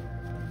are?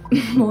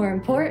 More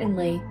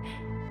importantly,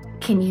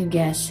 can you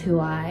guess who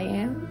I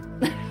am?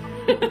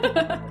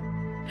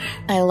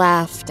 I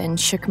laughed and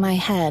shook my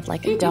head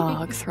like a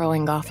dog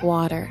throwing off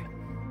water.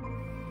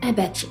 I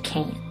bet you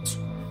can't.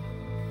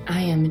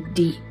 I am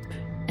deep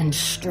and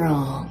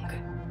strong,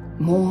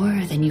 more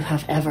than you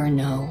have ever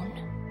known.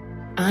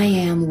 I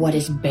am what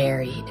is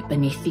buried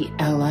beneath the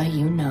Ella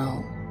you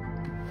know.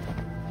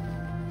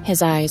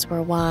 His eyes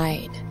were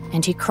wide,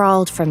 and he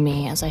crawled from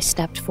me as I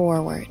stepped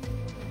forward.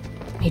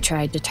 He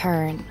tried to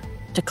turn,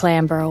 to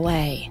clamber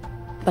away,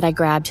 but I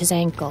grabbed his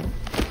ankle,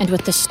 and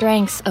with the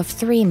strength of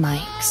 3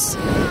 Mikes,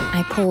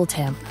 I pulled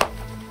him.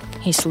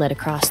 He slid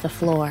across the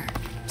floor,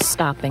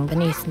 stopping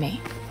beneath me.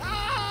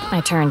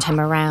 I turned him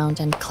around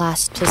and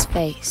clasped his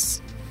face.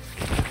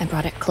 I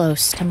brought it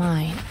close to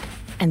mine,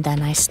 and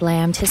then I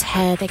slammed his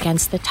head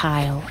against the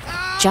tile,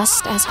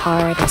 just as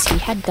hard as he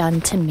had done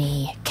to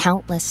me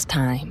countless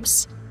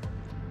times.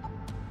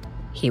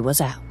 He was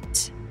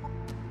out.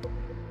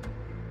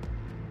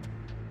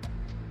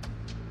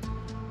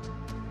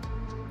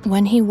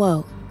 When he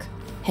woke,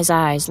 his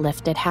eyes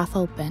lifted half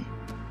open.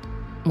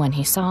 When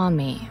he saw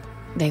me,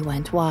 they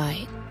went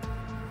wide.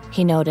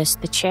 He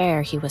noticed the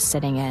chair he was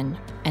sitting in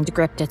and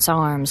gripped its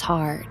arms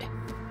hard.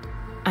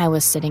 I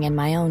was sitting in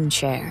my own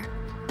chair,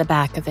 the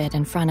back of it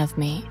in front of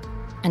me,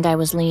 and I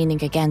was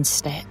leaning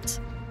against it,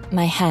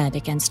 my head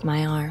against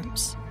my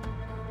arms.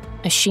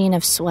 A sheen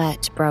of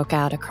sweat broke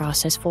out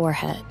across his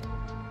forehead.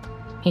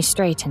 He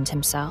straightened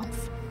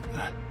himself.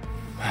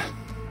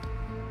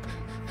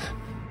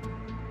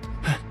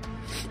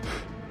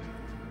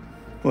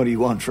 What do you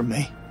want from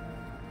me?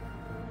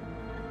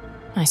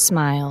 I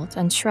smiled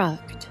and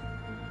shrugged.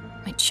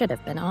 It should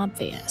have been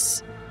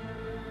obvious.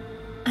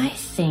 I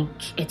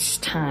think it's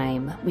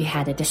time we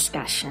had a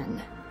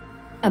discussion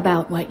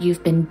about what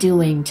you've been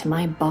doing to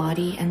my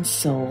body and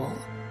soul,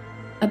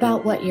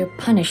 about what your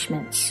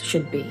punishments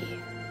should be.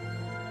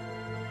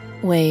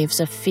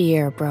 Waves of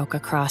fear broke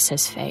across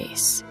his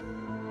face.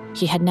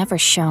 He had never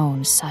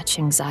shown such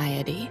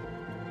anxiety.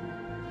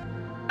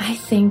 I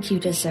think you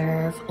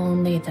deserve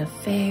only the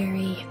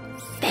very,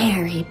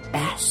 very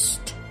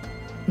best.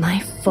 My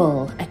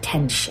full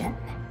attention.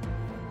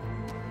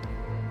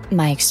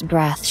 Mike's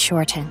breath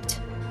shortened.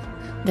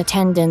 The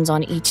tendons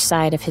on each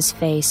side of his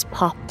face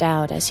popped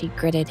out as he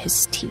gritted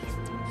his teeth.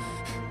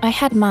 I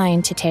had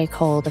mind to take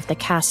hold of the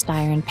cast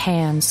iron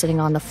pan sitting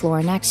on the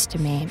floor next to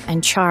me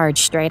and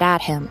charge straight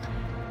at him,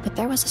 but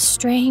there was a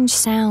strange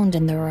sound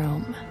in the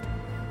room.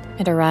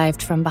 It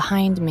arrived from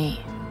behind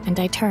me, and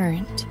I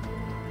turned.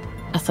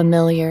 A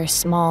familiar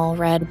small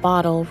red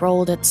bottle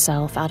rolled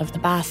itself out of the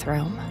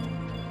bathroom.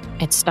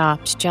 It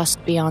stopped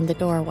just beyond the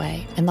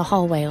doorway in the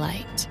hallway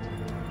light.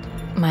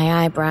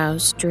 My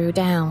eyebrows drew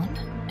down,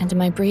 and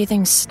my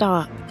breathing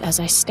stopped as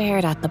I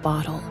stared at the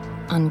bottle,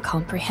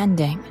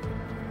 uncomprehending.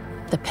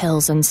 The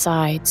pills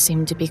inside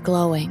seemed to be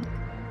glowing,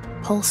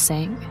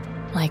 pulsing,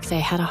 like they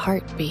had a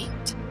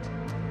heartbeat.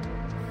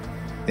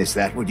 Is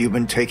that what you've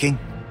been taking?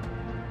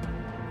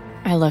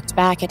 I looked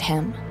back at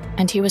him,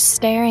 and he was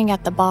staring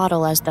at the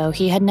bottle as though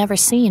he had never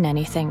seen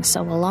anything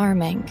so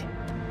alarming.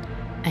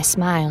 I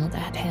smiled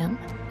at him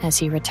as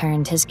he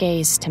returned his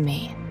gaze to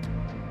me.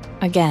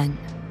 Again,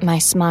 my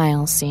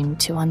smile seemed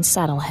to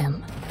unsettle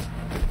him.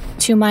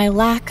 To my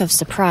lack of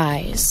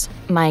surprise,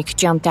 Mike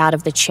jumped out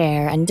of the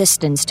chair and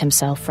distanced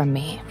himself from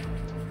me.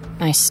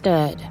 I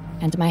stood,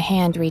 and my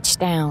hand reached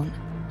down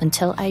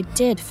until I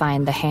did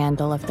find the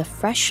handle of the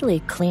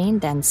freshly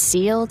cleaned and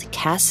sealed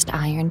cast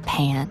iron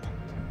pan.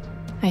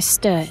 I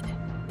stood,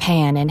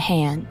 pan in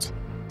hand,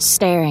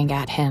 staring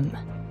at him,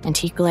 and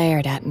he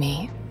glared at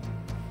me.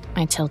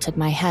 I tilted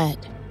my head,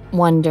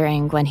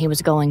 wondering when he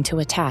was going to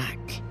attack.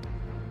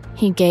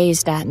 He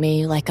gazed at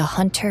me like a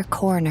hunter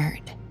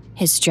cornered,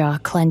 his jaw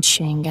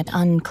clenching and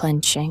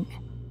unclenching.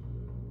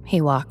 He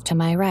walked to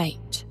my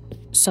right,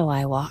 so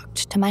I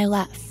walked to my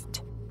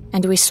left,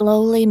 and we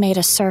slowly made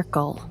a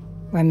circle,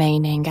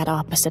 remaining at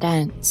opposite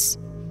ends.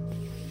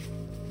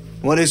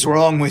 What is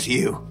wrong with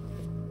you?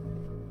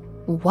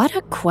 What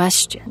a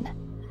question.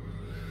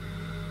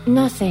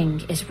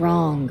 Nothing is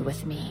wrong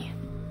with me.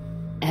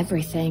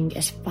 Everything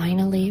is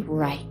finally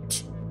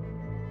right.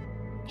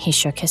 He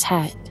shook his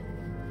head.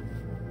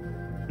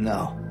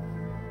 No,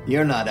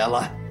 you're not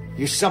Ella.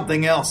 You're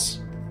something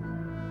else.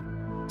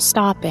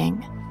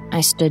 Stopping,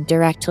 I stood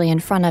directly in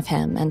front of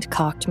him and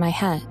cocked my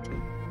head.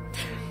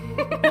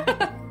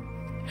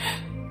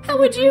 How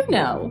would you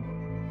know?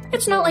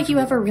 It's not like you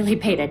ever really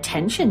paid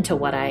attention to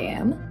what I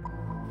am.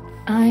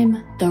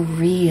 I'm the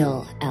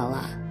real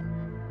Ella.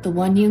 The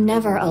one you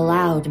never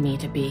allowed me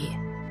to be.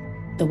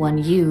 The one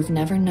you've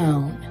never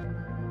known.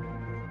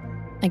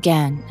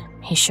 Again,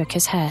 he shook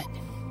his head.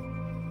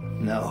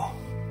 No.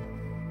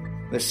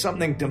 There's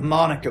something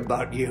demonic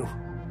about you.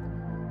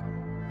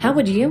 How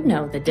would you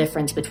know the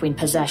difference between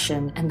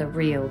possession and the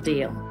real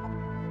deal?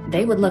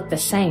 They would look the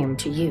same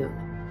to you.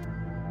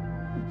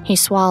 He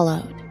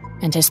swallowed,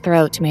 and his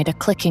throat made a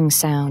clicking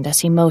sound as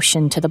he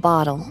motioned to the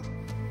bottle.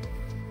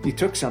 You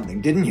took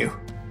something, didn't you?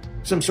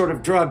 Some sort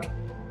of drug.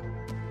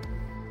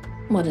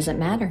 What does it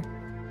matter?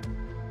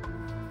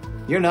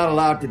 You're not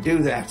allowed to do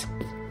that.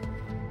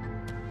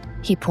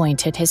 He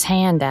pointed his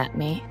hand at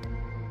me.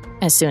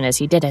 As soon as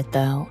he did it,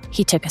 though,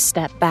 he took a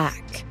step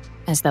back,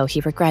 as though he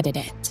regretted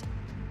it.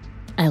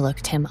 I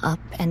looked him up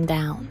and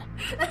down.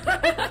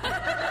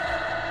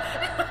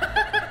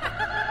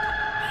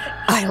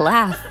 I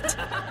laughed.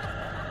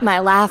 My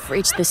laugh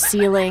reached the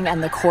ceiling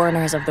and the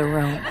corners of the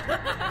room.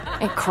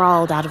 It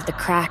crawled out of the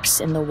cracks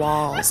in the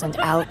walls and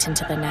out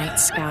into the night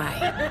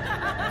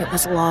sky. It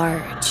was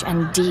large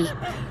and deep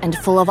and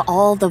full of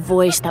all the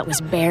voice that was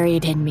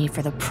buried in me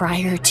for the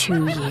prior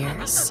 2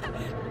 years.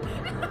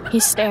 He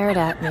stared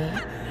at me,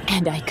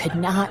 and I could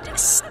not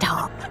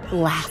stop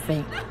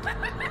laughing.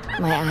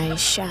 My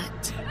eyes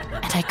shut,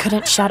 and I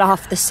couldn't shut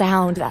off the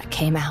sound that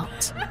came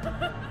out.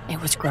 It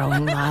was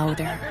growing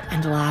louder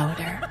and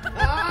louder.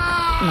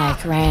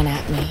 Mike ran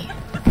at me,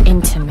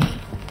 into me,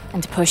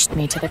 and pushed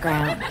me to the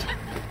ground.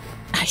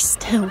 I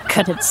still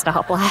couldn't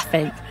stop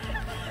laughing.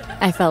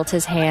 I felt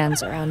his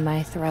hands around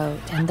my throat,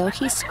 and though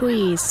he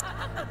squeezed,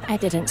 I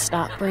didn't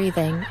stop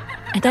breathing,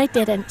 and I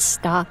didn't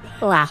stop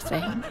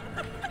laughing.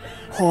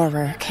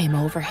 Horror came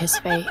over his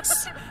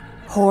face.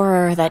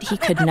 Horror that he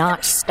could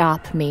not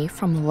stop me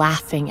from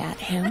laughing at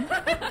him.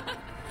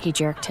 He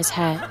jerked his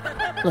head,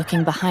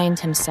 looking behind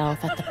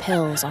himself at the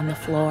pills on the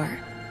floor.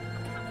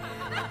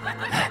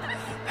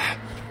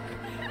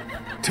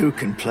 Two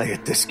can play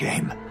at this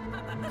game.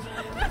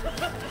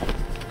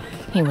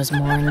 He was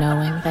more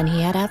knowing than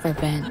he had ever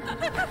been.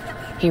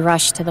 He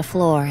rushed to the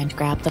floor and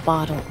grabbed the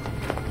bottle.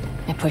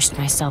 I pushed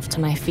myself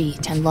to my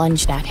feet and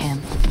lunged at him,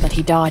 but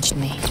he dodged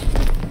me.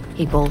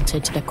 He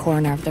bolted to the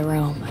corner of the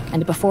room,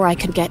 and before I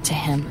could get to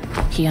him,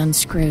 he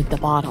unscrewed the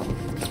bottle.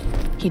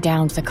 He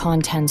downed the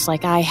contents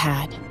like I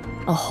had,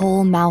 a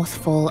whole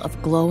mouthful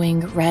of glowing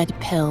red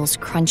pills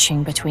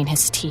crunching between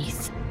his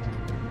teeth.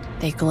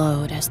 They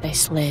glowed as they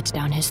slid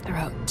down his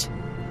throat.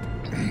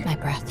 My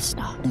breath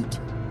stopped,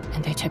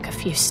 and I took a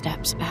few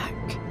steps back.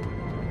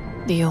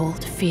 The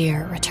old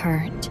fear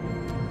returned.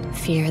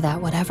 Fear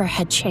that whatever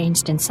had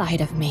changed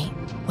inside of me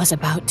was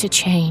about to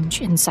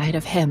change inside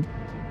of him.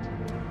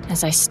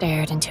 As I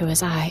stared into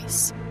his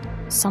eyes,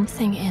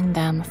 something in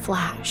them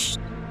flashed.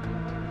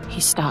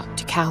 He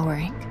stopped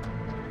cowering.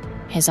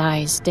 His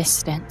eyes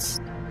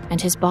distanced,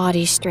 and his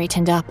body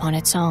straightened up on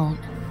its own,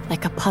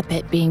 like a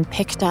puppet being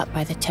picked up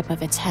by the tip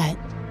of its head.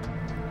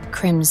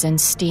 Crimson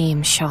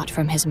steam shot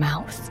from his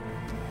mouth.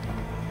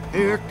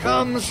 Here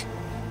comes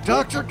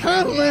Dr.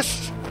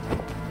 Catalyst!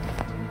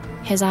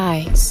 His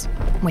eyes,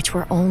 which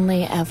were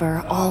only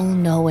ever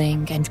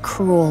all-knowing and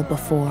cruel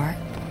before,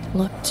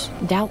 looked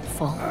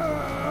doubtful.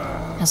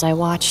 As I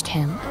watched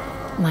him,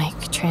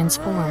 Mike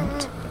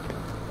transformed.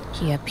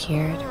 He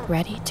appeared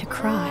ready to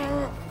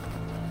cry.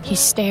 He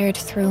stared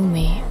through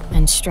me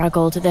and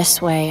struggled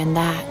this way and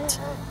that,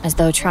 as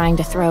though trying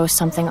to throw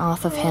something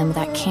off of him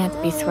that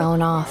can't be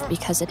thrown off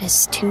because it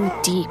is too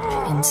deep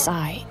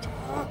inside.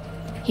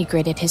 He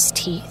gritted his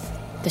teeth,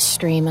 the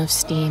stream of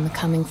steam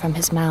coming from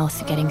his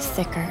mouth getting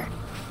thicker,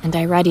 and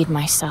I readied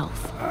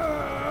myself.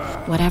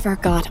 Whatever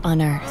got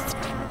unearthed,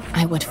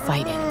 I would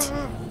fight it.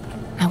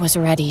 I was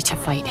ready to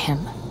fight him,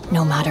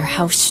 no matter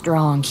how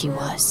strong he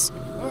was.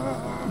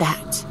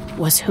 That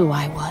was who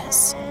I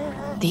was.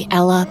 The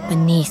Ella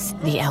beneath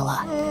the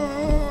Ella.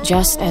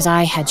 Just as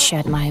I had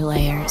shed my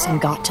layers and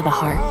got to the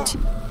heart,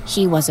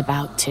 he was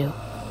about to,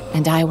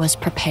 and I was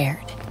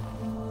prepared.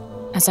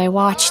 As I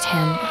watched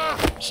him,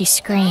 he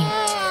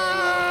screamed.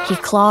 He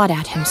clawed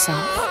at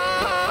himself.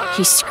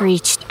 He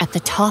screeched at the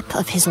top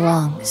of his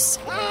lungs.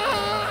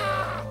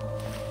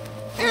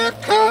 Here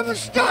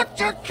comes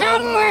Dr.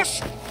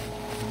 Catalyst!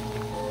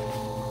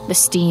 The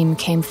steam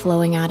came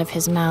flowing out of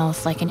his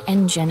mouth like an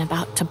engine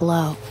about to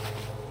blow.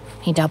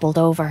 He doubled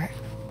over,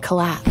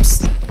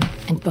 collapsed,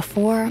 and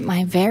before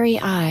my very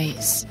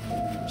eyes,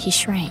 he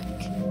shrank.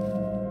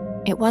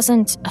 It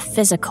wasn't a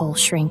physical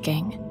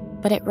shrinking,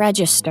 but it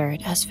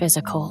registered as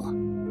physical.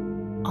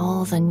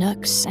 All the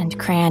nooks and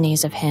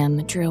crannies of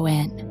him drew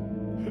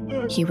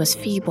in. He was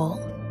feeble,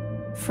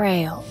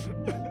 frail.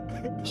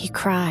 He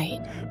cried,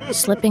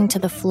 slipping to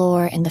the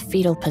floor in the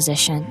fetal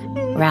position,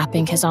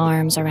 wrapping his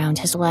arms around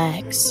his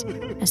legs,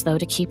 as though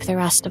to keep the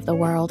rest of the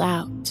world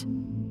out,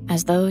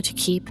 as though to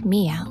keep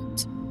me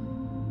out.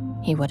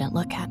 He wouldn't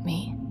look at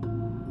me.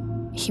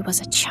 He was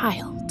a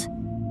child.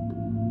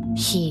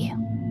 He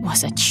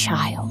was a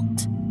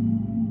child.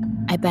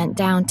 I bent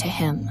down to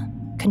him,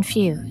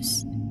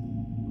 confused.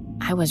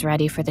 I was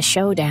ready for the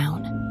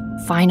showdown,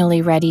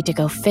 finally ready to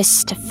go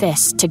fist to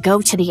fist, to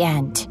go to the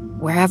end,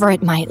 wherever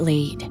it might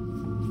lead.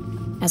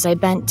 As I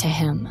bent to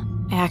him,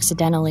 I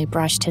accidentally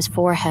brushed his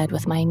forehead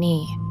with my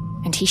knee,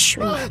 and he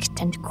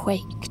shrieked and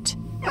quaked.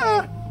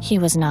 He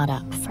was not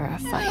up for a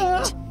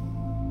fight.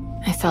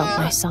 I felt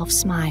myself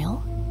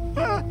smile.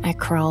 I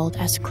crawled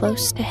as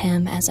close to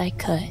him as I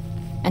could,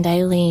 and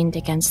I leaned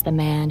against the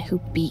man who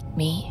beat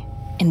me,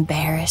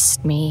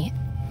 embarrassed me,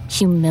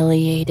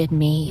 humiliated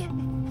me,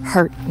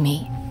 hurt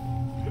me.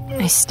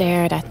 I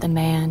stared at the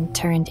man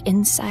turned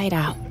inside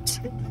out,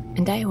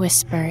 and I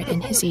whispered in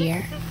his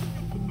ear,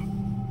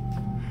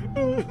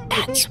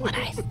 "That's what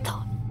I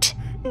thought."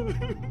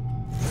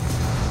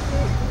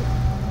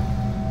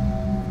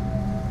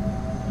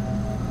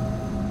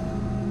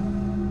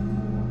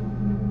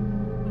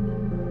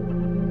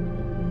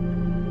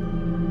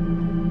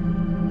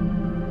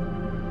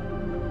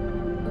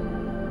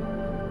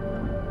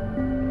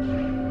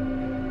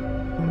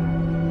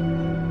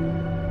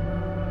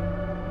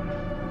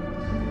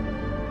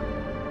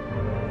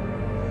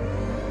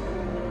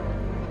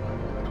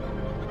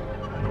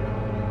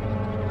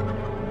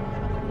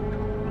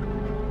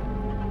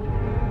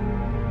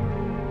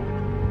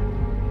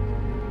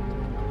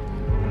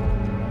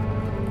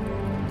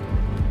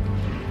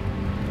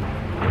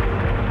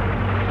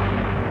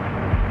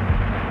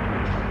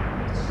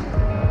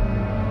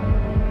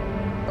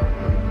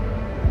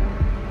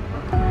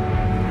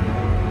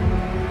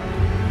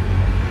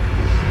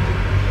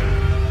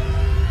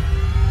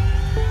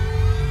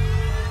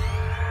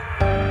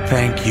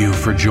 Thank you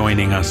for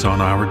joining us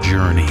on our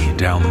journey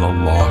down the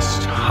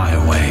Lost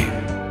Highway.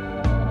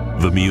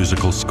 The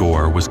musical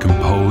score was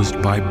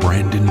composed by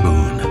Brandon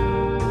Boone.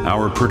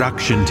 Our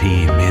production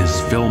team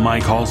is Phil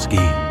Michalski,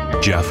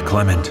 Jeff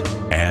Clement,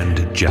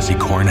 and Jesse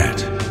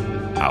Cornett.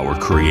 Our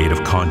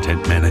creative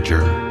content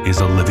manager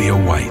is Olivia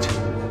White.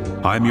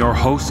 I'm your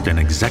host and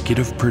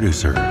executive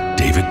producer,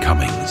 David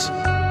Cummings.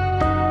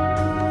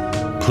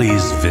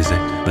 Please visit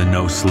the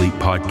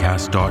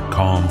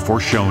NoSleepPodcast.com for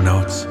show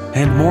notes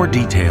and more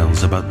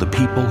details about the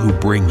people who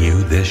bring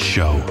you this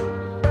show.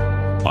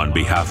 On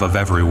behalf of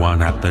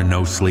everyone at the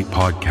No Sleep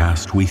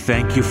Podcast, we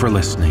thank you for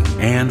listening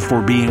and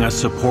for being a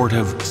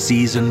supportive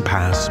Season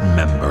Pass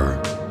member.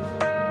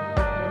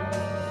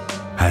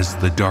 As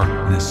the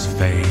darkness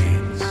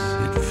fades,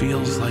 it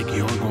feels like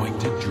you're going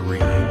to dream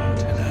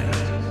tonight.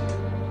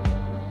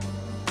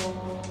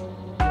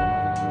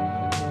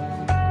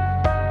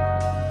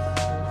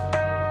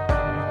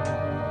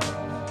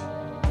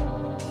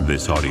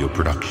 This audio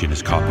production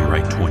is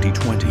copyright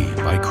 2020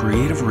 by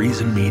Creative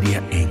Reason Media,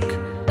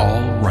 Inc.,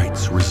 all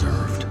rights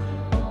reserved.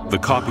 The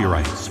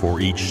copyrights for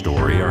each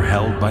story are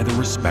held by the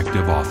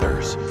respective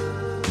authors.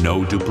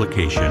 No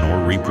duplication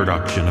or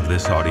reproduction of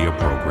this audio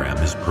program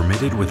is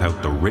permitted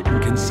without the written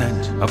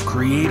consent of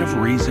Creative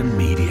Reason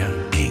Media,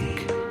 Inc.